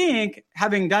I think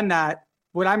having done that,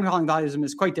 what I'm calling valuism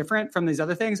is quite different from these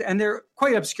other things. And they're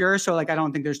quite obscure. So I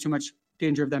don't think there's too much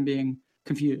danger of them being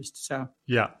confused. So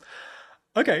yeah.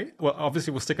 Okay. Well,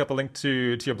 obviously we'll stick up a link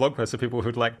to your blog post for people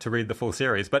who'd like to read the full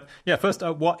series. But yeah, first,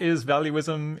 what is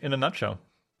valuism in a nutshell?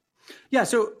 Yeah.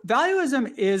 So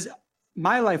valuism is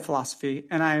my life philosophy,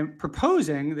 and I'm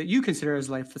proposing that you consider as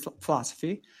life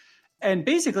philosophy. And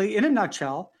basically, in a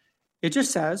nutshell, it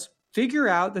just says, figure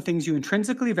out the things you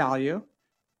intrinsically value,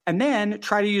 and then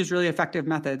try to use really effective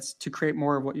methods to create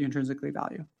more of what you intrinsically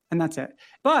value. And that's it.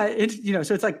 But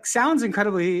so it's sounds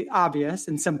incredibly obvious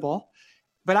and simple,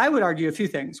 but I would argue a few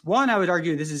things. One, I would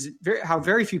argue this is how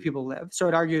very few people live. So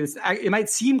I'd argue this, it might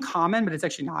seem common, but it's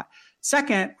actually not.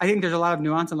 Second, I think there's a lot of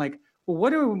nuance and well,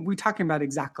 what are we talking about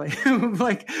exactly?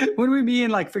 What do we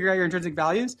mean, figure out your intrinsic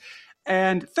values?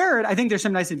 And third, I think there's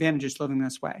some nice advantages to living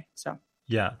this way. So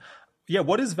yeah.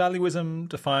 What is valuism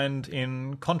defined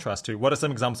in contrast to? What are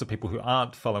some examples of people who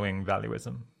aren't following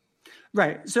valuism?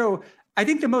 Right. So I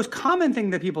think the most common thing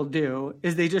that people do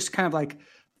is they just kind of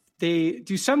they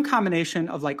do some combination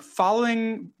of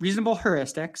following reasonable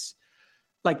heuristics,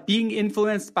 being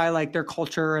influenced by their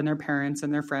culture and their parents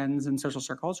and their friends and social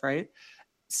circles, right?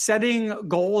 Setting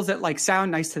goals that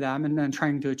sound nice to them and then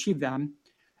trying to achieve them,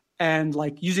 and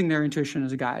using their intuition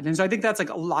as a guide. And so I think that's a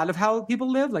lot of how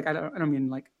people live. I don't mean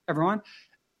everyone.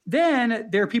 Then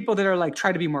there are people that are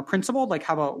try to be more principled,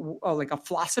 have a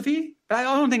philosophy. But I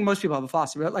don't think most people have a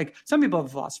philosophy, but some people have a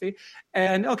philosophy.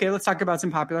 And okay, let's talk about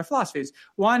some popular philosophies.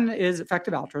 One is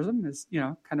effective altruism, is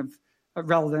kind of a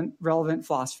relevant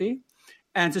philosophy.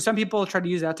 And so some people try to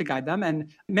use that to guide them.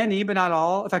 And many, but not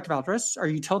all, effective altruists are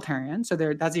utilitarian. So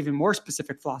that's even more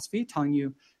specific philosophy, telling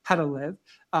you how to live.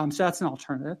 So that's an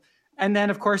alternative. And then,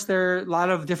 of course, there are a lot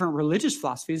of different religious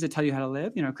philosophies that tell you how to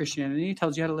live. Christianity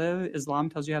tells you how to live, Islam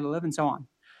tells you how to live, and so on.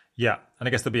 Yeah. And I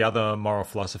guess there'll be other moral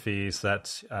philosophies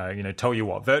that, tell you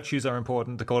what virtues are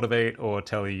important to cultivate, or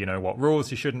tell you, what rules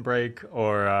you shouldn't break,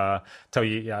 or tell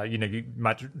you, you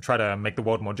might try to make the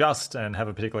world more just and have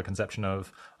a particular conception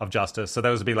of justice. So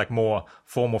those would be more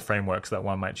formal frameworks that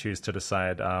one might choose to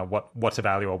decide what to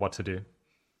value or what to do.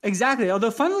 Exactly.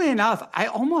 Although, funnily enough, I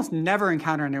almost never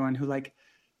encounter anyone who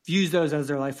views those as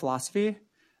their life philosophy.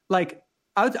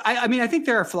 I think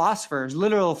there are philosophers,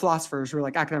 literal philosophers, who are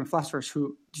academic philosophers,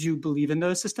 who do believe in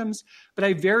those systems. But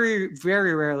I very,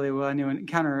 very rarely will anyone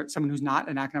encounter someone who's not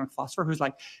an academic philosopher who's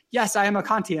yes, I am a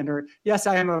Kantian, or yes,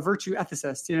 I am a virtue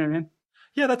ethicist. You know what I mean?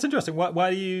 Yeah, that's interesting. Why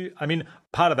do you,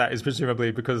 part of that is presumably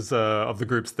because of the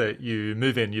groups that you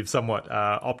move in. You've somewhat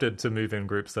opted to move in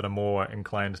groups that are more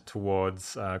inclined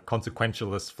towards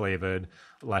consequentialist flavored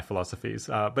life philosophies.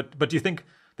 But do you think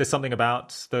there's something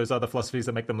about those other philosophies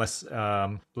that make them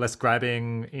less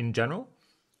grabbing in general?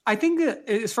 I think that,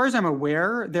 as far as I'm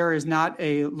aware, there is not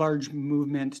a large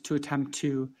movement to attempt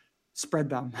to spread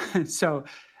them. So,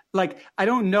 I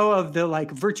don't know of the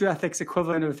virtue ethics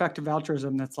equivalent of effective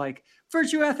altruism that's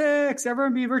virtue ethics,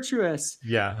 everyone be virtuous.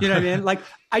 Yeah. You know what I mean?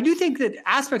 I do think that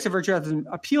aspects of virtue ethics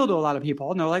appeal to a lot of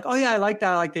people. And they're oh yeah, I like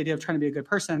that. I like the idea of trying to be a good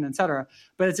person, et cetera.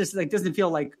 But it's just doesn't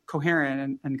feel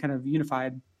coherent and kind of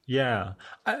unified. Yeah.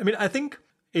 I think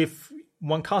if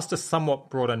one casts a somewhat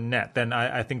broader net, then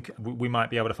I think we might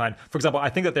be able to find, for example, I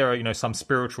think that there are, some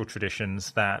spiritual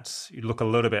traditions that look a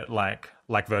little bit like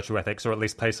virtue ethics, or at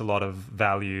least place a lot of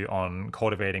value on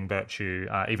cultivating virtue,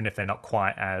 even if they're not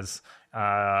quite as,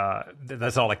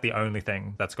 that's not the only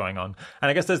thing that's going on.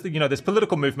 And I guess there's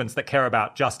political movements that care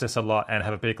about justice a lot and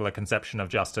have a particular conception of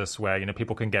justice where,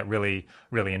 people can get really,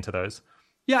 really into those.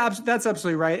 Yeah, that's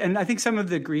absolutely right. And I think some of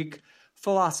the Greek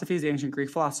philosophies, the ancient Greek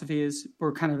philosophies,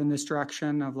 were kind of in this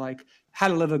direction of like how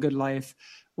to live a good life,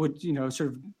 would, sort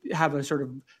of have a sort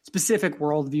of specific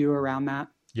worldview around that.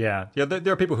 Yeah.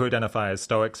 There are people who identify as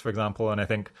Stoics, for example, and I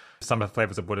think some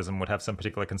flavors of Buddhism would have some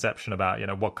particular conception about,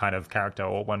 what kind of character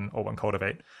or one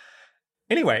cultivate.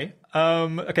 Anyway,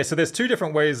 okay, so there's two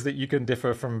different ways that you can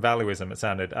differ from valuism, it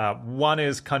sounded. One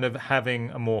is kind of having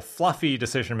a more fluffy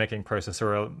decision-making process,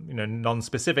 or a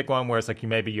non-specific one, where it's like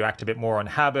you act a bit more on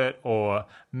habit or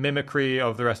mimicry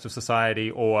of the rest of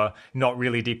society, or not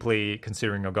really deeply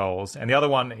considering your goals. And the other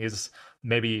one is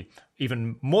maybe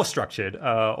even more structured,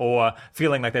 or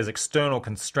feeling like there's external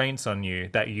constraints on you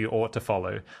that you ought to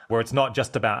follow, where it's not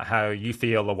just about how you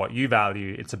feel or what you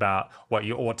value, it's about what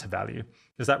you ought to value.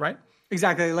 Is that right?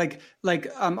 Exactly. Like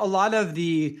a lot of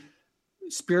the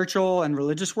spiritual and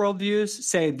religious worldviews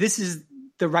say this is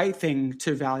the right thing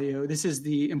to value. This is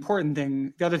the important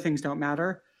thing. The other things don't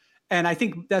matter. And I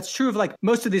think that's true of like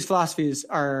most of these philosophies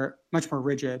are much more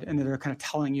rigid and they're kind of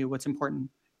telling you what's important.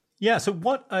 Yeah. So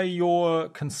what are your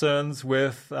concerns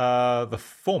with the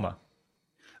former?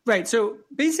 Right. So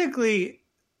basically,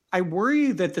 I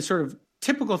worry that the sort of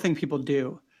typical thing people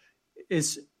do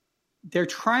is they're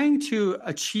trying to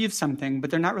achieve something,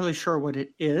 but they're not really sure what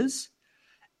it is.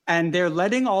 And they're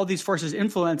letting all these forces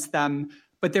influence them,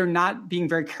 but they're not being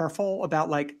very careful about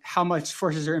like how much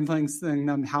forces are influencing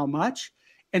them, how much.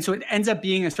 And so it ends up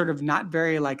being a sort of not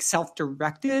very like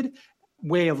self-directed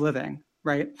way of living,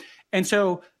 right? And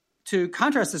so to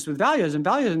contrast this with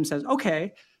valuism says,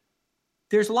 okay,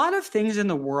 there's a lot of things in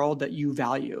the world that you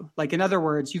value. Like, in other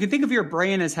words, you can think of your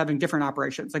brain as having different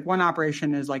operations. Like one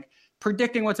operation is like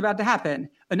predicting what's about to happen.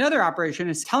 Another operation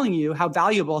is telling you how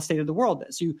valuable a state of the world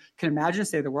is. You can imagine a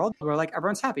state of the world where like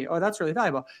everyone's happy. Oh, that's really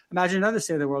valuable. Imagine another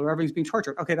state of the world where everything's being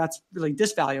tortured. Okay, that's really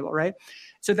disvaluable, right?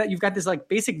 So that you've got this like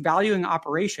basic valuing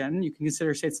operation. You can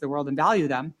consider states of the world and value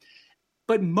them.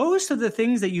 But most of the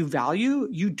things that you value,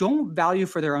 you don't value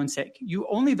for their own sake. You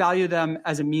only value them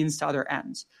as a means to other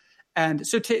ends. And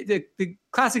so the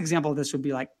classic example of this would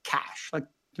be like cash, like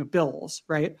bills,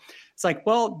 right? It's like,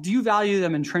 well, do you value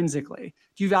them intrinsically?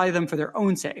 Do you value them for their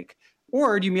own sake?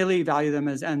 Or do you merely value them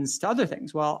as ends to other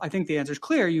things? Well, I think the answer is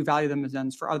clear. You value them as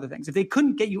ends for other things. If they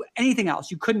couldn't get you anything else,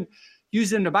 you couldn't use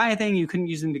them to buy anything, you couldn't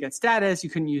use them to get status, you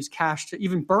couldn't use cash to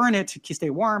even burn it to stay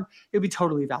warm, it would be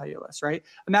totally valueless, right?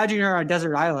 Imagine you're on a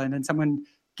desert island and someone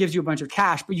gives you a bunch of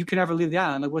cash, but you can never leave the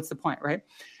island. Like, what's the point, right?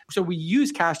 So we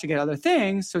use cash to get other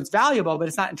things. So it's valuable, but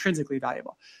it's not intrinsically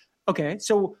valuable. Okay,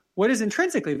 so what is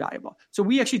intrinsically valuable? So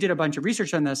we actually did a bunch of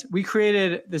research on this. We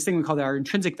created this thing we call our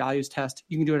intrinsic values test.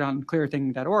 You can do it on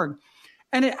clearthing.org.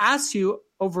 And it asks you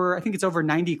over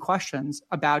 90 questions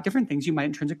about different things you might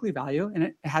intrinsically value, and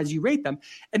it has you rate them.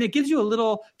 And it gives you a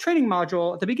little training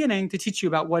module at the beginning to teach you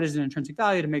about what is an intrinsic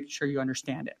value to make sure you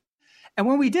understand it. And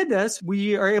when we did this,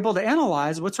 we are able to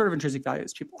analyze what sort of intrinsic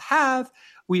values people have.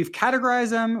 We've categorized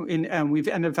them, and we've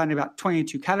ended up finding about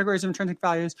 22 categories of intrinsic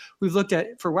values. We've looked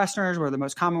at, for Westerners, what are the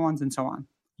most common ones, and so on.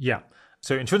 Yeah.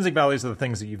 So intrinsic values are the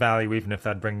things that you value, even if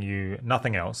that bring you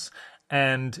nothing else.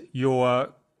 And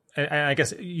I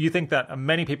guess you think that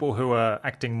many people who are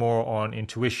acting more on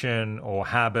intuition or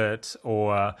habit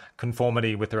or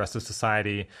conformity with the rest of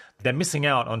society, they're missing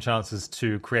out on chances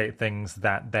to create things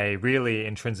that they really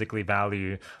intrinsically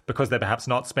value because they're perhaps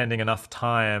not spending enough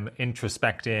time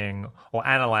introspecting or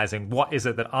analyzing what is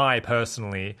it that I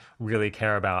personally really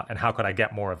care about and how could I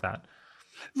get more of that.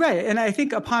 Right. And I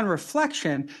think upon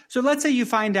reflection, so let's say you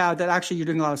find out that actually you're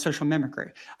doing a lot of social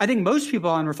mimicry. I think most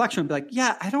people on reflection would be like,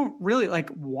 yeah, I don't really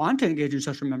want to engage in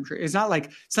social mimicry. It's not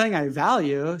like something I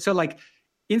value. So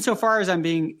insofar as I'm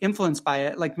being influenced by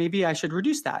it, maybe I should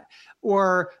reduce that.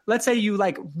 Or let's say you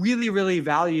really, really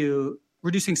value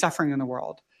reducing suffering in the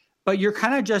world. But you're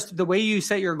kind of just, the way you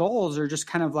set your goals are just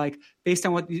kind of based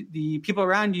on what the people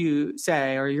around you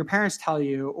say, or your parents tell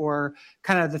you, or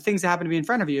kind of the things that happen to be in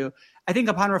front of you. I think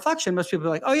upon reflection, most people are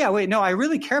like, oh yeah, wait, no, I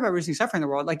really care about reducing suffering in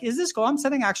the world. Is this goal I'm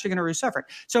setting actually going to reduce suffering?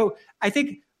 So I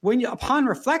think upon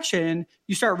reflection,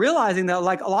 you start realizing that a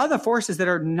lot of the forces that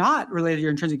are not related to your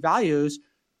intrinsic values,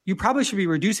 you probably should be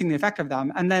reducing the effect of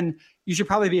them. And then you should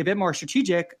probably be a bit more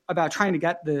strategic about trying to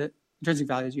get the intrinsic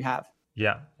values you have.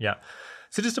 Yeah, yeah.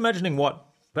 So just imagining what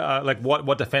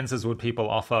defenses would people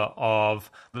offer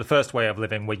of the first way of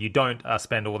living where you don't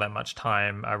spend all that much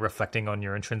time reflecting on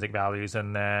your intrinsic values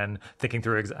and then thinking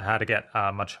through how to get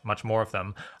much more of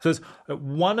them. So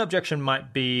one objection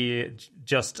might be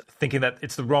just thinking that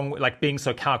it's the wrong, being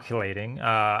so calculating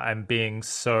and being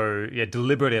so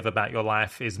deliberative about your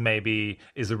life is the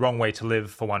wrong way to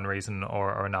live for one reason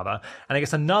or another. And I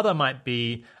guess another might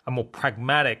be a more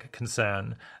pragmatic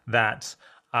concern that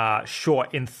sure,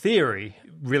 in theory,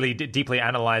 really deeply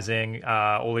analyzing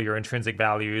all of your intrinsic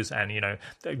values and,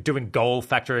 doing goal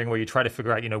factoring where you try to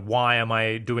figure out, why am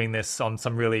I doing this on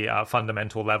some really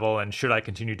fundamental level, and should I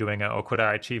continue doing it, or could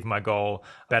I achieve my goal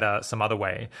better some other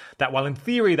way? That while in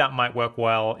theory that might work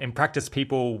well, in practice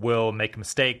people will make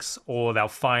mistakes, or they'll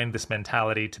find this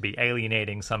mentality to be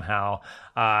alienating somehow.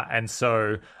 And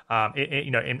so,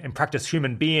 in practice,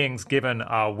 human beings, given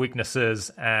our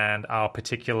weaknesses and our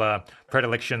particular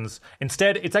predilections,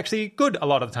 instead, it's actually good a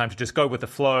lot of the time to just go with the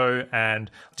flow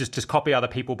and just copy other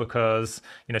people because,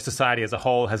 society as a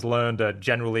whole has learned a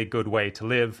generally good way to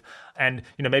live. And,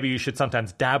 maybe you should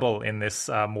sometimes dabble in this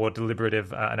more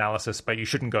deliberative analysis, but you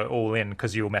shouldn't go all in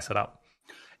because you'll mess it up.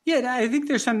 Yeah, I think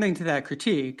there's something to that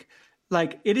critique.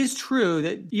 Like, it is true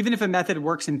that even if a method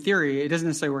works in theory, it doesn't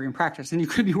necessarily work in practice, and you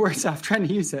could be worse off trying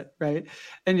to use it, right?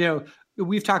 And,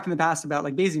 we've talked in the past about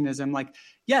like Bayesianism. Like,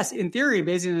 yes, in theory,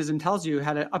 Bayesianism tells you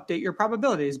how to update your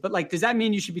probabilities, but like, does that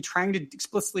mean you should be trying to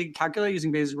explicitly calculate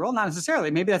using Bayes' rule? Not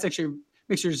necessarily. Maybe that's actually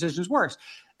makes your decisions worse.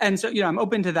 And so, I'm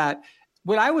open to that.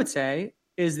 What I would say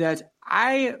is that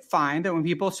I find that when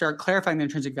people start clarifying their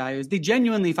intrinsic values, they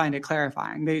genuinely find it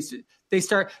clarifying. They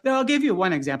start. Now, I'll give you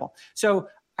one example. So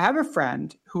I have a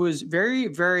friend who was very,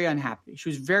 very unhappy. She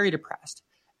was very depressed.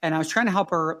 And I was trying to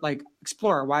help her like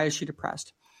explore, why is she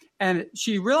depressed? And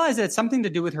she realized that it's something to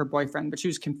do with her boyfriend, but she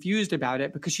was confused about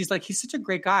it because she's like, he's such a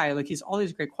great guy. Like, he's all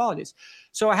these great qualities.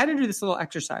 So I had to do this little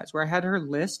exercise where I had her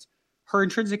list her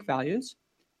intrinsic values.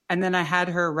 And then I had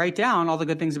her write down all the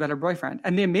good things about her boyfriend.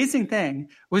 And the amazing thing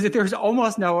was that there was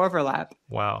almost no overlap.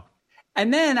 Wow.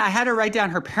 And then I had her write down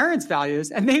her parents'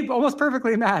 values, and they almost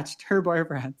perfectly matched her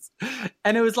boyfriend's.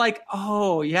 And it was like,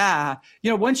 oh, yeah.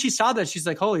 Once she saw that, she's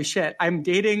like, holy shit, I'm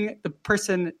dating the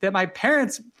person that my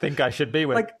parents think I should be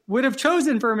with, like, would have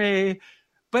chosen for me.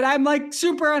 But I'm like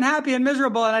super unhappy and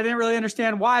miserable, and I didn't really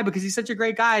understand why, because he's such a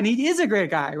great guy, and he is a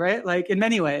great guy, right? Like, in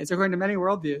many ways, according to many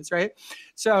worldviews, right?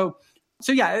 So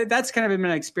yeah, that's kind of been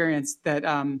an experience that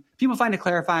people find it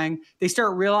clarifying. They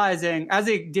start realizing, as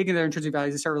they dig into their intrinsic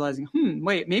values, they start realizing,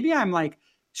 wait, maybe I'm like,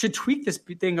 should tweak this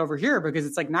thing over here because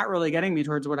it's like not really getting me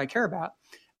towards what I care about.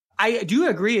 I do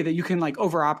agree that you can like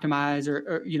over optimize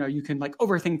or you can like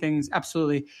overthink things.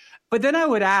 Absolutely. But then I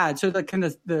would add, so the kind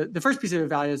of the first piece of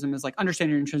evaluism is like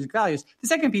understand your intrinsic values. The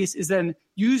second piece is then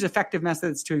use effective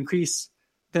methods to increase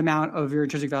the amount of your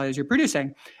intrinsic values you're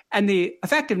producing. And the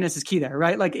effectiveness is key there,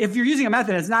 right? Like, if you're using a method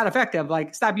and it's not effective,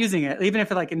 like, stop using it, even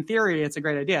if like in theory it's a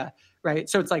great idea, right?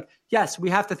 So it's like, yes, we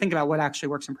have to think about what actually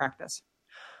works in practice.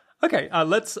 Okay,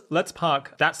 let's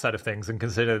park that side of things and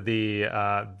consider the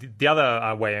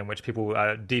other way in which people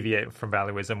deviate from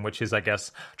valuism, which is, I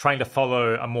guess, trying to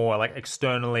follow a more like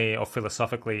externally or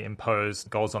philosophically imposed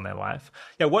goals on their life.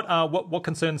 Yeah, what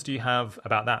concerns do you have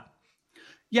about that?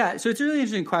 Yeah, so it's a really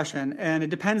interesting question, and it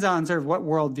depends on sort of what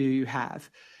worldview you have.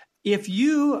 If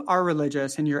you are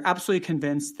religious and you're absolutely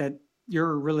convinced that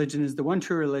your religion is the one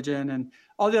true religion and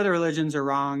all the other religions are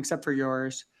wrong except for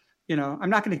yours, I'm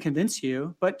not going to convince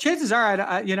you, but chances are,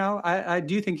 I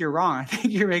do think you're wrong. I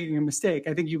think you're making a mistake.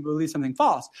 I think you believe something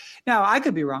false. Now, I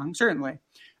could be wrong, certainly.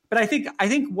 But I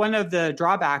think one of the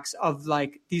drawbacks of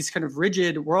like these kind of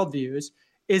rigid worldviews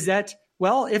is that,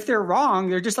 well, if they're wrong,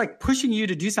 they're just like pushing you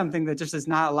to do something that just is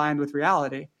not aligned with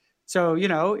reality. So,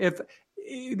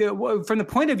 from the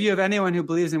point of view of anyone who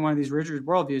believes in one of these rigid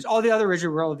worldviews, all the other rigid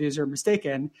worldviews are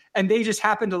mistaken, and they just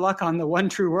happen to luck on the one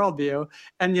true worldview.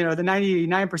 And, the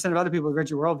 99% of other people with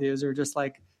rigid worldviews are just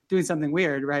like doing something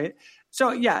weird, right?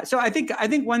 So, yeah. So I think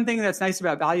one thing that's nice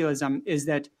about valuism is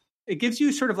that it gives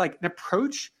you sort of like an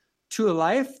approach to a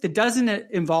life that doesn't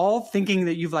involve thinking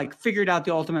that you've like figured out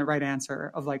the ultimate right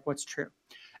answer of like what's true.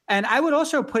 And I would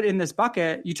also put in this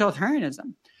bucket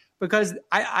utilitarianism, because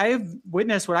I've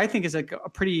witnessed what I think is like a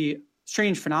pretty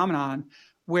strange phenomenon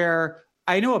where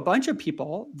I know a bunch of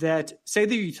people that say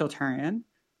they're utilitarian.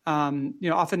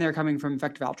 Often they're coming from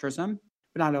effective altruism,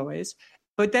 but not always.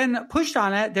 But then pushed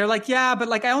on it, they're like, yeah, but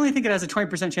like I only think it has a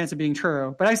 20% chance of being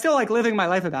true. But I'm still like living my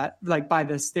life about like by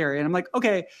this theory. And I'm like,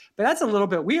 okay, but that's a little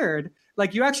bit weird.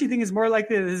 Like, you actually think it's more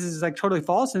likely that this is like totally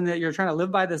false and that you're trying to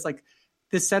live by this like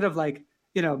this set of like,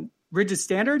 rigid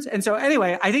standards. And so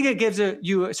anyway, I think it gives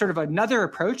you sort of another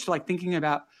approach to like thinking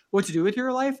about what to do with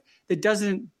your life that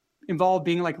doesn't involve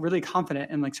being like really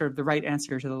confident in like sort of the right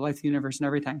answer to the life, the universe, and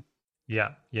everything.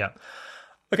 Yeah.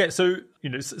 Okay, so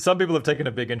some people have taken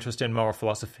a big interest in moral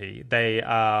philosophy. They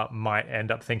might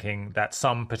end up thinking that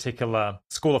some particular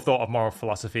school of thought of moral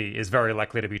philosophy is very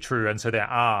likely to be true. And so there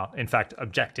are, in fact,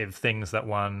 objective things that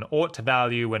one ought to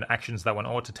value and actions that one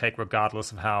ought to take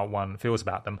regardless of how one feels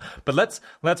about them. But let's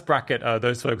bracket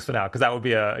those folks for now, because that would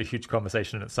be a huge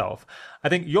conversation in itself. I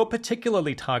think you're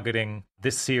particularly targeting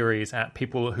this series at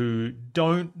people who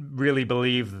don't really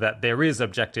believe that there is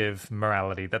objective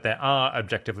morality, that there are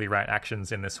objectively right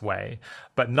actions in this way,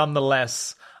 but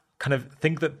nonetheless kind of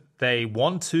think that they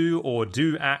want to or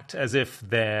do act as if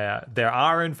there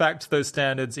are in fact those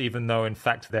standards, even though in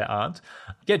fact there aren't.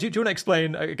 Yeah, do you want to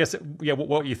explain, I guess,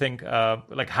 what you think,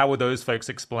 how would those folks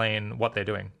explain what they're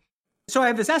doing? So I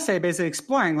have this essay basically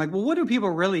exploring, what do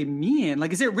people really mean?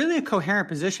 Is it really a coherent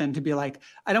position to be I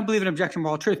don't believe in objective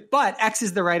moral truth, but X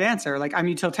is the right answer. I'm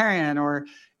utilitarian, or,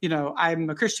 I'm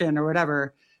a Christian or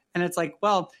whatever. And it's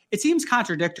it seems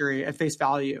contradictory at face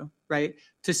value, right?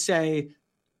 To say,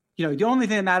 the only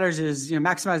thing that matters is,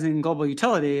 maximizing global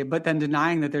utility, but then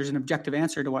denying that there's an objective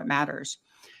answer to what matters.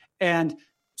 And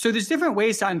so there's different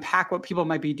ways to unpack what people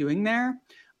might be doing there.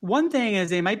 One thing is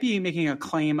they might be making a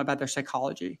claim about their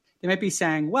psychology. They might be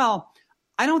saying, well,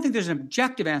 I don't think there's an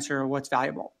objective answer to what's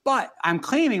valuable, but I'm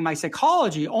claiming my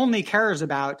psychology only cares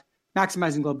about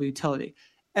maximizing global utility.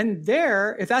 And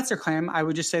if that's their claim, I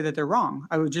would just say that they're wrong.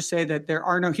 I would just say that there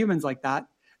are no humans like that.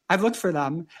 I've looked for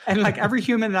them, and every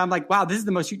human that I'm wow, this is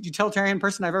the most utilitarian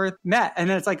person I've ever met. And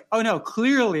then it's oh no,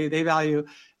 clearly they value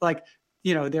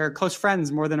their close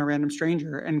friends more than a random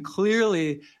stranger. And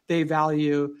clearly they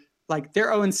value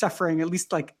their own suffering, at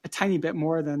least a tiny bit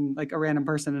more than a random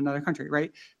person in another country,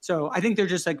 right? So I think they're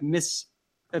just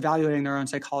misevaluating their own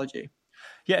psychology.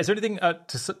 Yeah, is there anything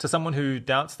to someone who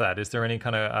doubts that? Is there any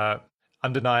kind of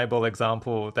undeniable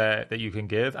example that you can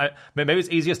give? Maybe it's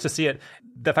easiest to see it.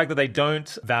 The fact that they don't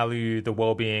value the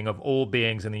well-being of all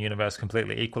beings in the universe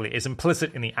completely equally is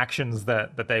implicit in the actions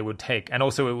that they would take. And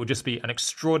also it would just be an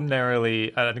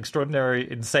extraordinary,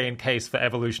 insane case for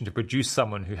evolution to produce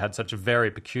someone who had such a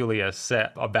very peculiar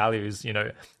set of values,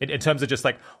 in terms of just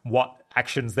what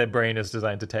actions their brain is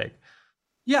designed to take.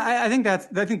 Yeah, I think both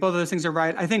of those things are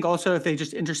right. I think also if they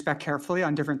just introspect carefully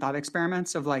on different thought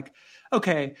experiments of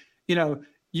okay,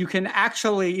 you can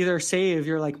actually either save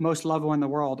your most loved one in the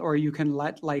world, or you can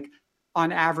let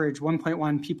on average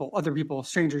 1.1 other people,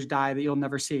 strangers, die that you'll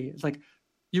never see. It's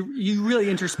you really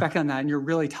introspect on that, and you're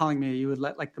really telling me you would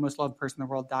let the most loved person in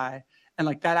the world die, and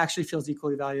that actually feels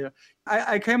equally valuable.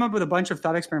 I came up with a bunch of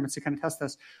thought experiments to kind of test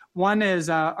this. One is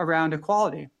around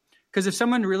equality, because if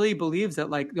someone really believes that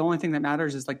the only thing that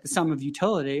matters is the sum of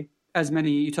utility, as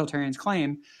many utilitarians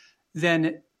claim,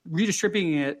 then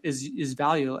redistributing it is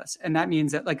valueless. And that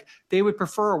means that they would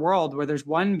prefer a world where there's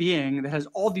one being that has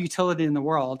all the utility in the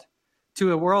world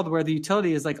to a world where the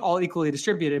utility is all equally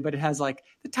distributed, but it has the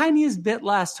tiniest bit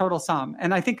less total sum.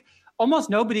 And I think almost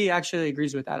nobody actually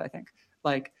agrees with that. I think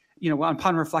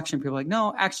upon reflection, people are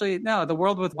no, actually, no, the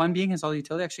world with one being has all the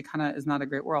utility actually kind of is not a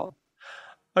great world.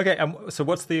 Okay, so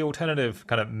what's the alternative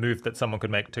kind of move that someone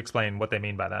could make to explain what they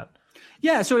mean by that?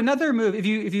 Yeah, so another move, if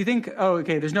you think, oh,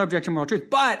 okay, there's no objective moral truth,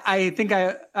 but I think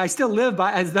I still live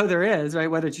by as though there is,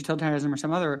 right? Whether it's utilitarianism or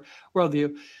some other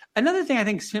worldview. Another thing I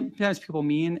think sometimes people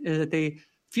mean is that they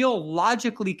feel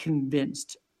logically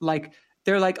convinced.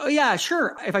 They're oh yeah,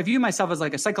 sure. If I view myself as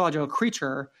a psychological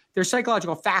creature, there's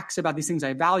psychological facts about these things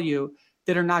I value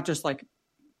that are not just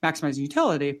maximizing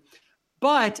utility.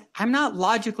 But I'm not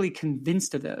logically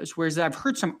convinced of those. Whereas I've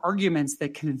heard some arguments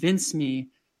that convince me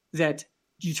that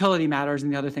utility matters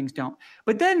and the other things don't.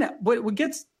 But then what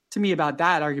gets to me about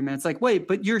that argument, it's wait,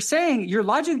 but you're saying you're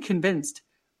logically convinced,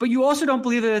 but you also don't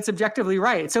believe that it's objectively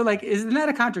right. So isn't that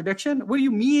a contradiction? What do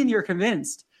you mean you're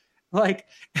convinced?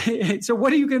 So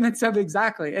what are you convinced of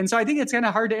exactly? And so I think it's kind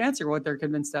of hard to answer what they're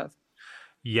convinced of.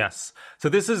 Yes. So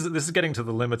this is getting to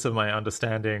the limits of my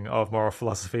understanding of moral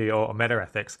philosophy or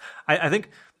metaethics. I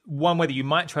think one way that you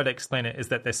might try to explain it is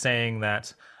that they're saying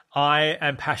that I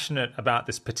am passionate about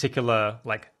this particular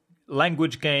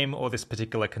language game or this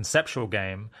particular conceptual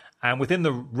game, and within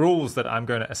the rules that I'm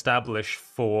going to establish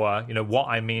for what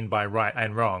I mean by right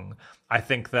and wrong, I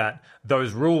think that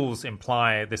those rules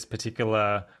imply this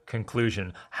particular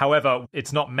conclusion. However,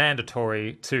 it's not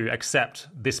mandatory to accept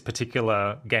this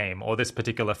particular game or this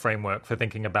particular framework for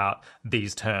thinking about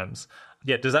these terms.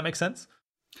 Yeah, does that make sense?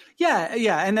 Yeah.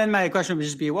 And then my question would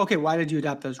just be, okay, why did you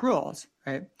adopt those rules,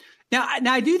 right? Now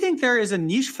I do think there is a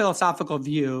niche philosophical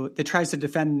view that tries to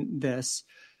defend this.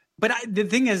 But the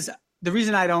thing is, the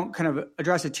reason I don't kind of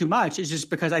address it too much is just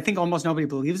because I think almost nobody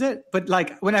believes it. But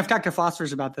when I've talked to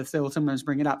philosophers about this, they will sometimes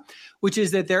bring it up, which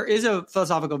is that there is a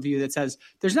philosophical view that says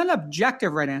there's not an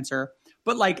objective right answer,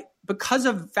 But like, because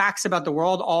of facts about the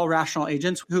world, all rational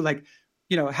agents who like,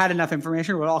 had enough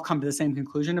information would all come to the same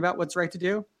conclusion about what's right to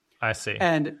do. I see.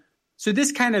 And so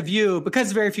this kind of view,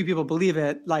 because very few people believe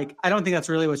it, like, I don't think that's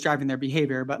really what's driving their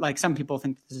behavior, but like some people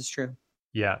think this is true.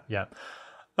 Yeah.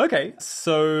 Okay.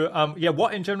 So,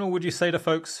 what in general would you say to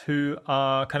folks who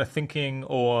are kind of thinking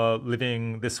or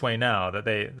living this way now, that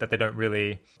they don't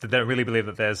really believe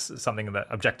that there's something that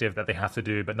objective that they have to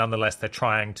do, but nonetheless they're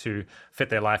trying to fit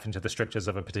their life into the strictures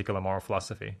of a particular moral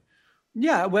philosophy?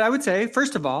 Yeah, what I would say,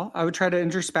 first of all, I would try to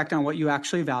introspect on what you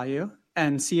actually value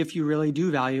and see if you really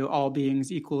do value all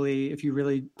beings equally, if you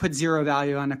really put zero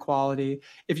value on equality,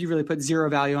 if you really put zero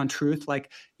value on truth.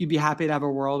 Like, you'd be happy to have a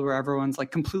world where everyone's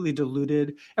like completely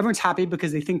deluded. Everyone's happy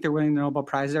because they think they're winning the Nobel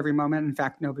Prize every moment. In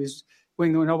fact, nobody's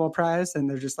winning the Nobel Prize, and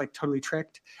they're just like totally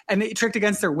tricked. And they tricked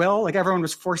against their will. Like, everyone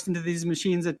was forced into these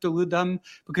machines that delude them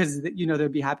because,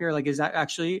 they'd be happier. Like, is that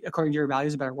actually, according to your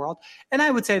values, a better world? And I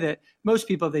would say that most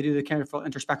people, if they do the careful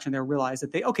introspection, they'll realize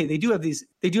that they do have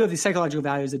these psychological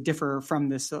values that differ from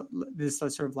this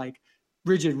sort of like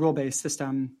rigid rule-based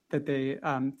system that they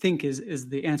think is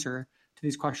the answer to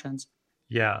these questions.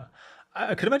 Yeah.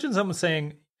 I could imagine someone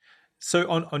saying, so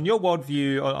on your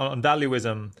worldview, on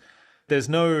valuism, there's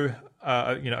no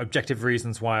objective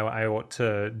reasons why I ought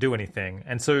to do anything,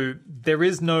 and so there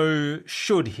is no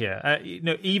should here.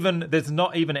 Even there's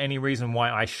not even any reason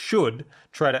why I should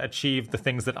try to achieve the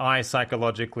things that I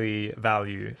psychologically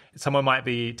value. Someone might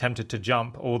be tempted to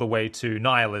jump all the way to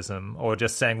nihilism, or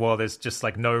just saying, well, there's just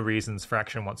like no reasons for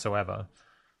action whatsoever.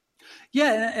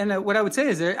 Yeah, and what I would say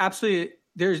is there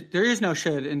is no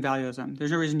should in valuism.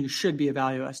 There's no reason you should be a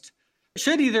valuist.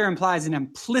 Should either implies an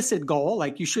implicit goal,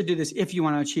 like you should do this if you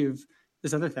want to achieve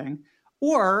this other thing,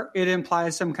 or it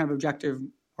implies some kind of objective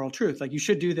moral truth, like you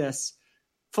should do this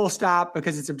full stop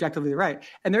because it's objectively right.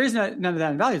 And there is none of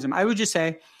that in valuism. I would just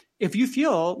say, if you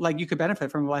feel like you could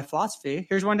benefit from a life philosophy,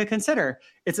 here's one to consider.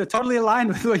 It's totally aligned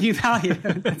with what you value.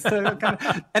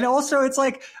 And also it's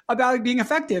like about being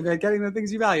effective at getting the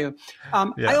things you value.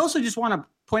 I also just want to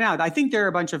point out, I think there are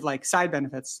a bunch of like side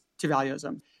benefits to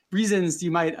valuism, reasons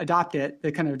you might adopt it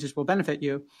that kind of just will benefit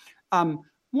you.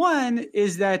 One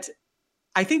is that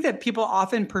I think that people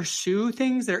often pursue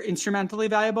things that are instrumentally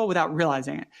valuable without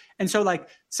realizing it. And so like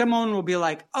someone will be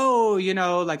like, oh,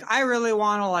 like I really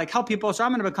want to like help people, so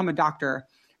I'm going to become a doctor.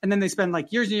 And then they spend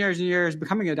like years and years and years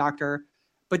becoming a doctor.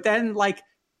 But then like,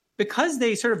 because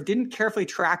they sort of didn't carefully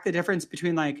track the difference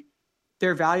between like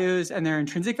their values and their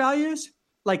intrinsic values,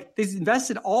 like they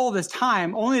invested all this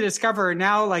time only to discover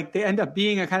now like they end up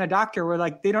being a kind of doctor where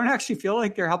like they don't actually feel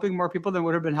like they're helping more people than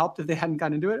would have been helped if they hadn't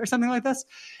gotten into it or something like this.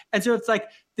 And so it's like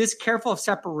this careful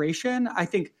separation. I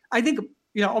think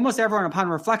almost everyone upon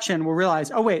reflection will realize,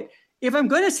 oh wait, if I'm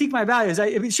going to seek my values,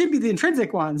 it should be the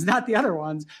intrinsic ones, not the other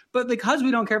ones. But because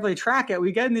we don't carefully track it,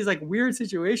 we get in these like weird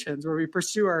situations where we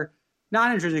pursue our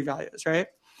non-intrinsic values, right?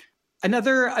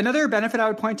 Another benefit I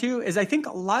would point to is I think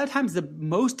a lot of times the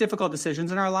most difficult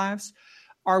decisions in our lives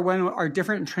are when our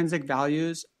different intrinsic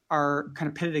values are kind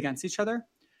of pitted against each other.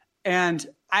 And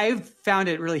I've found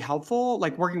it really helpful,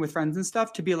 like working with friends and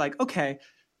stuff, to be like, okay,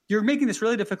 you're making this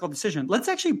really difficult decision. Let's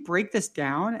actually break this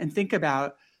down and think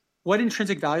about what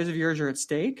intrinsic values of yours are at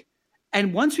stake.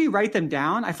 And once we write them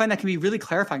down, I find that can be really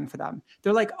clarifying for them.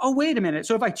 They're like, oh, wait a minute.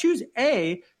 So if I choose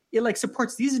A, it like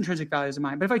supports these intrinsic values of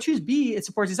mine. But if I choose B, it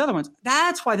supports these other ones.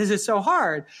 That's why this is so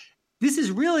hard. This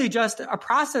is really just a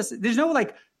process. There's no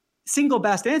like single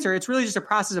best answer. It's really just a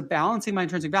process of balancing my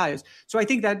intrinsic values. So I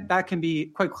think that can be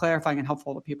quite clarifying and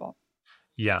helpful to people.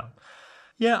 Yeah.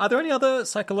 Yeah. Are there any other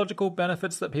psychological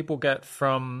benefits that people get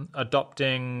from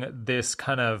adopting this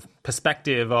kind of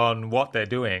perspective on what they're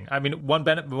doing? I mean, one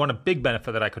big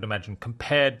benefit that I could imagine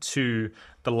compared to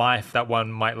the life that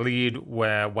one might lead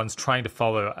where one's trying to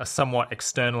follow a somewhat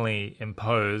externally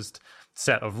imposed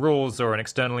set of rules or an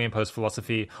externally imposed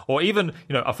philosophy, or even,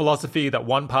 a philosophy that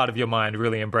one part of your mind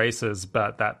really embraces,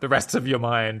 but that the rest of your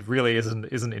mind really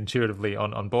isn't intuitively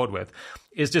on board with,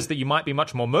 is just that you might be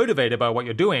much more motivated by what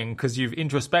you're doing because you've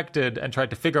introspected and tried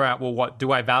to figure out, well, what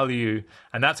do I value?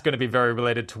 And that's going to be very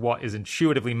related to what is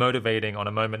intuitively motivating on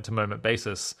a moment-to-moment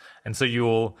basis. And so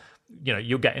you'll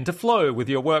get into flow with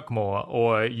your work more,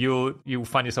 or you'll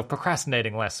find yourself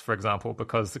procrastinating less, for example,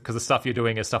 because the stuff you're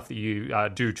doing is stuff that you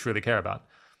do truly care about.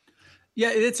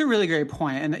 Yeah, it's a really great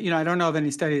point. And, I don't know of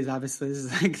any studies, obviously. This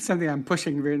is like something I'm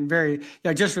pushing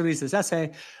I just released this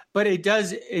essay, but it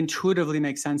does intuitively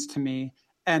make sense to me.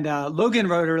 And Logan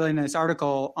wrote a really nice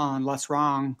article on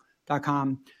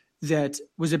lesswrong.com that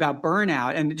was about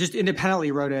burnout, and just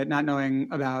independently wrote it, not knowing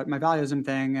about my valuism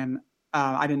thing. And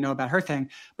I didn't know about her thing,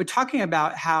 but talking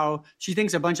about how she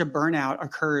thinks a bunch of burnout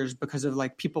occurs because of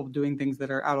like people doing things that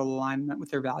are out of alignment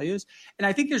with their values. And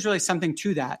I think there's really something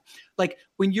to that. Like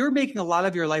when you're making a lot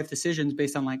of your life decisions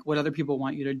based on like what other people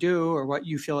want you to do or what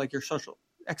you feel like your social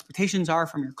expectations are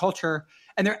from your culture,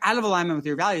 and they're out of alignment with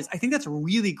your values, I think that's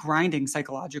really grinding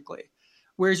psychologically.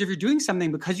 Whereas if you're doing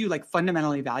something because you like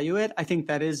fundamentally value it, I think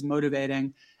that is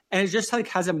motivating. And it just like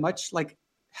has a much like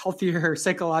healthier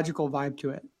psychological vibe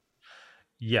to it.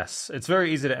 Yes, it's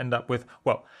very easy to end up with,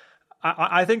 well,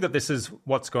 I think that this is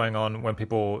what's going on when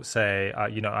people say,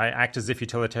 I act as if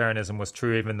utilitarianism was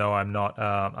true, even though I'm not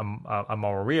a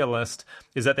moral realist,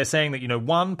 is that they're saying that,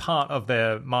 one part of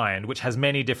their mind, which has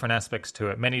many different aspects to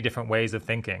it, many different ways of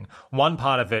thinking, one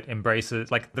part of it embraces,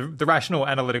 like the rational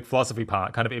analytic philosophy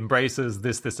part kind of embraces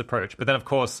this approach. But then, of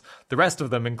course, the rest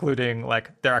of them, including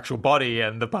like their actual body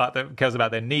and the part that cares about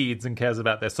their needs and cares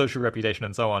about their social reputation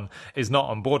and so on, is not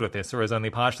on board with this or is only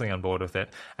partially on board with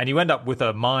it. And you end up with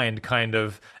a mind kind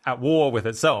of at war with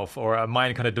itself, or a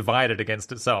mind kind of divided against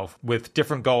itself with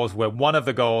different goals, where one of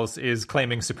the goals is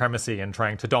claiming supremacy and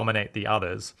trying to dominate the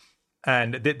others.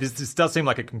 And this does seem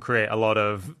like it can create a lot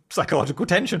of psychological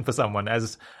tension for someone,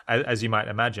 as you might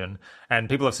imagine. And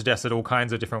people have suggested all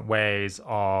kinds of different ways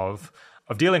of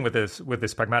dealing with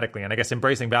this pragmatically. And I guess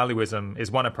embracing valuism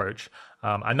is one approach.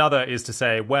 Another is to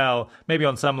say, well, maybe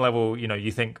on some level,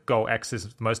 you think goal X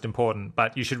is most important,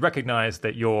 but you should recognize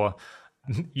that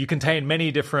you contain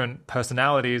many different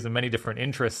personalities and many different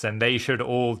interests, and they should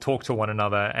all talk to one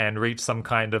another and reach some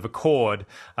kind of accord,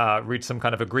 reach some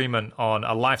kind of agreement on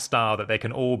a lifestyle that they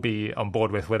can all be on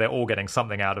board with, where they're all getting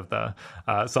something out of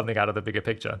the bigger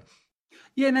picture.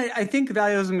 Yeah, and I think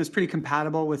valuism is pretty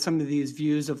compatible with some of these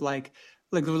views of like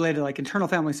related to like internal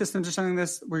family systems or something like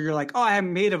this, where you're like, oh,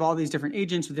 I'm made of all these different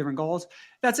agents with different goals.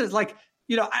 That's it. Like,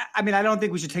 I mean, I don't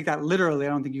think we should take that literally. I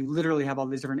don't think you literally have all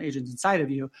these different agents inside of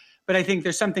you. But I think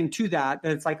there's something to that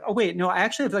it's like, oh, wait, no, I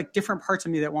actually have like different parts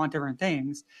of me that want different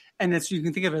things. And that's, you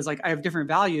can think of it as like, I have different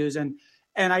values. And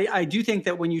I do think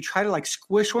that when you try to like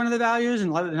squish one of the values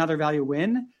and let another value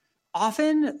win,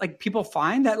 often like people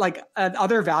find that like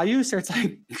other value starts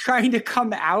like trying to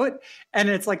come out, and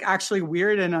it's like actually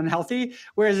weird and unhealthy.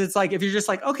 Whereas it's like, if you're just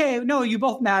like, okay, no, you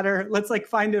both matter, let's like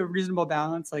find a reasonable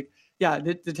balance. Like, yeah,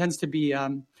 it tends to be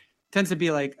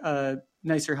like a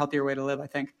nicer, healthier way to live, I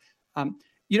think.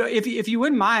 If you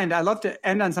wouldn't mind, I'd love to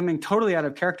end on something totally out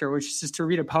of character, which is just to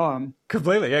read a poem.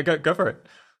 Completely. Yeah, go for it.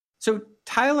 So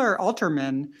Tyler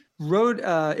Alterman wrote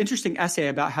an interesting essay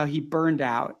about how he burned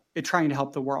out at trying to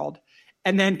help the world.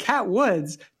 And then Cat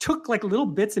Woods took like little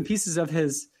bits and pieces of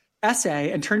his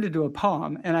essay and turned it into a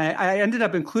poem. And I ended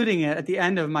up including it at the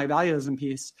end of my valuism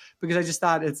piece because I just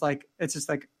thought it's just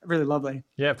like really lovely.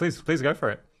 Yeah, please go for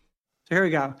it. So here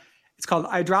we go. It's called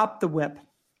I Dropped the Whip.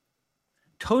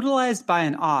 Totalized by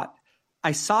an ought,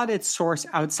 I sought its source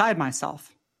outside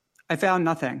myself. I found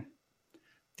nothing.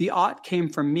 The ought came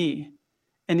from me,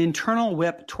 an internal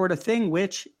whip toward a thing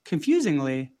which,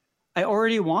 confusingly, I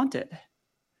already wanted,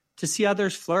 to see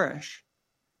others flourish.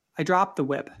 I dropped the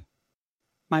whip.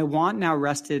 My want now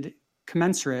rested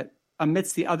commensurate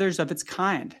amidst the others of its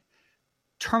kind,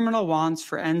 terminal wants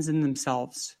for ends in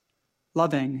themselves,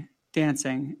 loving,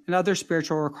 dancing, and other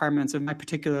spiritual requirements of my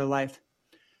particular life.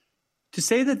 To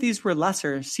say that these were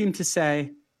lesser seemed to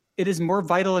say, it is more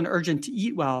vital and urgent to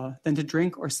eat well than to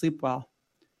drink or sleep well.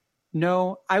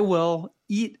 No, I will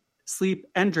eat, sleep,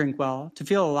 and drink well to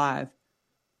feel alive.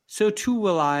 So too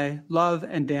will I love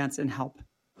and dance and help.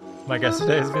 My guest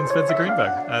today has been Spencer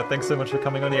Greenberg. Thanks so much for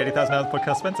coming on the 80,000 Hours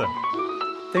podcast, Spencer.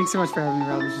 Thanks so much for having me,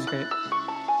 Rob. This is great.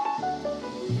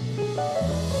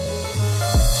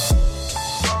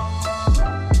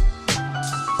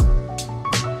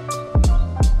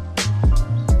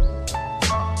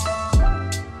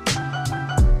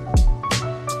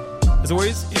 As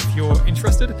always, if you're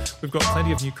interested, we've got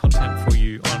plenty of new content for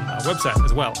you on our website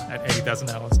as well at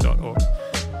 80,000hours.org.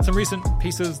 Some recent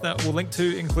pieces that we'll link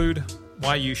to include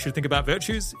why you should think about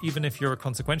virtues, even if you're a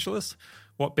consequentialist,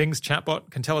 what Bing's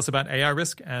chatbot can tell us about AI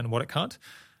risk and what it can't,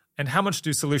 and how much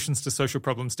do solutions to social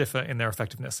problems differ in their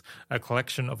effectiveness, a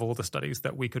collection of all the studies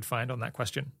that we could find on that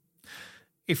question.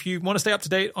 If you want to stay up to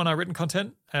date on our written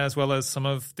content, as well as some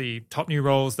of the top new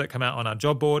roles that come out on our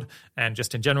job board, and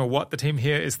just in general what the team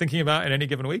here is thinking about in any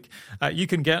given week, you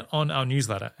can get on our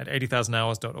newsletter at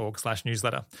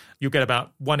 80,000hours.org/newsletter. You'll get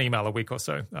about one email a week or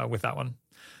so with that one.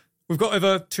 We've got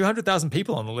over 200,000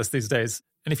 people on the list these days,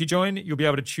 and if you join, you'll be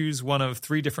able to choose one of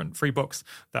 3 different free books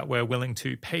that we're willing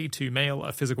to pay to mail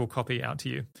a physical copy out to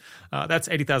you. That's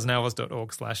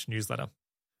 80,000hours.org/newsletter.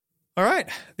 All right.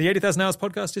 The 80,000 Hours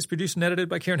podcast is produced and edited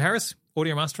by Kieran Harris.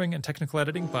 Audio mastering and technical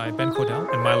editing by Ben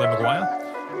Cordell and Milo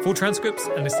Maguire. Full transcripts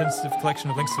and a sensitive collection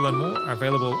of links to learn more are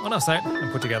available on our site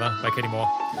and put together by Katie Moore.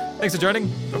 Thanks for joining.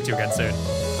 Talk to you again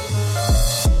soon.